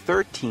over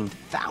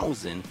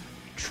 13,000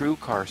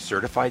 TrueCar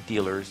certified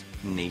dealers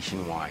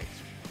nationwide.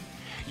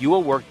 You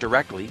will work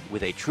directly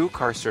with a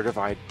TrueCar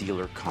certified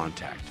dealer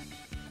contact.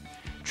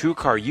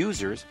 TrueCar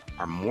users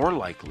are more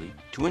likely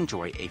to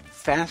enjoy a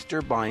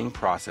faster buying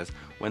process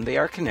when they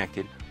are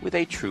connected with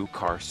a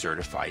TrueCar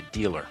certified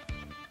dealer.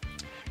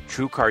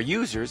 TrueCar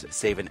users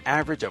save an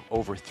average of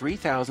over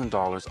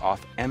 $3,000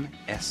 off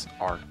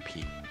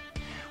MSRP.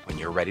 When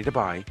you're ready to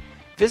buy,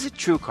 visit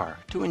TrueCar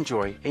to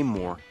enjoy a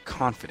more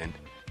confident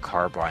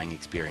car buying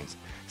experience.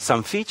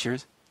 Some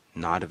features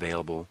not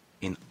available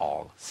in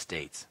all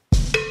states.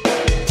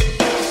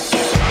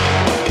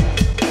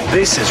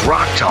 This is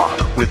Rock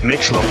Talk with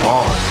Mitch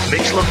LaFon.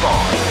 Mitch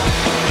LaFon.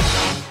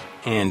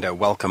 And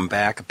welcome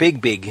back.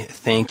 Big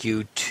thank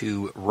you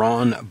to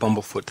Ron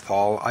Bumblefoot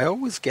Thal. I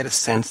always get a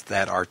sense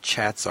that our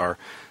chats are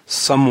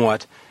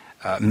somewhat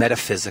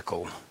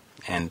metaphysical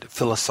and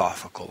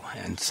philosophical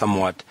and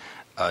somewhat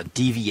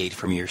deviate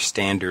from your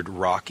standard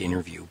rock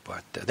interview.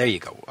 But there you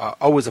go.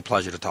 Always a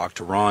pleasure to talk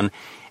to Ron.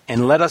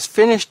 And let us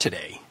finish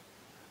today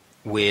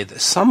with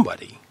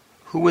somebody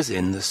who was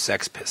in the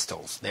Sex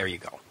Pistols. There you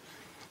go.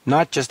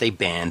 Not just a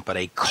band, but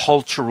a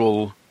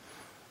cultural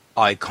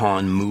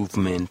icon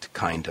movement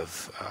kind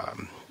of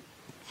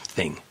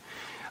thing.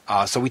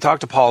 So we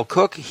talked to Paul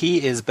Cook.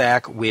 He is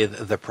back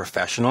with The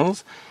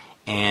Professionals,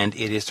 and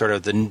it is sort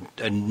of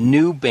a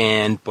new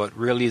band, but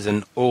really is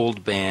an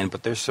old band,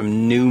 but there's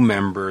some new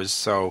members,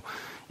 so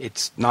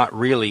it's not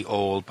really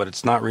old, but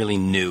it's not really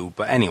new.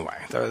 But anyway,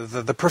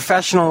 the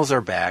Professionals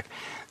are back,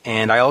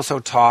 and I also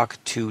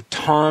talked to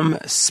Tom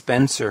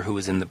Spencer, who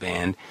is in the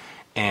band,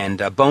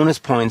 and bonus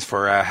points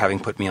for having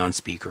put me on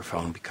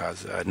speakerphone,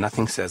 because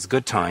nothing says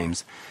good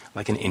times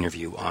like an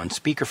interview on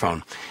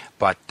speakerphone.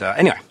 But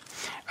anyway,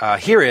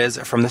 here is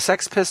from the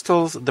Sex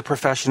Pistols, The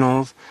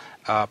Professionals,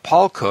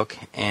 Paul Cook,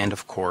 and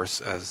of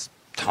course,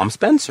 Tom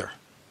Spencer.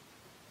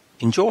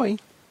 Enjoy.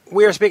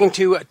 We are speaking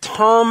to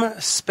Tom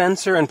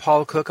Spencer and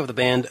Paul Cook of the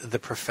band The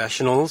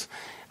Professionals.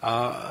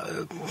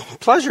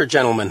 Pleasure,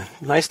 gentlemen.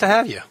 Nice to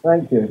have you.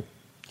 Thank you.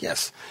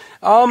 Yes.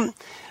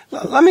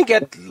 Let me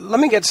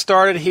get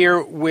started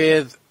here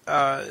with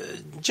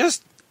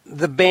just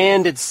the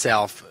band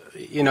itself.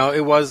 You know,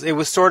 it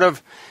was sort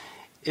of,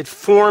 it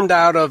formed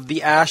out of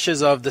the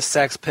ashes of the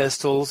Sex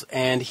Pistols,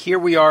 and here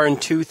we are in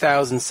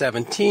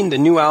 2017. The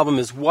new album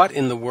is What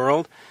in the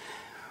World?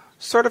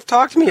 Sort of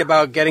talk to me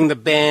about getting the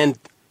band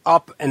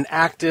up and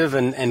active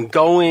and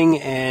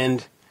going,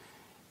 and,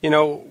 you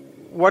know,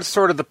 what's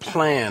sort of the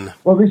plan?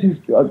 Well, this is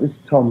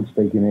Tom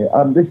speaking here.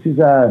 This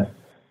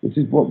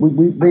is what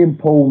me and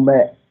Paul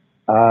met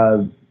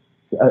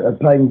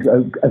playing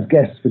as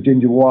guests for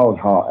Ginger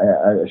Wildheart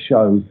at a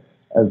show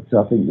at,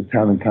 I think, the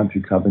Town and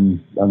Country Club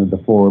in London,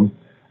 the Forum,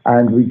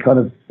 and we kind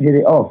of hit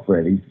it off,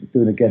 really,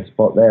 doing a guest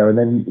spot there. And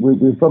then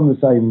we're from the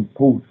same,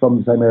 Paul's from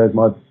the same area as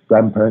my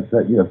grandparents,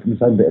 from the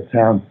same bit of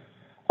town,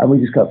 and we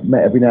just got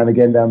met every now and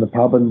again down the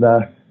pub. And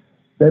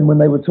then when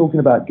they were talking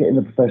about getting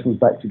the Professionals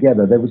back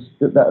together, there was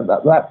at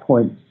that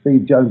point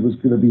Steve Jones was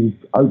going to be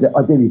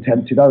ideally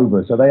tempted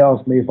over, so they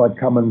asked me if I'd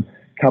come and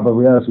cover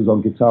rehearsals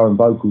on guitar and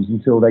vocals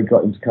until they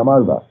got him to come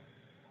over.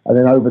 And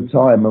then over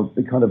time,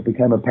 it kind of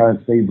became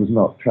apparent Steve was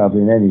not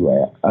travelling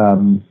anywhere.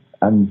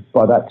 And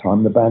by that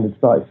time, the band had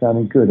started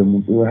sounding good,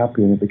 and we were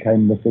happy, and it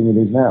became the thing it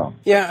is now.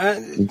 Yeah,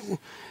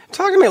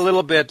 talk to me a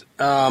little bit,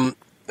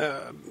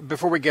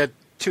 before we get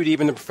too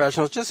deep into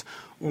Professionals, just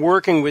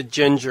working with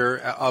Ginger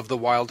of the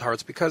Wild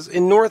Hearts, because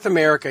in North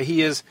America,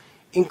 he is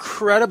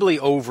incredibly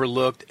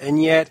overlooked,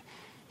 and yet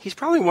he's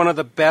probably one of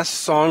the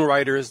best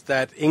songwriters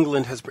that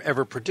England has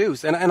ever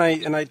produced. And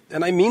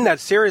I mean that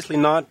seriously,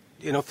 not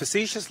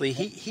facetiously.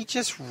 He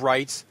just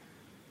writes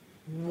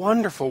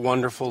wonderful,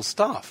 wonderful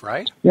stuff,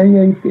 right? Yeah,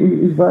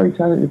 he's a very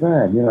talented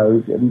man.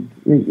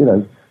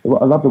 I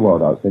love the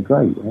Wild Hearts; they're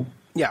great.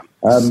 Yeah.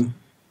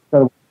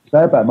 So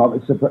say about him,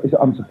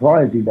 I'm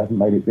surprised he hasn't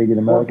made it big in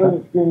America.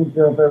 Well, things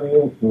are very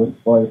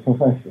influenced by the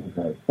Professionals,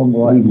 though.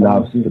 He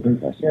loves the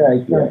Professionals. Yeah,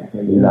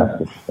 exactly. He loves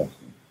the Professionals.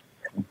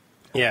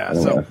 Yeah.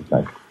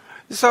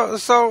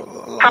 So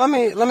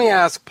let me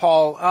ask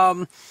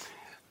Paul.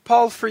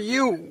 Paul, for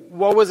you,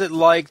 what was it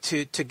like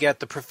to get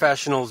the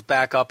Professionals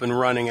back up and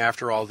running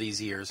after all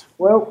these years?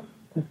 Well,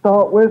 to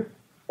start with,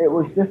 it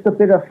was just a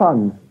bit of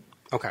fun.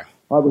 Okay.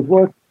 I was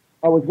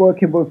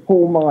working with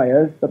Paul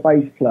Myers, the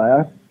bass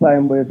player,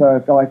 playing with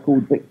a guy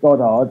called Vic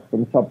Goddard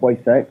from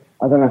Subway Sex.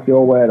 I don't know if you're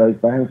aware of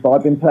those bands, but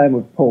I've been playing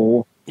with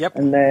Paul. Yep.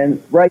 And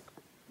then Ray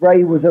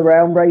was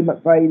around, Ray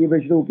McVeigh, the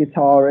original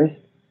guitarist,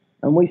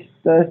 and we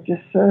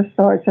just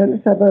started saying,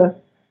 let's have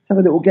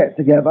a little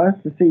get-together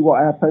to see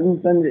what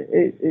happens, and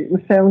it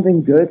was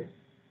sounding good.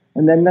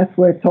 And then that's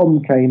where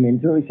Tom came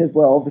into it. He said,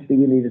 well, obviously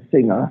we need a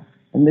singer,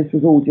 and this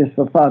was all just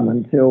for fun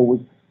until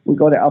we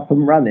got it up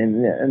and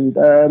running,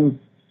 and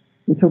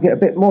we took it a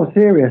bit more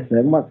serious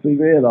then once we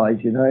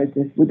realised,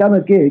 we'd done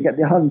a gig at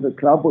the 100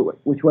 Club,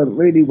 which went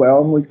really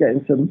well, and we was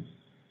getting some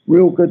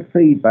real good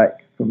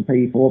feedback from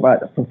people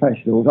about the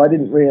Professionals. I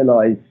didn't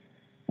realise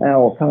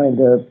how kind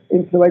of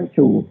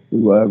influential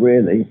we were,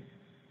 really,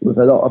 with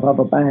a lot of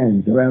other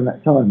bands around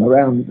that time,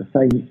 around the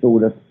same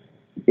sort of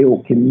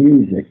ilk in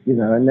music,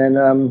 and then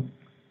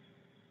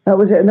that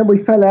was it. And then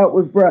we fell out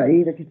with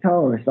Ray, the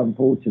guitarist,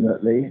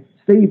 unfortunately.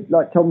 Steve,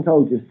 like Tom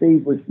told you,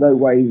 Steve was no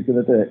way he was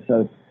going to do it,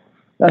 so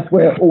that's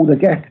where all the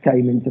guests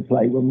came into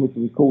play when we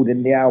were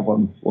recording the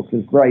album,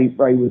 because Ray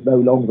was no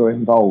longer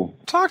involved.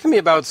 Talk to me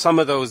about some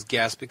of those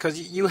guests, because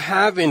you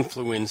have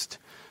influenced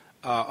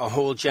a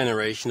whole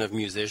generation of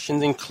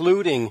musicians,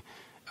 including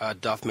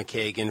Duff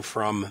McKagan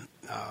from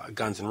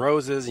Guns N'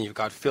 Roses, and you've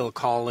got Phil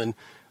Collen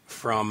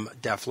from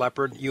Def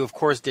Leppard. You, of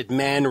course, did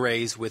Man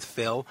Rays with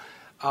Phil.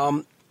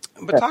 But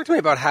talk to me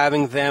about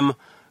having them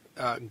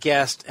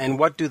guest, and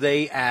what do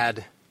they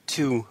add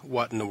to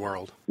What in the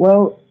World?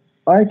 Well,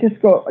 I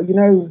just got,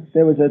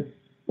 there was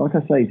like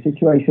I say,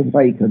 Situation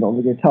Vacant on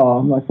the guitar,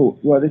 and I thought,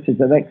 well, this is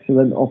an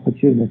excellent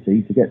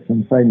opportunity to get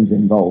some friends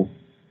involved.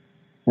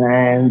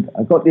 And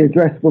I got the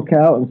address book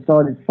out and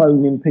started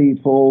phoning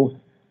people,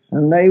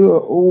 and they were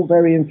all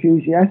very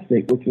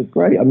enthusiastic, which was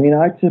great. I mean,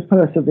 I had to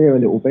persevere a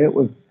little bit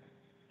with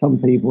some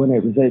people,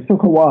 and it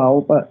took a while,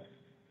 but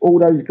all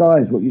those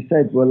guys, what you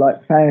said, were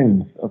like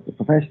fans of the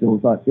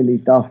Professionals, like Billy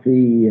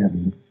Duffy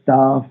and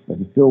Duff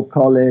and Phil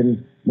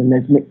Collins, and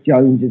there's Mick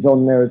Jones is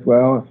on there as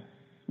well.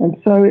 And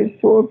so it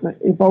sort of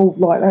evolved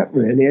like that,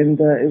 really, and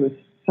it was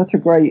such a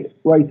great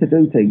way to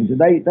do things. And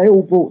they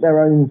all brought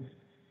their own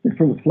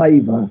different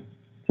flavour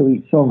to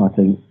each song, I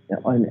think,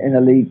 in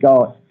a lead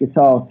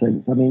guitar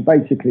sense. I mean,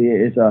 basically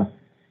it is a,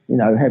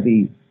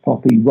 heavy,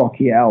 poppy,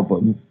 rocky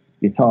album,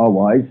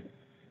 guitar-wise,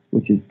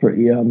 which is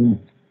pretty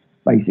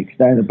basic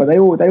standard. But they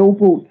all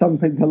brought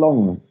something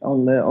along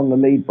on the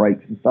lead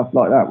breaks and stuff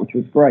like that, which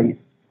was great.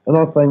 And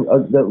I think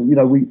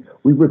that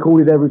we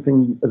recorded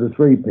everything as a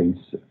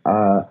 3-piece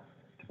to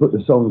put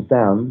the songs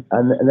down,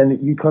 and then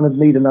you kind of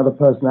need another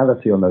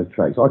personality on those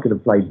tracks. I could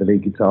have played the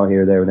lead guitar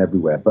here, there, and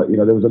everywhere, but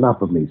there was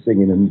enough of me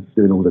singing and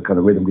doing all the kind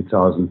of rhythm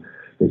guitars and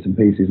bits and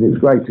pieces, and it was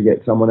great to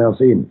get someone else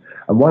in.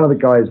 And one of the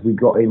guys we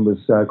got in was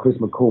Chris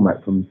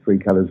McCormack from Three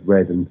Colours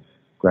Red and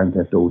Grand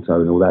Theft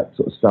Auto and all that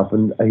sort of stuff,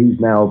 and he's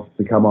now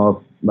become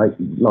our live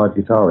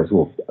guitarist,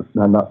 or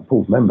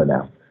fourth member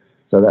now.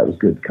 So that was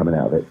good coming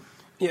out of it.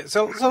 Yeah.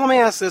 So let me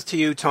ask this to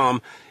you,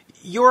 Tom.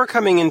 You're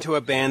coming into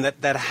a band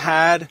that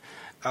had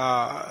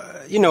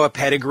a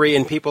pedigree,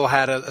 and people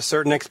had a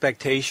certain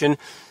expectation.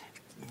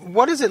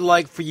 What is it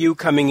like for you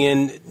coming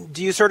in?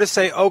 Do you sort of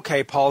say,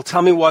 okay, Paul,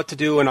 tell me what to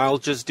do and I'll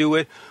just do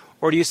it?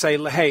 Or do you say,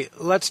 hey,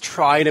 let's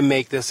try to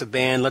make this a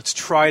band. Let's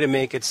try to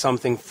make it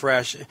something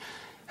fresh.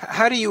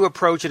 How do you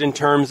approach it in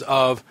terms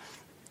of,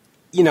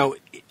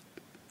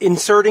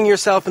 inserting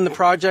yourself in the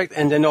project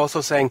and then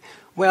also saying,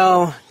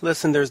 well,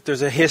 listen,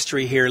 there's a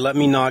history here. Let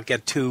me not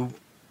get too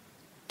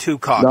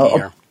cocky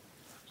here.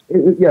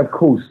 Yeah, of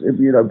course,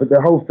 but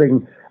the whole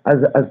thing,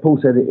 as Paul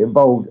said, it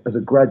evolved as a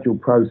gradual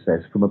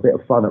process from a bit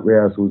of fun at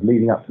rehearsals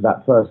leading up to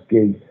that first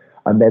gig,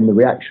 and then the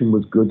reaction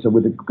was good. So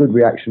with a good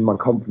reaction, my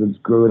confidence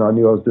grew, and I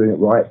knew I was doing it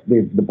right.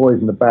 The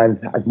boys in the band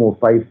had more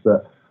faith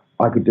that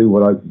I could do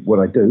what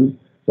I do.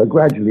 So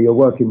gradually, a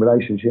working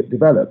relationship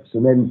develops,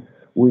 and then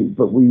we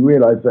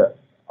realised that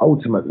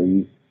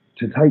ultimately,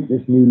 to take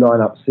this new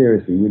lineup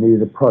seriously, we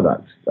needed a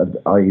product,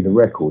 i.e. the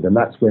record, and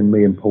that's when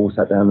me and Paul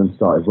sat down and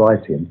started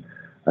writing.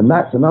 And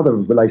that's another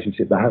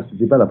relationship that has to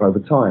develop over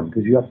time,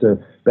 because you have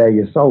to bare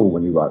your soul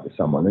when you write with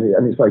someone,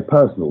 and it's very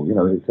personal.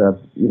 It's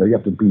you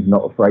have to be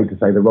not afraid to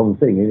say the wrong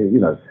thing.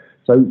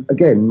 So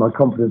again, my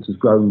confidence has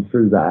grown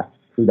through that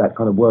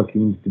kind of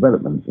working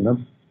development.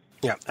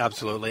 Yeah,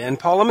 absolutely. And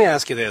Paul, let me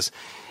ask you this: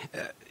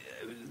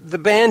 the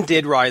band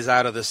did rise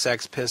out of the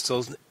Sex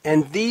Pistols,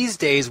 and these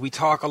days we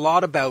talk a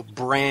lot about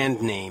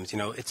brand names.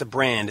 It's a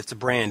brand, it's a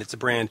brand, it's a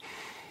brand.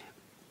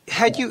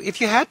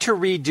 If you had to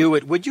redo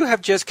it, would you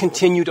have just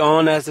continued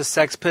on as the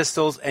Sex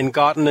Pistols and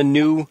gotten a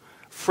new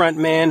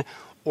frontman,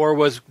 or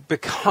was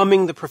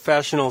becoming the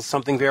Professionals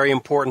something very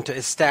important to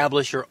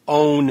establish your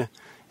own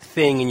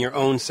thing and your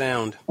own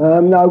sound?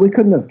 No, we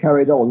couldn't have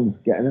carried on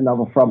getting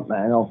another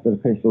frontman after the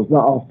Pistols,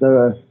 not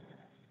after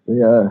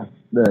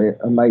the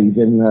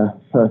amazing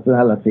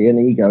personality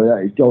and ego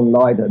that is John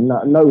Lydon.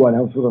 No one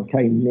else would have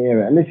came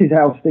near it. And this is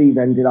how Steve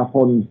ended up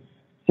on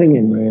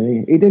singing,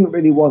 really. He didn't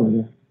really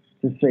want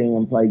to sing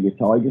and play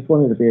guitar. He just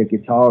wanted to be a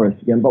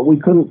guitarist again, but we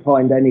couldn't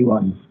find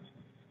anyone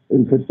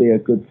who could be a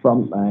good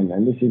frontman,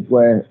 and this is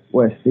where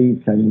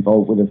Steve came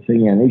involved with the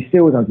singing. He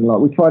still doesn't like.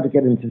 We tried to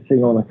get him to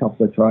sing on a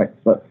couple of tracks,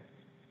 but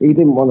he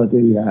didn't want to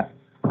do that.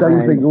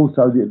 Don't you think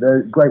also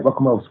the Great Rock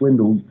and Roll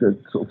Swindle, the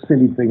sort of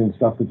silly thing and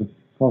stuff, was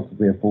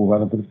possibly a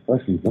forerunner for the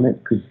Professionals, wasn't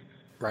it? Cause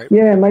right.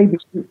 Yeah, maybe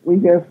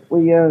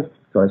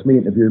sorry, it's me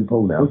interviewing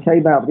Paul now. We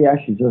came out of the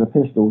ashes of the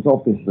Pistols,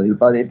 obviously,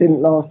 but it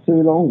didn't last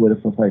too long with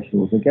the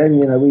Professionals. Again,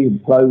 we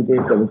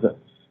imploded. There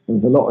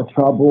was a lot of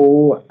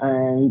trouble,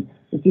 and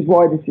which is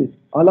why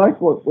I like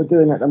what we're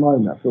doing at the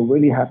moment. I feel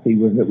really happy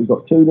with it. We've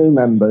got 2 new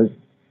members,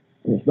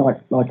 and it's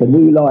like a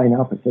new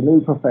lineup. It's a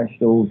new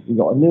Professionals. We've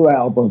got a new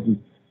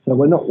album, so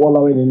we're not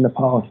wallowing in the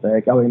past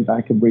there, going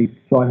back and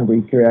trying to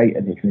recreate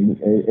anything.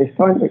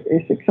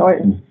 It's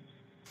exciting.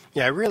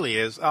 Yeah, it really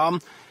is.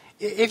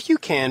 If you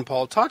can,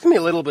 Paul, talk to me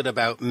a little bit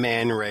about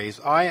Man Rays.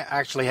 I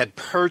actually had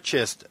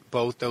purchased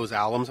both those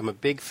albums. I'm a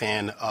big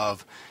fan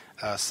of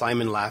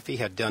Simon Laffey.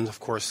 Had done, of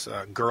course,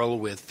 Girl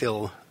with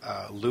Phil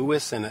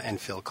Lewis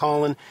and Phil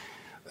Collin.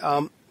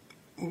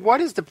 What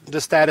is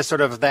the status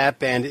sort of that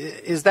band?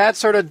 Is that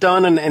sort of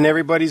done and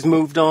everybody's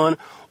moved on,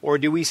 or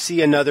do we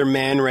see another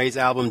Man Rays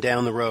album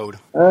down the road?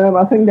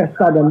 I think that's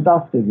done and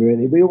dusted,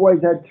 really. We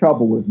always had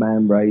trouble with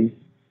Man Rays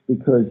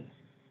because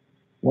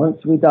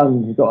once we got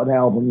an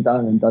album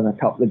done and done a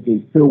couple of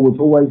gigs, Phil was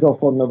always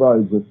off on the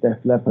road with Def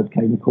Leppard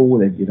came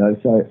calling,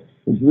 so it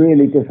was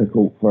really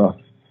difficult for us.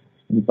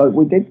 But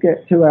we did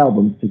get 2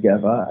 albums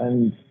together,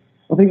 and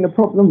I think the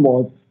problem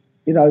was,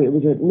 it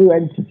was a new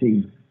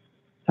entity,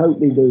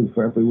 totally new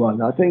for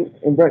everyone. I think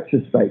in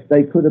retrospect,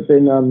 they could have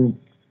been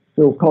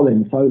Phil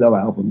Collins solo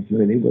albums,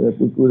 really. We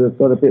would have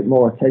got a bit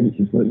more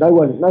attention. But no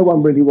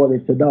one really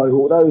wanted to know,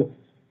 although,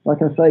 like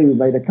I say, we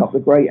made a couple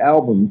of great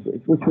albums,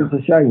 which was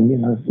a shame.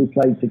 We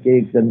played to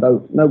gigs and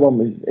no one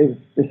was. It was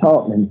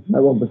disheartening.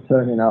 No one was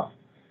turning up,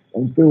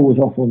 and Phil was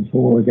off on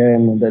tour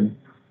again. And then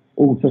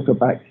all took a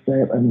back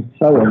step and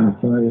so on.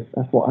 So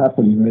that's what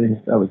happened, really.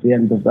 That was the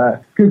end of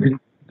that. Good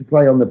to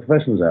play on the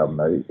Professionals album,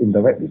 though,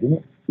 indirectly, didn't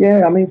it?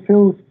 Yeah, I mean,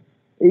 Phil,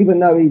 even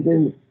though he's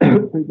in,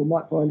 people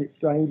might find it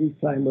strange, he's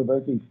playing with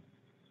us.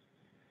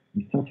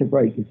 He's such a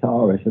great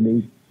guitarist,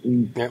 and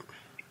he's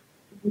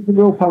a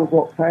real punk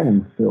rock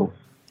fan, Phil.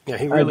 Yeah,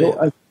 he really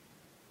is.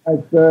 As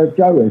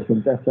Joe is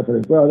from Def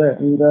Leppard as well,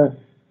 and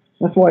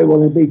that's why he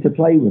wanted me to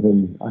play with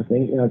him, I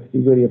think, because he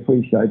really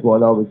appreciated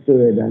what I was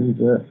doing,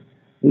 and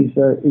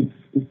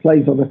he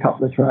plays on a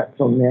couple of tracks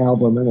on the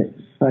album, and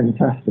it's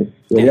fantastic.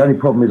 Yeah, the only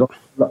problem is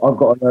I've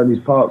got to learn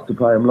his parts to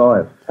play them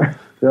live. Do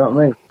you know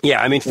what I mean?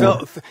 Yeah, I mean,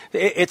 Phil,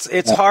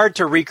 it's hard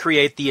to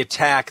recreate the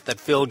attack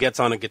that Phil gets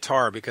on a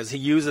guitar because he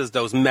uses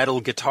those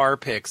metal guitar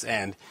picks,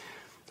 and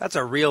that's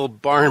a real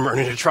barn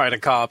burner to try to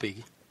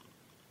copy.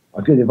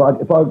 I did. If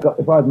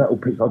I had metal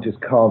picks, I'd just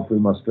carve through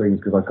my strings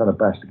because I kind of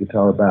bash the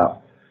guitar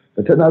about.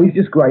 But no, he's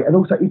just great, and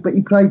also, but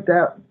he played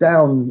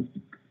down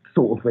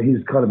sort of for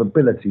his kind of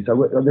ability.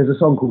 So there's a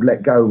song called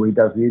 "Let Go" where he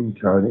does the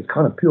intro, and it's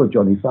kind of pure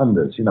Johnny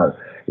Thunders.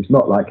 It's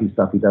not like his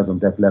stuff he does on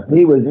Def Leppard.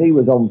 He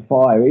was on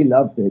fire. He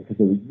loved it because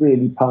it was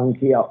really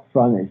punky up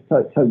front. It's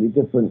totally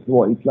different to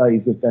what he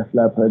plays with Def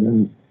Leppard,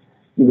 and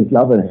he was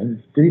loving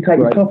it. Did he take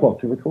the top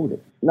off to record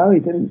it? No, he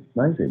didn't.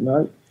 Amazing.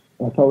 No,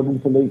 I told him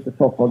to leave the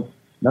top on.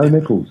 No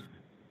nipples.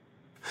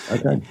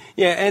 Okay.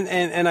 Yeah,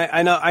 and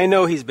I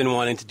know he's been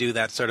wanting to do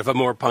that sort of a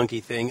more punky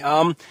thing.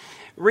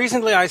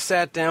 Recently, I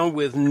sat down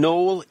with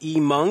Noel E.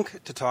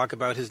 Monk to talk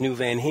about his new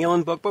Van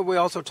Halen book, but we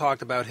also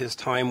talked about his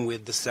time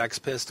with the Sex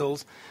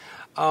Pistols.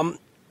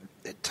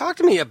 Talk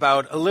to me a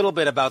little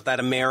bit about that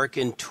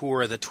American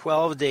tour, the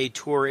 12-day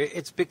tour.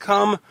 It's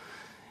become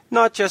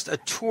not just a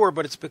tour,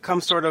 but it's become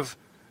sort of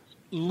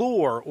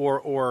lore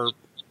or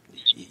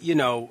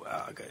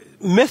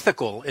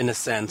mythical in a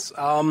sense.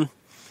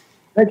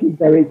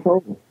 Legendary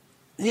tour.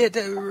 Yeah,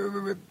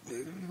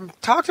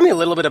 talk to me a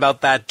little bit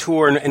about that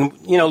tour, and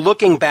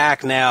looking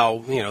back now,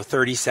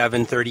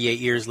 37, 38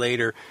 years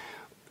later,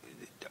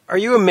 are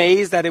you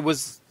amazed that it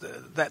was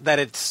that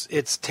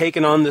it's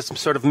taken on this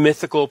sort of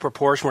mythical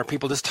proportion where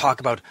people just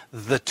talk about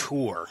the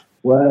tour?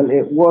 Well,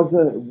 it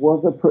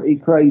was a pretty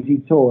crazy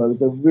tour. It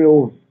was a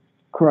real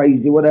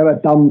crazy, whatever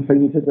dumb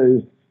thing to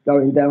do,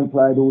 going down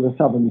playing all the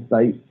southern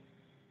states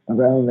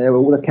around there,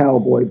 all the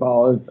cowboy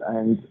bars,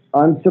 and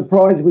I'm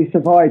surprised we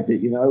survived it.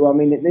 I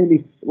mean,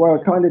 I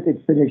kind of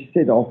did finish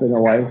Sid off in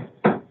a way.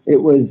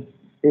 It was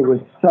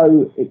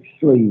so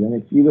extreme, and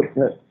if you looked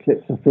at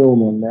clips of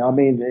film on there, I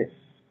mean,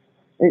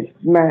 it's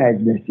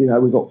madness.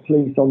 We've got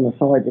police on the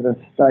side of the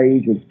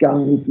stage with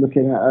guns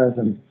looking at us,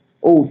 and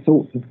all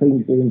sorts of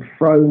things being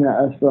thrown at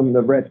us from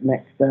the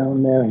rednecks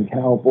down there and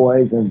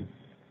cowboys, and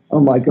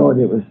oh my God,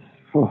 it was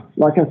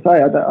like I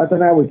say, I don't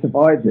know how we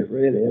survived it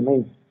really. I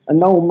mean, and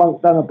Noel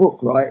Monk done a book,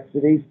 right?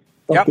 Did he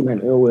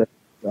document all this?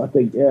 I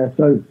think, yeah.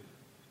 So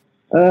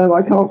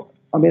I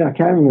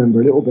can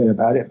remember a little bit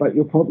about it, but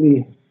he's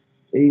probably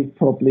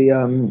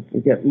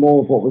you get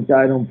more of what was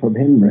going on from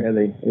him,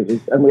 really.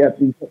 And we had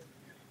these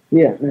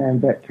Vietnam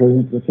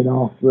veterans looking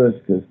after us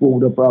because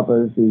Walder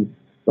Brothers, who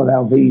got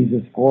our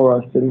visas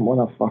for us, didn't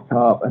want to fuck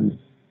up, and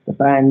the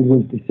band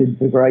was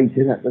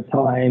disintegrating at the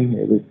time.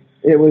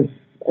 It was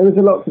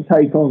a lot to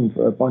take on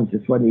for a bunch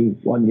of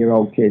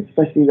 21-year-old kids,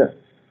 especially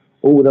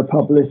all the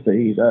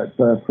publicity that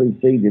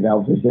preceded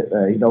our visit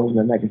there, all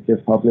the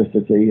negative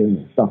publicity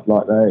and stuff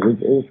like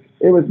that.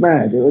 It was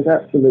mad. It was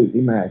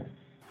absolutely mad.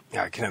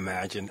 I can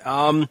imagine.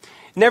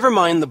 Never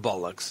mind the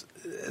Bullocks.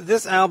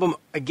 This album,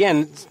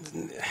 again,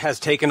 has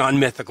taken on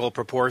mythical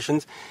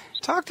proportions.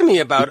 Talk to me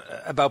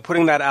about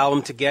putting that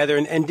album together,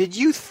 and did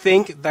you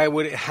think that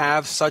would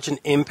have such an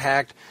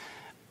impact,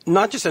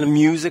 not just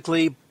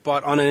musically,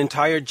 but on an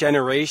entire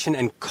generation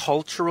and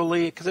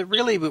culturally? Because it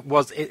really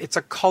was, it's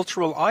a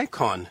cultural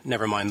icon,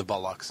 never mind the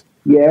Bullocks.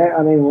 Yeah,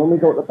 I mean, when we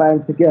got the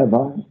band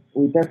together,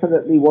 we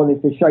definitely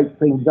wanted to shake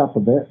things up a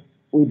bit.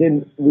 We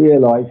didn't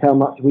realise how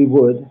much we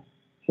would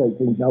shake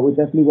things up. We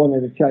definitely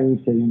wanted to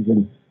change things,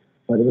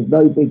 but there was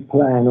no big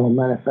plan or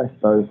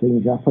manifesto.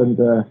 Things happened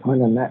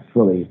kind of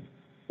naturally.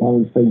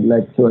 One thing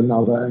led to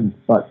another.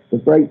 But the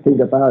great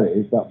thing about it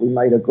is that we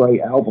made a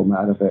great album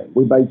out of it.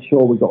 We made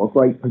sure we got a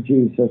great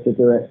producer to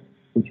do it,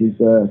 which is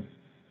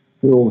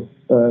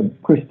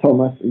Chris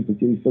Thomas. He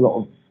produced a lot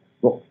of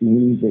rock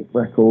music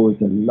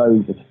records and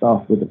loads of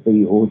stuff with the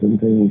Beatles and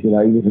things. He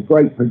was a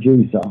great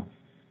producer,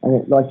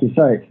 and like you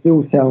say, it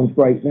still sounds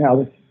great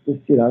now.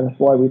 That's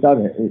why we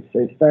done it.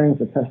 It stands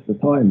the test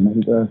of time.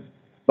 And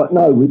but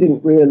no, we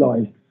didn't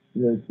realise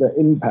the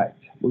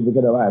impact we were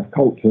going to have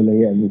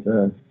culturally and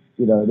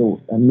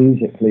and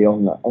musically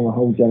on a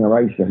whole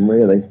generation.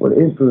 Really, well, it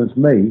influenced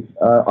me.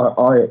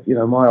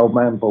 My old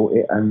man bought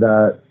it, and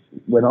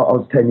when I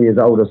was 10 years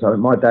old or so,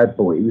 my dad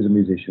bought it. He was a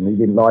musician. He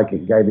didn't like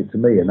it. He gave it to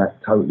me, and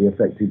that totally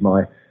affected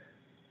my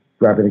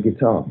grabbing a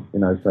guitar.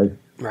 So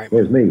right.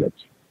 There's me.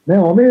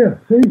 Now I'm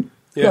here. See,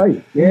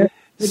 great. Yeah.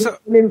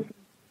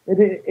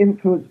 It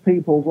influenced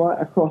people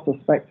right across the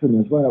spectrum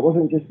as well. It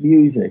wasn't just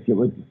music. It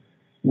was,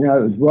 it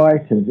was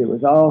writers. It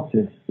was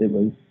artists. It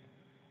was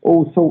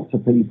all sorts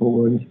of people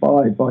were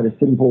inspired by the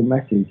simple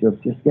message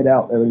of just get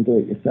out there and do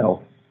it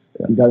yourself.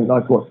 If you don't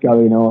like what's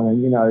going on,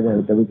 and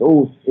there was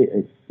all,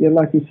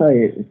 like you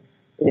say, it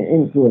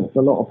influenced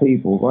a lot of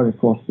people right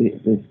across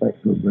the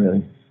spectrum,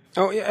 really.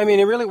 Oh, yeah, I mean,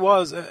 it really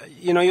was.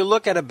 You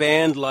look at a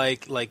band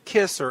like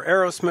Kiss or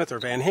Aerosmith or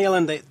Van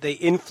Halen, they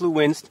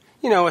influenced,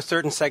 a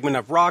certain segment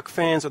of rock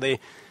fans,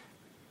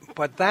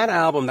 but that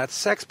album, that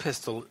Sex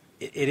Pistol,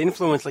 it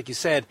influenced, like you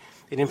said,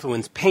 it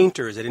influenced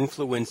painters, it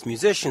influenced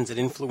musicians, it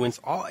influenced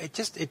all. It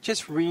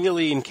just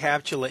really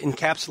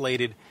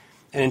encapsulated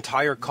an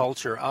entire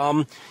culture.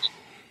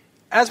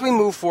 As we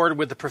move forward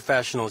with the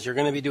Professionals, you're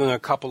going to be doing a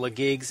couple of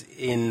gigs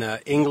in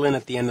England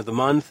at the end of the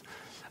month.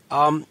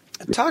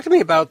 Talk to me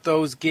about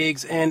those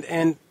gigs,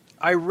 and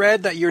I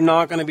read that you're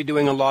not going to be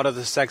doing a lot of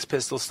the Sex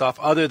Pistols stuff,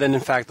 other than,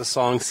 in fact, the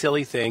song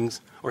 "Silly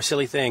Things" or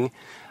 "Silly Thing."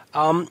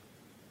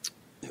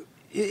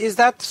 Is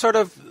that sort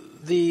of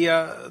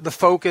the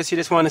focus? You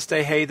just want to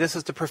say, hey, this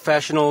is the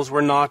Professionals.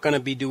 We're not going to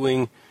be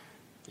doing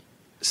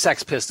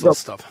Sex Pistols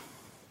stuff.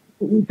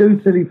 We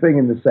do Silly Thing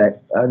in the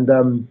set,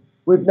 and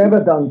we've never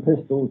done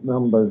Pistols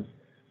numbers.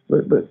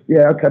 But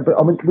yeah, okay. But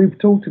I mean, we've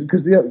talked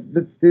because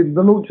the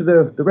launch of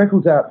the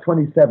record's out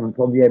 27th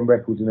on the M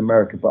Records in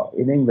America, but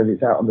in England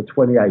it's out on the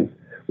 28th,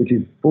 which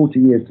is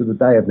 40 years to the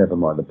day of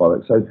Nevermind the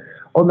Bollocks. So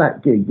on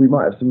that gig, we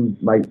might have some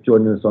mates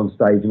joining us on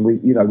stage, and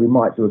we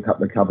might do a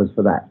couple of covers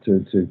for that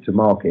to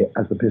mark it,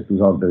 as the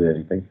Pistols aren't doing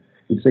anything.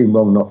 It'd seem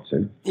wrong not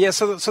to. Yeah.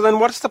 So then,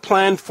 what's the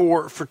plan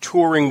for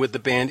touring with the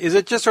band? Is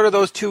it just sort of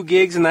those 2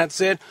 gigs and that's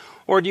it,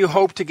 or do you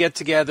hope to get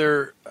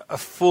together a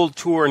full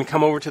tour and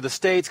come over to the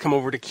States, come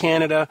over to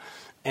Canada,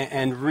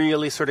 and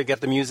really sort of get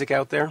the music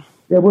out there?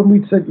 Yeah, when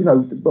we said,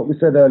 what we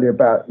said earlier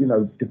about,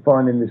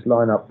 defining this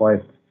lineup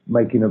by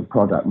making a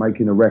product,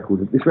 making a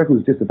record. This record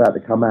is just about to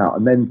come out,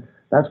 and then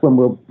that's when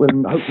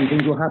hopefully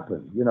things will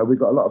happen. We've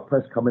got a lot of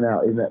press coming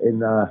out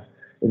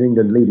in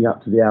England leading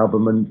up to the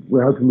album, and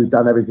we're hoping we've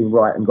done everything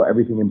right and got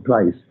everything in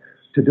place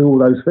to do all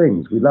those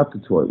things. We'd love to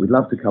tour it. We'd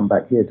love to come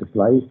back here to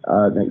play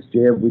next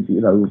year. We'd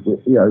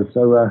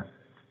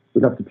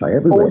have to play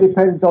everywhere. All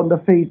depends on the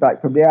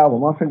feedback from the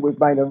album. I think we've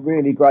made a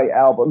really great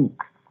album.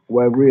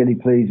 We're really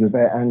pleased with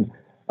it, and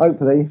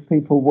hopefully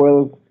people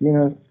will,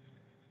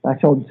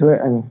 latch on to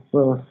it, and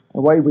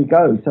away we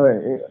go. So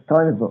it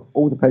kind of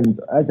all depends,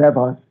 as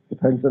ever,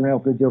 depends on how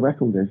good your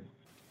record is.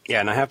 Yeah,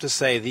 and I have to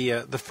say,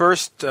 the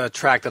first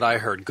track that I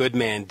heard, Good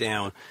Man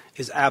Down,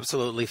 is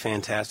absolutely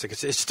fantastic.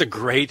 It's just a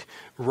great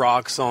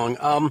rock song.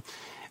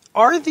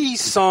 Are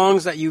these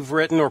songs that you've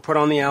written or put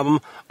on the album,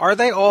 are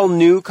they all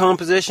new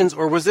compositions,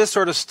 or was this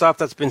sort of stuff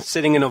that's been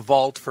sitting in a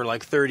vault for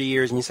like 30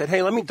 years and you said,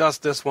 hey, let me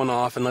dust this one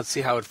off and let's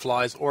see how it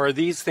flies, or are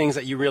these things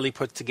that you really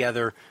put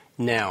together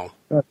now?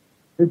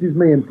 This is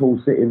me and Paul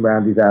sitting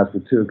round his house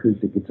with 2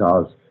 acoustic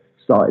guitars,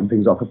 starting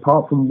things off,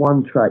 apart from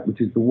one track,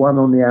 which is the one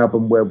on the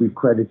album where we've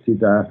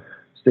credited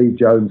Steve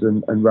Jones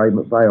and Ray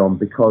McVeigh on,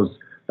 because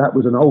that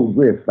was an old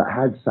riff that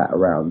had sat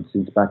around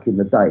since back in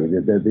the day,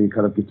 the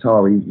kind of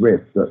guitar-y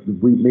riff that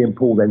me and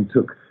Paul then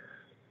took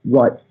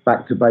right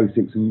back to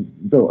basics and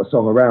built a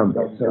song around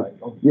it. So,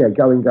 yeah,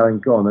 Going,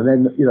 Gone. And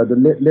then,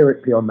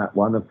 lyrically on that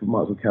one, I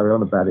might as well carry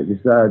on about it,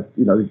 this,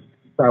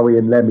 Bowie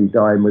and Lemmy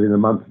dying within a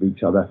month of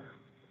each other.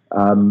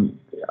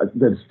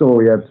 The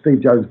story of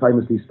Steve Jones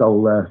famously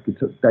stole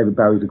David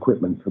Bowie's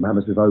equipment from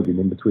Hammersmith Odeon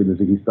in between the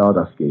Ziggy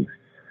Stardust gigs.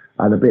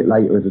 And a bit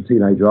later, as a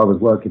teenager, I was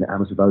working at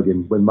Hammersmith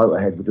Odeon when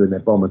Motorhead were doing their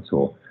Bomber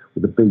tour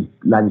with a big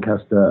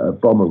Lancaster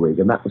bomber rig,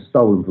 and that was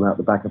stolen from out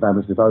the back of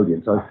Hammersmith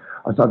Odeon. So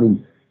I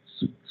suddenly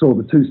saw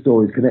the 2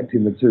 stories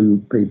connecting the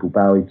 2 people,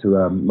 Bowie to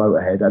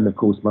Motorhead, and of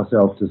course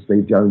myself to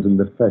Steve Jones and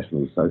the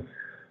Professionals. So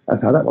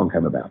that's how that one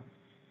came about.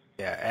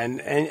 Yeah,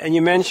 and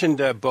you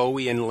mentioned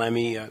Bowie and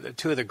Lemmy,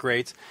 2 of the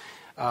greats.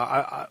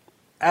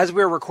 As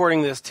we're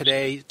recording this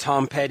today,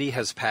 Tom Petty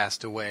has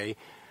passed away.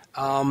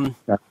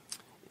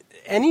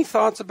 Any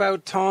thoughts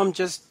about Tom?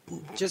 Just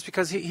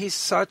because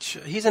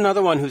he's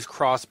another one who's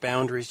crossed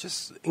boundaries,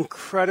 just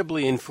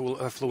incredibly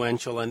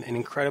influential and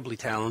incredibly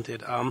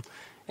talented.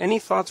 Any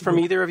thoughts from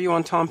either of you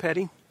on Tom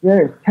Petty? Yeah,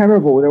 it's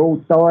terrible. They're all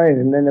dying,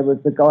 and then there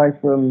was the guy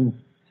from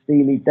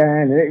Steely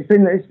Dan, and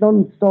it's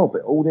non-stop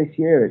all this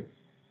year. It's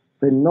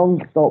been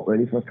non-stop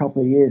really for a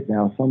couple of years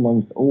now.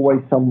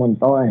 Always someone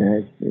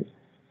dying. It's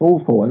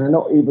awful, and they're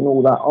not even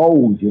all that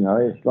old,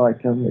 It's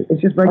like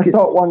it's just I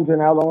start wondering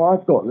how long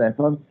I've got left.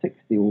 I'm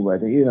 60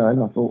 already,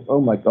 and I thought,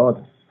 oh my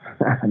god,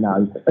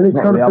 no. And it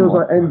kind of feels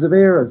like ends of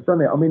eras,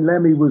 doesn't it? I mean,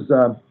 Lemmy was,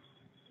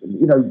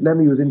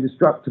 Lemmy was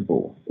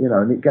indestructible,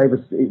 and it gave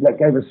us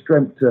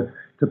strength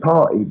to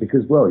party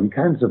because, well, you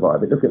can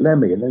survive it. Look at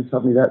Lemmy, and then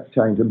suddenly that's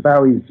changed. And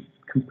Bowie's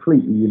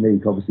completely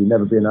unique, obviously,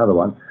 never be another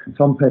one.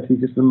 Tom Petty's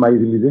just an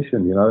amazing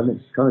musician, and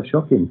it's kind of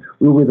shocking.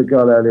 We were with a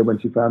girl earlier when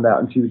she found out,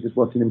 and she was just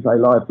watching him play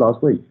live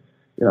last week,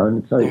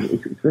 and so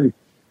it's really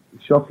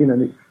shocking,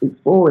 and it's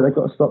boring. They've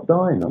got to stop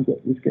dying. I'm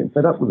getting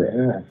fed up with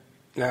it.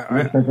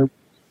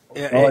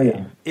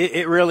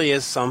 It really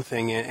is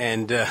something,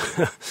 and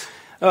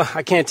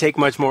I can't take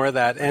much more of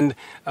that. And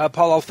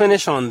Paul, I'll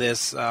finish on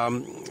this. The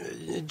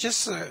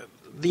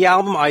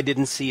album, I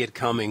Didn't See It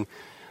Coming.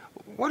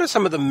 What are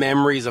some of the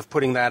memories of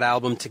putting that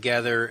album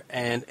together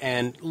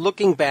and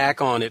looking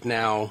back on it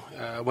now,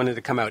 when it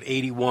had come out,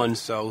 81,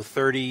 so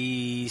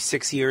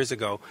 36 years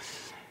ago?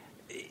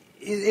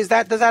 Does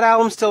that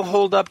album still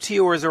hold up to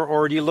you,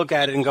 or do you look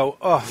at it and go,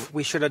 oh,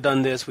 we should have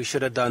done this, we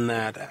should have done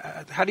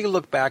that? How do you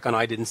look back on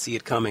I Didn't See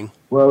It Coming?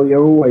 Well,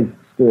 you're always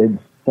stood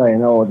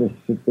saying, oh, this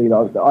should be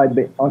like... I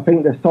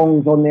think the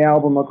songs on the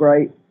album are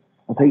great.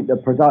 I think the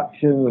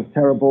production was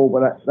terrible,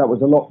 but that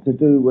was a lot to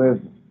do with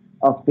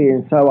us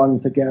being so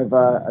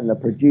untogether and the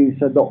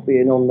producer not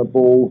being on the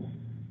ball.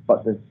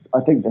 But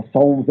I think the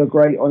songs are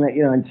great on it,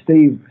 and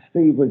Steve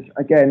was,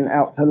 again,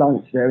 out to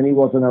lunch there, and he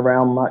wasn't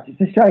around much. It's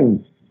a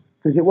shame,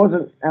 because it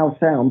wasn't our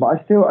sound, but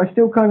I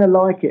still kind of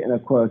like it in a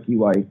quirky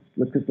way,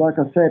 because, like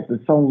I said, the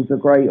songs are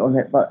great on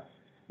it, but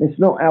it's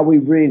not how we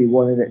really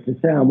wanted it to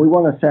sound. We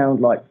want to sound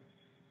like,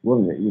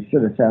 we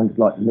should have sounded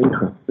like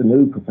the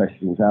new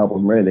Professionals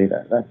album, really.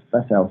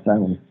 That's our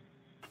sound.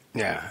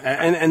 Yeah,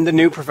 and the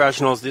New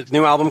Professionals, the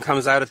new album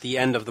comes out at the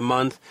end of the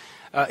month.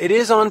 It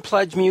is on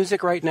Pledge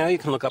Music right now. You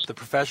can look up The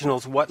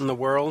Professionals, What in the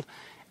World.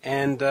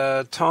 And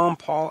Tom,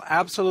 Paul,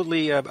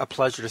 absolutely a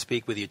pleasure to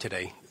speak with you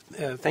today.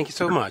 Thank you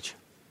so much.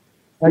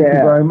 Thank you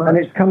very much. And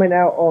it's coming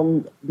out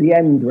on The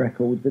End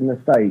Records in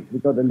the States.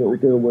 We've got a little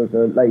deal with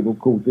a label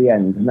called The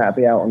End, and that'll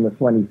be out on the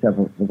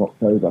 27th of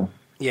October.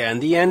 Yeah,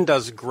 and The End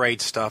does great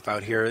stuff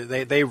out here.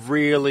 They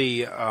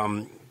really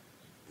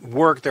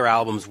work their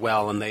albums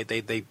well, and they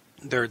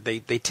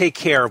take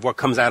care of what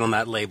comes out on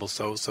that label.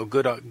 So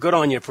good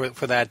on you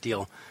for that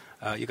deal.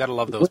 You got to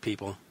love those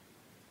people.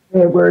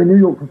 Yeah, we're in New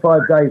York for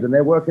 5 days, and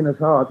they're working us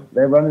hard.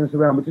 They're running us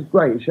around, which is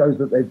great. It shows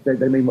that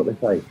they mean what they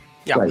say.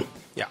 Yeah, great.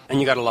 Yeah, and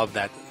you got to love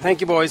that.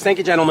 Thank you, boys. Thank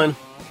you, gentlemen.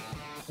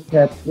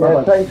 Yeah,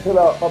 thanks a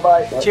lot.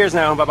 Bye-bye. Cheers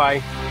now. Bye-bye.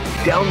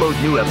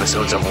 Download new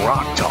episodes of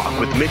Rock Talk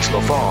with Mitch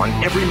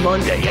LaFon every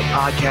Monday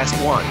at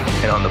Podcast One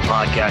and on the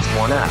Podcast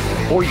One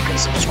app, or you can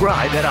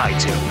subscribe at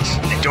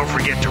iTunes. And don't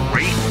forget to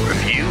rate,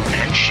 review,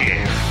 and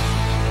share.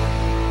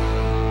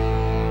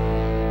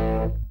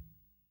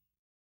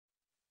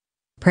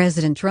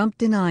 President Trump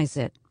denies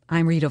it.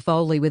 I'm Rita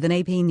Foley with an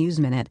AP News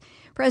Minute.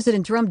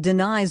 President Trump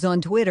denies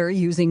on Twitter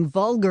using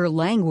vulgar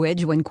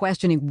language when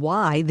questioning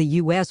why the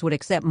U.S. would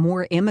accept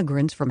more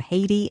immigrants from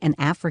Haiti and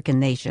African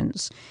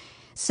nations.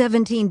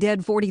 17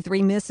 dead,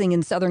 43 missing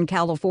in Southern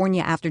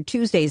California after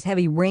Tuesday's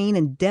heavy rain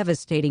and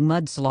devastating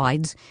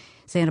mudslides.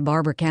 Santa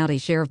Barbara County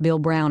Sheriff Bill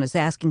Brown is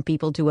asking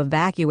people to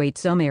evacuate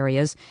some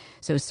areas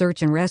so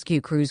search and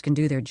rescue crews can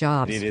do their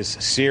jobs. It is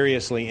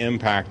seriously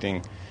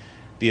impacting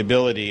the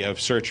ability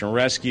of search and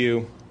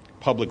rescue,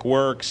 public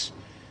works,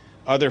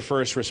 other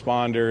first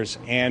responders,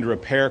 and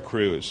repair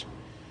crews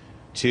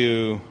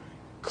to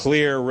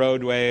clear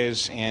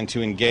roadways and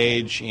to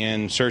engage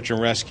in search and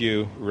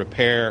rescue,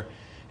 repair,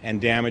 and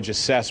damage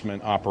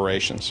assessment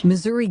operations.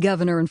 Missouri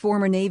Governor and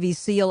former Navy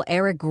SEAL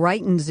Eric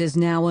Greitens is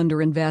now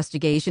under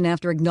investigation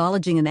after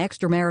acknowledging an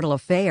extramarital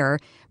affair,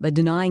 but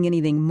denying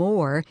anything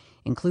more,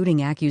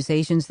 including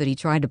accusations that he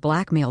tried to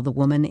blackmail the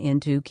woman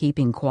into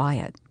keeping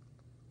quiet.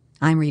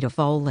 I'm Rita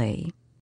Foley.